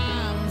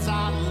times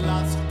I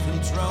lost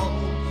control.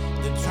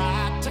 They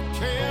tried to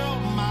kill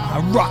my I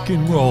rock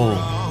and roll.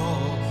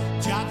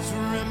 just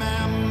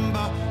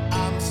remember,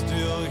 I'm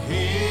still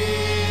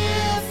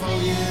here for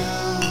you.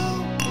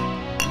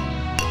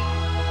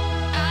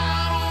 I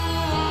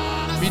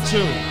don't wanna Me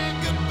too. say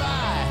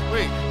goodbye.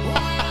 Wait.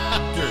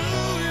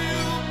 Will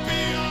you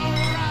be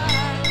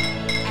alright?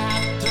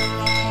 After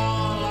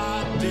all,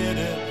 I did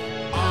it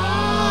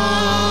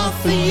all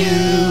for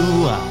you.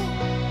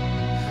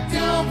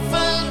 Don't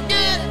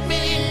forget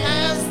me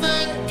as the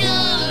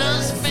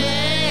colors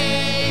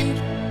fade.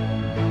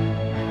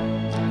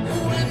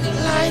 When the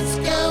lights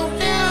go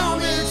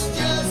down, it's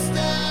just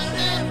an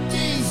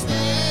empty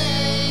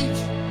stage.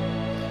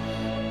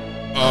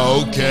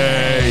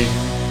 Okay.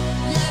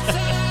 Yes,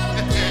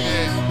 I've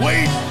been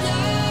Wait.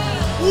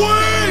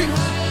 Wait.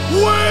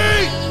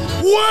 Wait.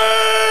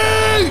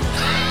 Wait.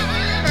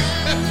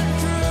 the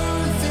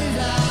truth is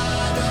I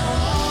don't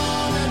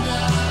wanna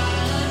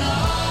die an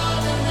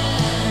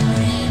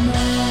ordinary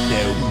man.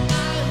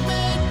 I've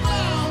made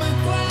mama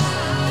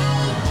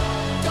cry.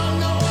 Don't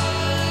know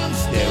why I'm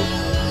still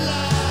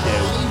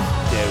alive.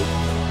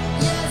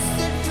 Yes,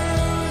 the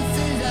truth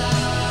is I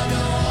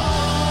don't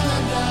wanna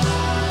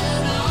die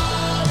an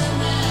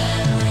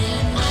ordinary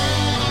man.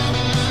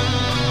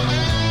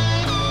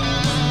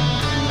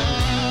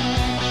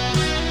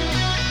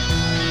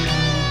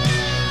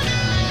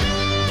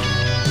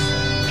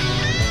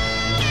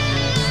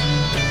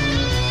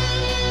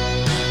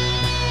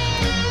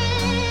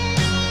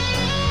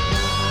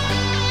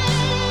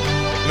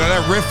 Now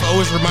that riff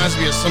always reminds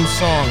me of some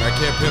song. I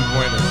can't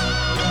pinpoint it.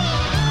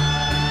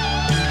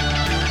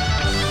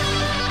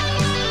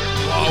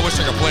 Oh, I wish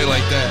I could play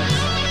like that.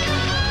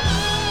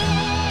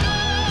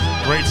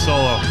 Great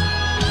solo.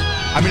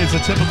 I mean, it's a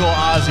typical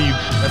Ozzy.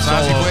 That's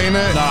solo. Ozzy playing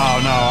that?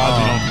 No,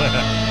 Ozzy don't play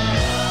that.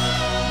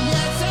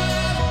 Yes,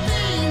 I've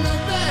been the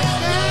bad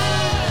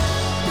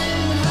guy,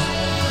 been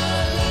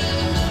higher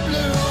than the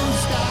blue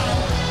sky.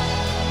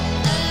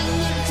 And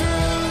the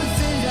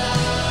truth is I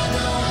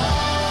don't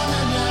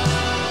wanna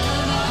die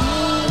an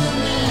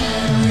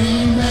ordinary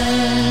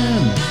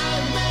man.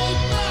 I've made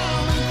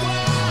mama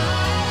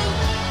cry.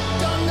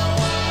 Don't know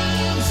why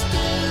I'm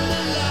still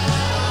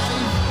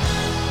alive.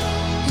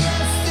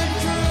 Yes, the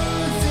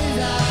truth is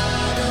I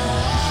don't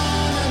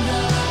wanna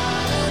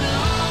die an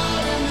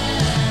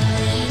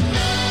ordinary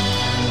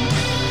man.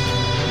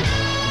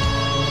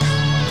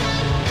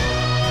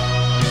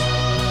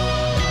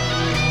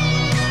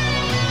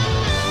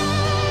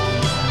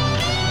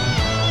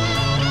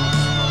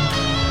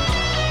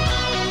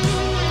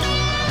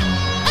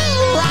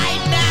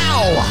 Right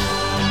now.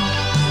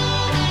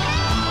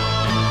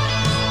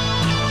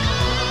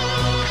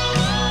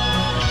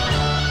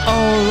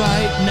 All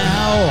right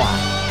now.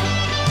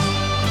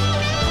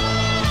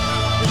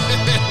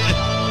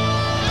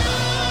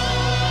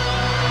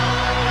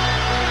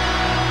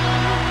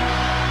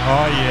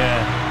 Oh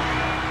yeah.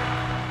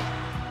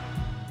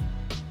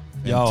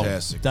 Yo,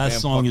 Fantastic. that Man,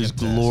 song is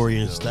fucking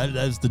glorious. fantastic,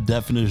 That's the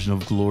definition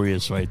of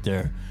glorious right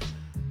there.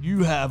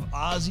 You have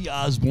Ozzy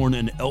Osbourne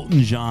and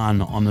Elton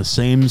John on the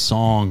same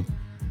song.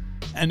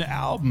 And the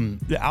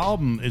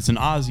album is an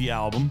Ozzy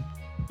album.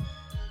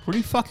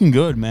 Pretty fucking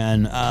good,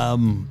 man.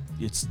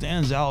 It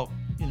stands out.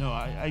 You know,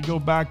 I go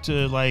back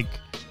to like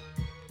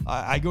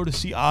I go to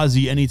see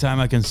Ozzy anytime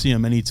I can see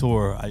him, any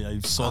tour. I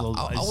saw.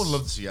 I would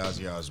love to see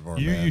Ozzy Osbourne.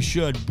 You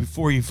should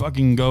before he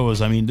fucking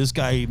goes. I mean, this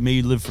guy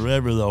may live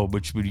forever though,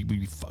 but would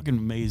be fucking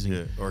amazing.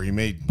 Yeah, or he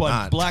may But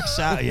not. Black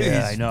Sabbath,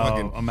 yeah, I know.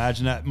 fucking-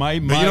 Imagine that. But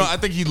you know, I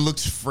think he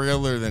looks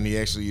frailer than he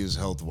actually is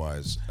health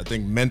wise. I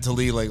think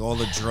mentally, like all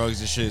the drugs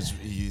and shit,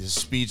 his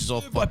speech is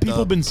all fucked But people up.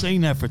 have been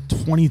saying that for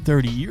 20,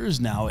 30 years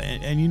now,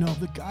 and you know,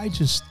 the guy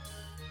just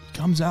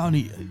comes out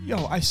and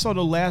I saw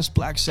the last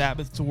Black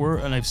Sabbath tour,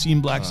 and I've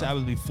seen Black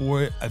Sabbath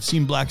before it. I've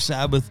seen Black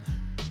Sabbath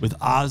with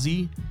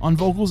Ozzy on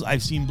vocals.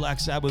 I've seen Black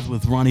Sabbath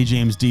with Ronnie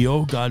James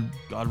Dio, God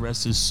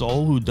rest his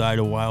soul, who died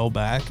a while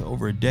back,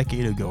 over a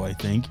decade ago, I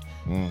think.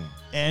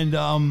 And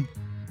a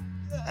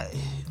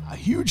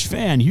huge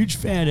fan,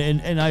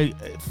 and I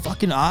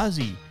fucking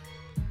Ozzy.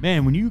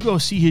 Man, when you go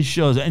see his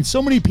shows, and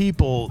so many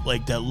people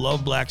like that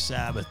love Black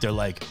Sabbath, they're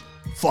like,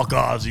 fuck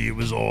Ozzy, it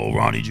was all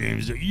Ronnie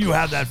James. You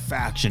have that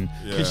faction.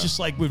 Yeah. It's just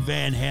like with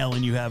Van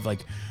Halen, you have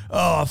like,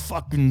 oh,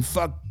 fuck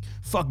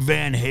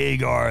Van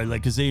Hagar,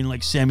 like, because they didn't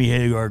like Sammy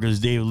Hagar because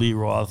David Lee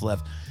Roth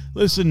left.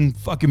 Listen,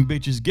 fucking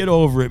bitches, get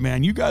over it,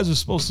 man. You guys are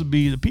supposed to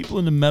be the people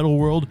in the metal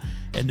world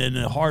and then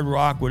the hard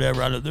rock,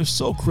 whatever. They're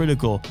so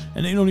critical,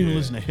 and they don't even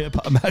listen to hip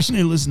hop. Imagine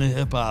they listen to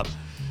hip hop.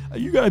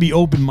 You got to be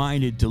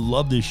open-minded to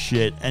love this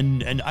shit,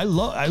 and I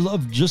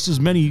love just as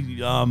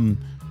many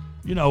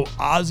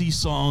Ozzy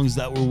songs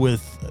that were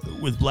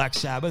with Black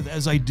Sabbath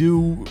as I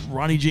do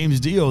Ronnie James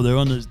Dio. They're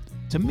on the,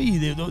 to me,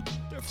 they're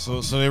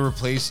So they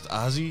replaced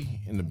Ozzy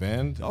in the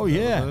band? Oh Is that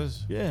yeah, what it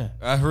is? yeah.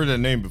 I heard that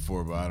name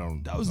before, but I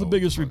don't. That was the know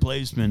biggest what-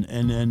 replacement,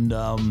 and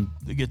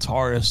the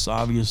guitarists,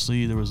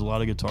 obviously there was a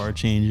lot of guitar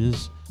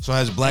changes. So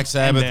has Black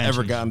Sabbath band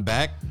ever changes. gotten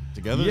back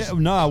together? Yeah,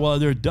 no, well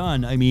they're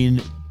done. I mean,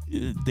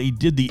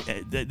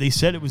 they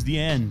said it was the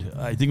end.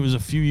 I think it was a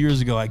few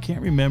years ago. I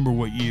can't remember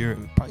what year.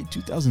 Probably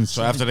 2007.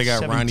 So after they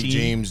got Ronnie 17.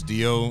 James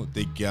Dio,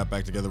 they got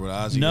back together with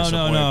Ozzy? No, at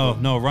some no,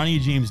 point? no. Ronnie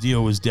James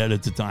Dio was dead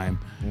at the time.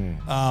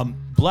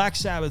 Black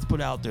Sabbath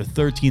put out their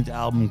 13th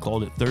album,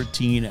 called it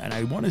 13, and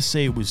I want to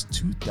say it was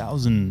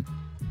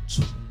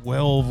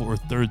 2012 or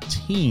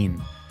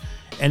 13.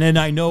 And then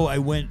I know I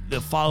went the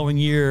following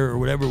year or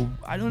whatever.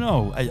 I don't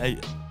know.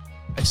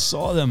 I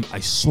saw them. I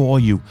saw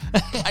you.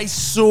 I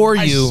saw you.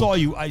 I saw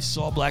you. I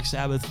saw Black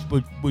Sabbath,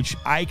 which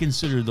I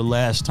consider the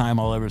last time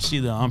I'll ever see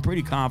them. I'm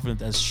pretty confident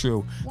that's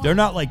true. They're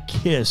not like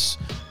Kiss,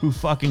 who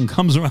fucking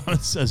comes around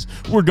and says,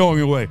 "We're going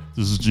away.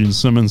 This is Gene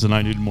Simmons, and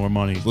I need more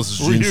money." This is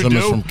What do Gene you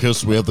Simmons do? from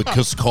Kiss. We have the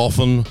Kiss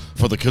coffin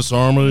for the Kiss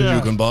Army. Yeah.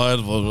 You can buy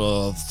it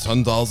for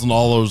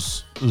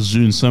 $10,000. This is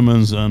Gene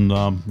Simmons, and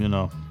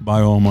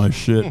buy all my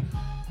shit.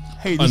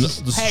 Hey, And this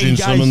this is hey, Gene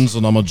guys, Simmons,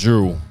 and I'm a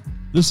Jew.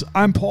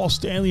 I'm Paul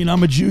Stanley, and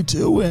I'm a Jew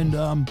too, and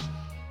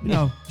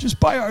just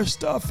buy our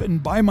stuff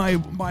and buy my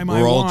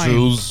We're all wine.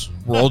 Jews.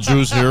 We're all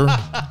Jews here.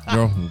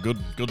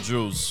 Good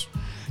Jews.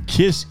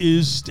 Kiss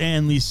is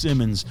Stanley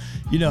Simmons.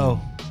 All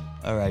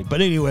right.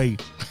 But anyway,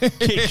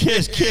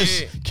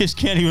 Kiss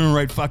can't even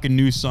write fucking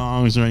new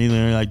songs or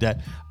anything like that.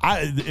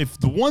 If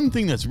the one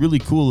thing that's really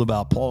cool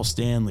about Paul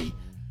Stanley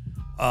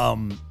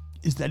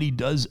is that he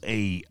does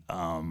he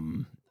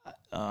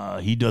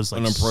does like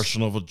An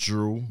impression of a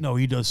Jew. No,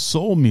 he does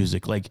soul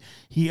music. Like,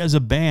 he has a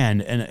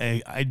band,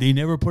 and they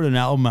never put an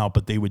album out,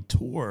 but they would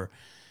tour,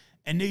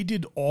 and they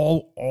did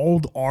all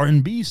old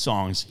R&B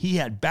songs. He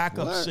had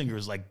backup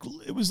singers. Like,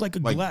 it was like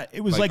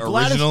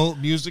Gladys. original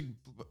music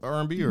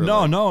R&B or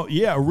No,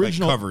 yeah,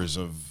 original like covers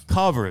of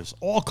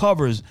all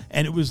covers,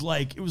 and it was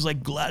like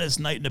Gladys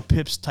Knight and the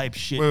Pips type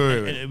shit. Wait.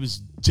 And it was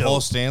dope.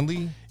 Paul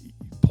Stanley.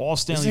 Paul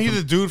Stanley. Isn't he from-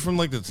 the dude from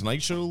like the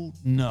Tonight Show?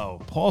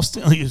 No, Paul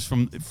Stanley is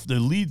from the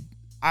lead.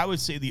 I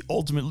would say the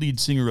ultimate lead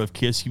singer of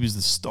Kiss. He was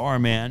the star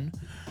man,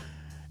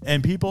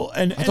 and people.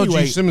 And I thought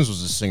anyway, Gene Simmons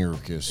was a singer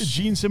of Kiss.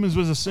 Gene Simmons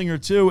was a singer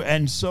too,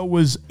 and so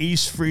was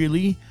Ace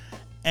Frehley,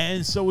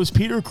 and so was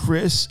Peter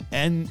Criss,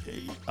 and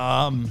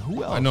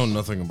who else? I know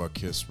nothing about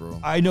Kiss, bro.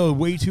 I know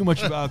way too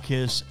much about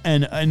Kiss,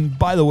 and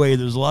by the way,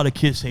 there's a lot of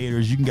Kiss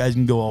haters. You guys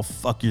can go all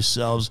fuck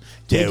yourselves.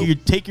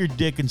 Take your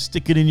dick and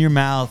stick it in your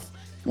mouth.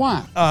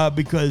 Why?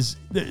 Because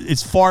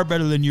it's far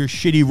better than your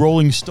shitty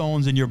Rolling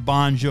Stones and your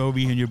Bon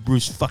Jovi and your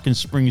Bruce fucking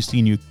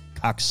Springsteen, you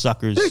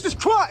cocksuckers. Jesus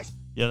Christ!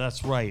 Yeah,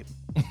 that's right.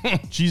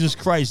 Jesus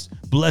Christ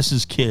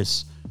blesses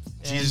Kiss.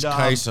 Jesus And,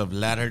 Christ of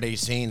Latter-day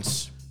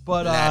Saints.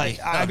 But Laddie-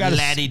 I got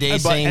Laddie Day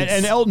and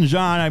Saints. Elton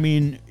John. I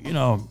mean,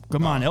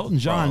 come on, Elton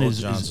John Elton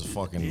John's a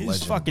fucking his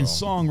legend, fucking bro.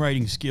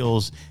 songwriting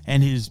skills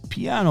and his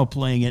piano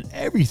playing and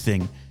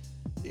everything.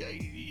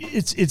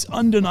 It's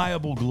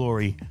undeniable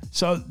glory.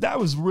 So that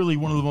was really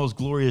one of the most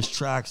glorious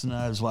tracks, and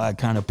that's why I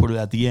kind of put it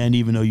at the end,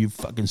 even though you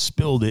fucking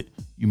spilled it,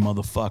 you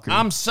motherfucker.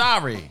 I'm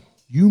sorry.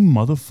 You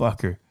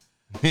motherfucker.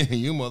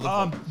 You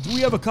motherfucker. Do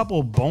we have a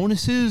couple of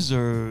bonuses,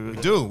 or We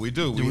do.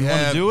 do we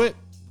want to do it?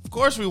 Of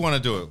course we want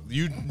to do it.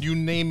 You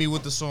name me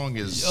what the song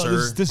is, Oh,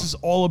 sir. this is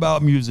all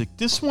about music.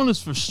 This one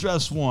is for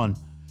Stress One.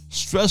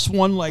 Stress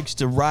One likes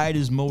to ride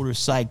his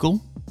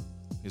motorcycle.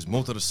 His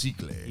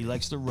motorcycle. He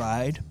likes to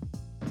ride.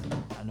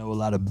 I know a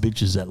lot of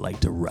bitches that like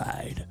to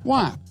ride.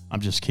 Why? I'm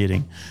just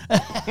kidding.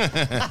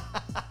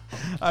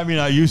 I mean,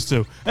 I used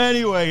to.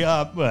 Anyway,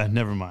 well,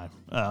 never mind.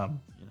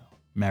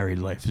 Married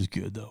life is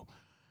good, though.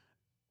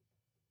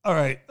 All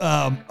right.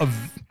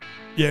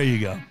 There you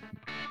go.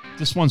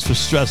 This one's for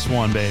Stress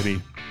One,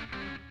 baby.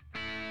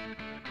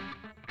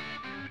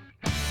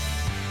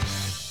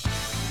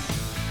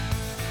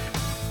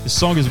 This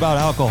song is about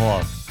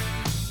alcohol.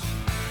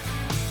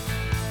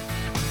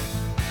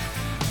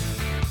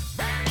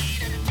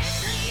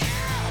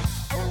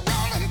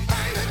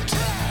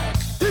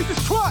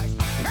 Jesus Christ!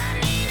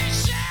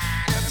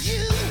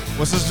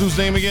 What's this dude's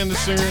name again, the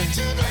singer?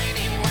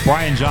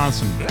 Brian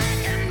Johnson.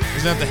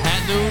 Is that the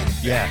hat dude?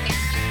 Yeah.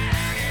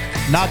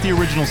 Not the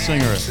original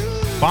singer.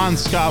 Bon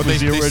Scott was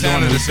the original. They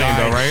sounded who the same,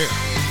 died. though, right?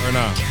 Or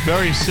not?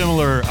 Very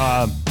similar.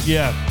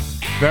 Yeah,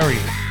 very.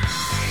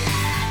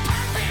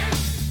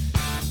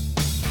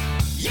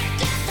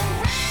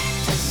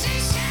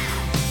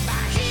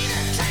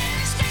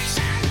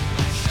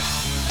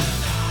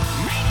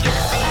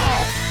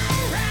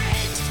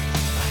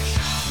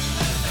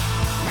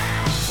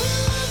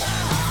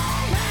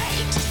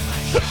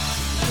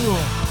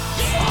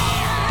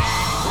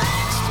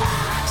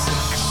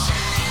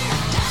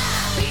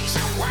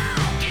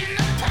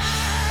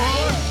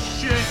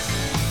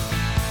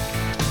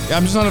 Yeah,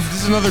 I'm just not.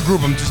 This is another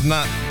group. I'm just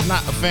not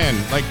a fan.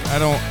 Like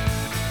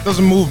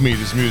doesn't move me.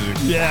 This music.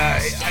 Yeah,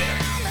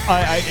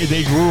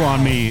 they grew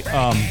on me.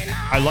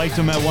 I liked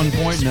them at one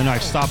point, and then I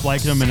stopped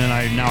liking them, and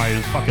then now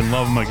I fucking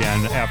love them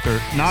again.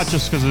 After not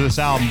just because of this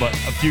album, but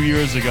a few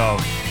years ago.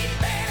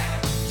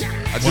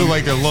 I do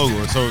like their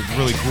logo, so it's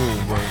really cool.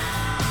 But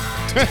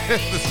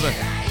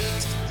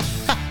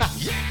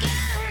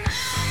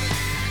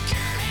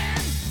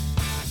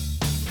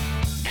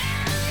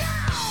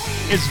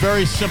it's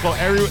very simple.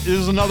 This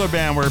is another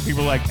band where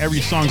people like every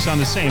song sound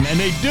the same, and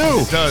they do.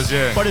 It does,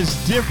 yeah. But it's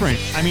different.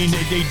 I mean,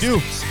 they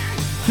do.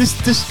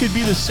 This could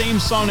be the same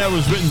song that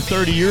was written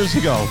 30 years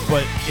ago,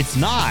 but it's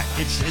not.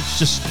 It's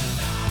just,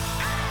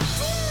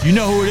 you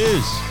know who it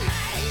is.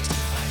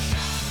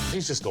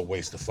 He's just a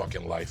waste of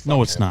fucking life.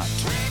 No, it's not.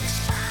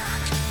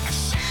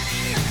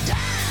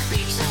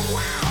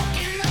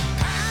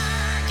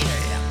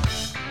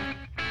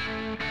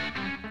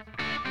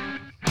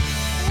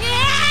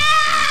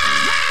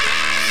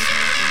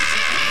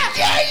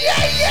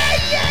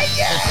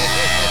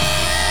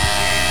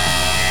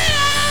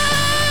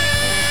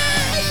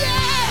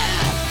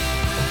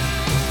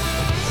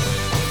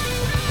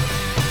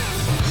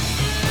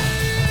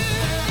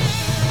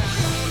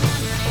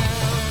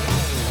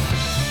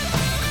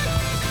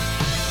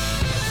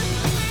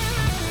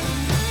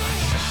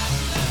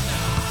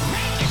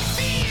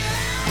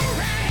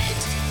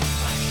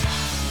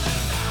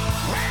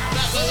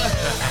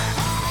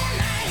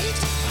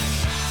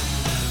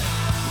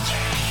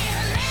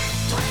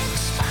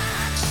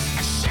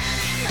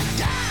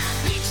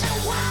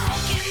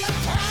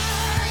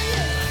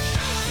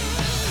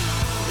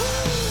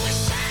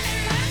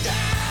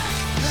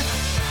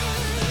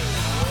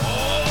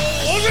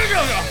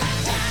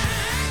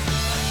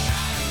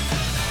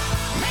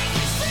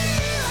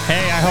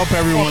 Hey, I hope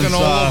everyone's walking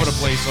all over the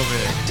place over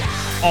here.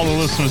 All the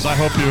listeners, I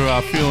hope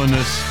you're feeling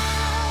this.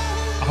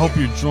 I hope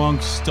you're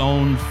drunk,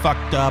 stoned,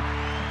 fucked up,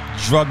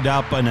 drugged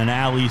out in an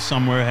alley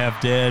somewhere, half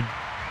dead.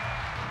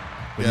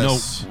 With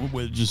Yes.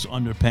 with just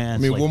underpants. I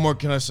mean, like what more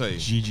can I say?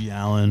 Gigi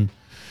Allen.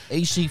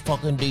 AC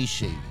fucking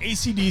DC.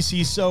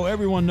 AC/DC, so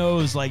everyone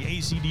knows, like,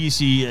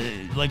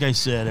 AC/DC, like I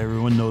said,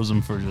 everyone knows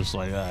them for just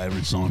like,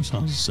 every song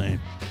sounds the same.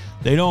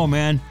 They don't,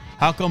 man.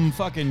 How come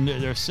fucking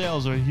their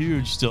sales are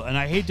huge still? And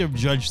I hate to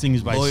judge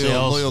things by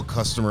sales. Loyal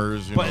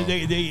customers, you But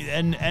know. they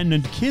and the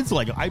kids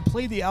like it. I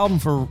played the album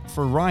for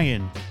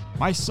Ryan,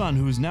 my son,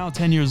 who's now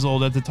 10 years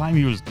old. At the time,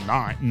 he was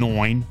 9.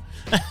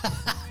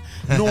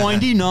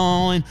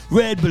 99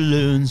 red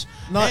balloons.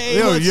 Hey,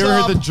 Yo, what's you ever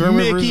up, heard the German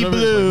Mickey version of it?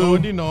 Blue?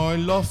 Like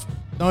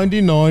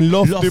 99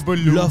 lofty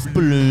balloons. Love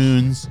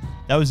balloons.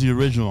 That was the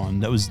original one.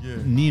 That was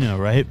Nina,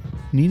 right?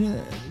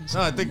 Nina. No,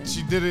 I think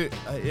she did it.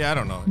 Yeah, I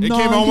don't know. It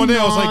came on one day.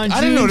 I was like,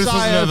 I didn't know this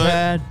was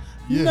another.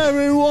 Yeah.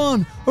 Never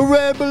won a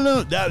red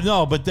balloon.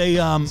 No, but they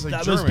like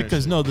that was German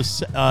because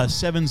shit.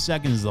 7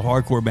 Seconds, the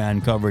hardcore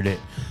band, covered it,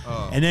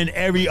 and then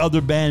every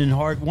other band in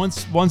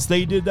once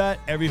they did that,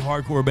 every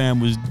hardcore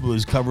band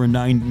was covering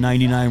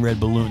 99 red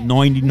balloon.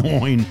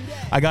 99.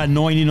 I got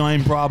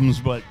 99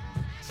 problems, but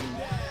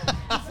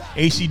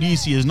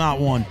AC/DC is not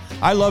one.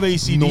 I love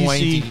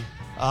AC/DC.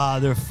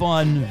 They're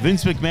fun.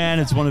 Vince McMahon,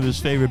 it's one of his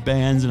favorite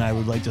bands, and I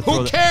would like to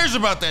throw Who cares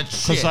about that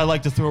shit? because I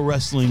like to throw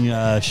wrestling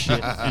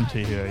shit into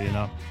here, you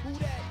know.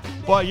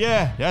 But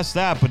yeah, that's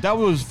that. But that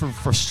was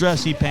for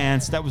Stressy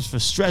Pants. That was for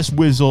Stress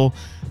Wizzle,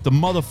 the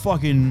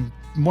motherfucking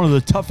one of the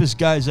toughest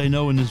guys I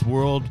know in this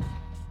world.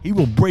 He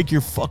will break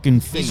your fucking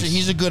face.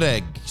 He's a good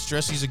egg.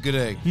 Stressy's a good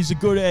egg. He's a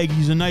good egg.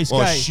 He's a nice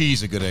Well, guy.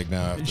 she's a good egg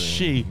now. After,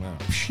 She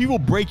will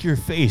break your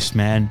face,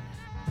 man.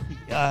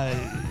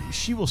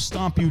 She will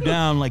stomp you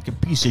down like a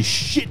piece of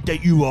shit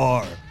that you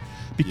are,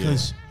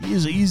 because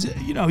he's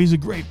a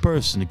great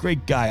person, a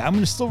great guy. I'm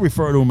gonna still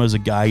refer to him as a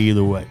guy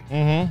either way.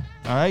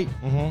 Mm-hmm. All right.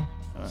 Mm-hmm.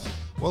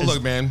 Well,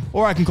 look, man.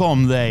 Or I can call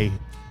him they.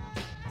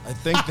 I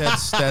think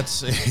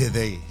that's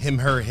they him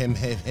her him.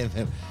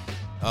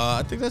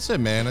 I think that's it,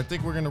 man. I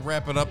think we're gonna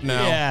wrap it up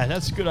now. Yeah,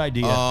 that's a good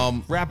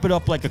idea. Wrap it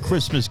up like a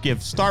Christmas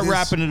gift. Start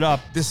wrapping it up.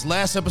 This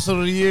last episode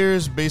of the year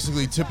is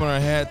basically tipping our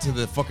hat to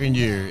the fucking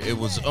year. It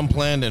was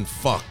unplanned and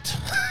fucked.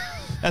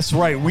 That's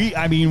right. We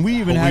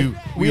ran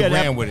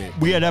with it.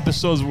 We had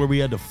episodes where we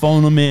had to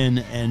phone them in,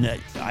 and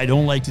I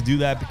don't like to do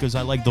that because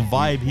I like the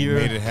vibe here.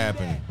 Made it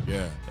happen.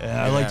 Yeah.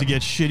 I like to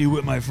get shitty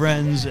with my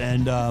friends,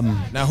 and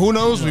now who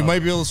knows? We might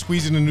be able to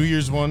squeeze in a New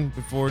Year's one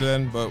before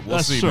then, but we'll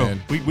see, true.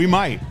 man. We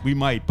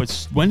might.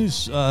 But when is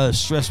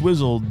Stress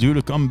Wizzle due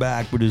to come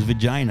back with his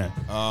vagina?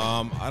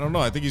 I don't know.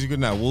 I think he's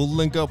good now. We'll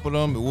link up with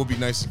him. It will be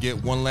nice to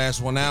get one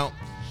last one out.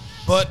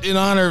 But in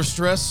honor of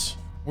Stress,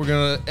 we're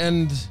gonna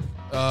end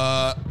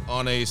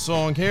on a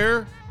song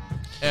here,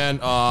 and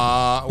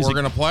we're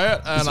gonna play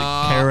it. And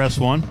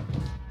KRS-One.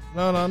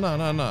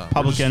 No.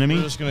 Public Enemy.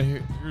 We're just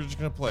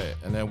gonna play it,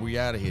 and then we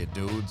out of here,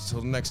 dudes.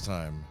 Till next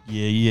time.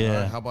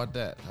 Yeah. How about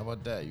that?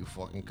 You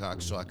fucking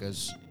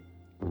cocksuckers.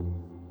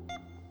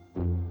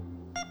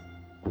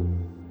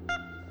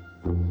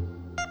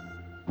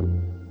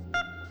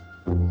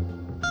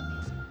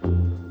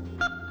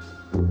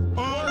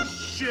 Oh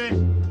shit.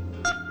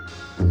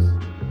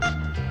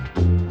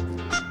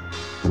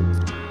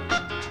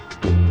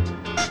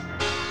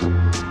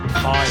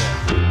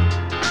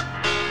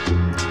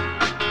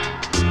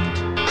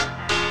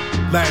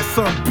 Last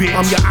son, bitch.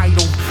 I'm your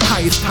idol,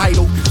 highest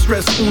title,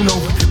 Stress Uno.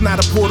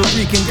 Not a Puerto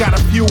Rican, got a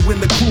few in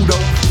the kudo.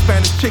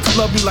 Spanish chicks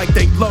love me like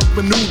they love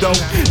menudo.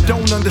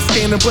 Don't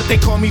understand them, but they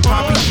call me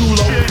Papi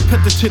Chulo.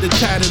 Cut the chitter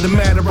chatter, the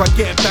matter I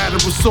get batter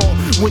assault.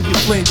 When you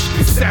flinch,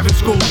 savage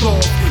goes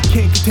off.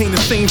 Can't contain the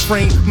same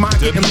frame, mind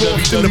getting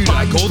lost in the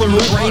body full of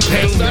brain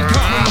pain.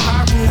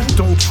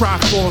 Don't try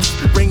force,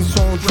 rain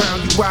song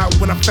drown you out.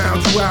 When I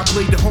found you out,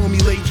 played the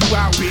homie, laid you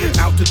out.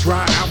 Out to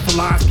dry, out for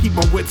lies, keep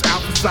my wits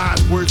out for size.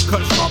 Words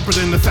cut sharper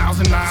than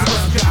 1,000 knives.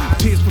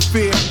 Tears for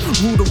fear,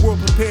 rule the world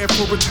prepared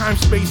for a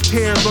time-space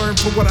tear. Learn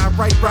from what I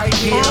write right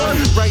here.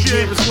 Right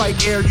here is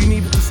like air, you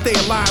needed to stay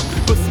alive.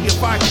 But see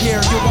if I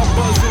care, yo, I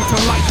buzz into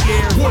light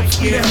air. What's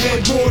in the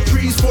head, more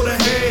trees for the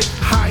head.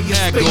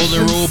 At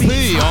Golden Rule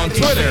P on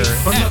Twitter,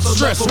 at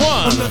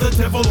Stress1,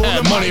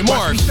 at Money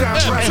Mark,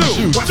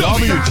 M2W2.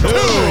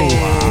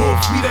 More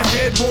feet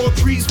ahead, more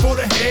trees for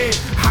the head.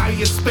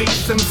 Higher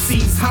space,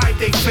 MCs hide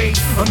they face.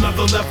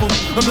 Another level,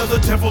 another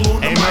devil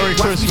on the mic. Merry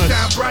Christmas.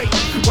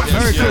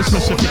 Merry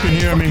Christmas if you can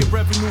hear me.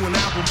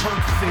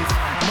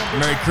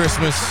 Merry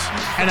Christmas.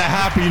 And a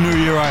Happy New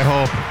Year, I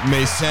hope.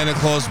 May Santa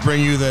Claus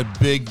bring you that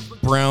big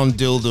brown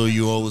dildo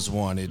you always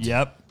wanted.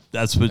 Yep.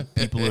 That's what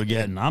people are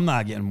getting. I'm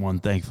not getting one,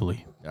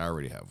 thankfully. I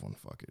already have one.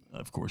 Fuck it.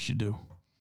 Of course you do.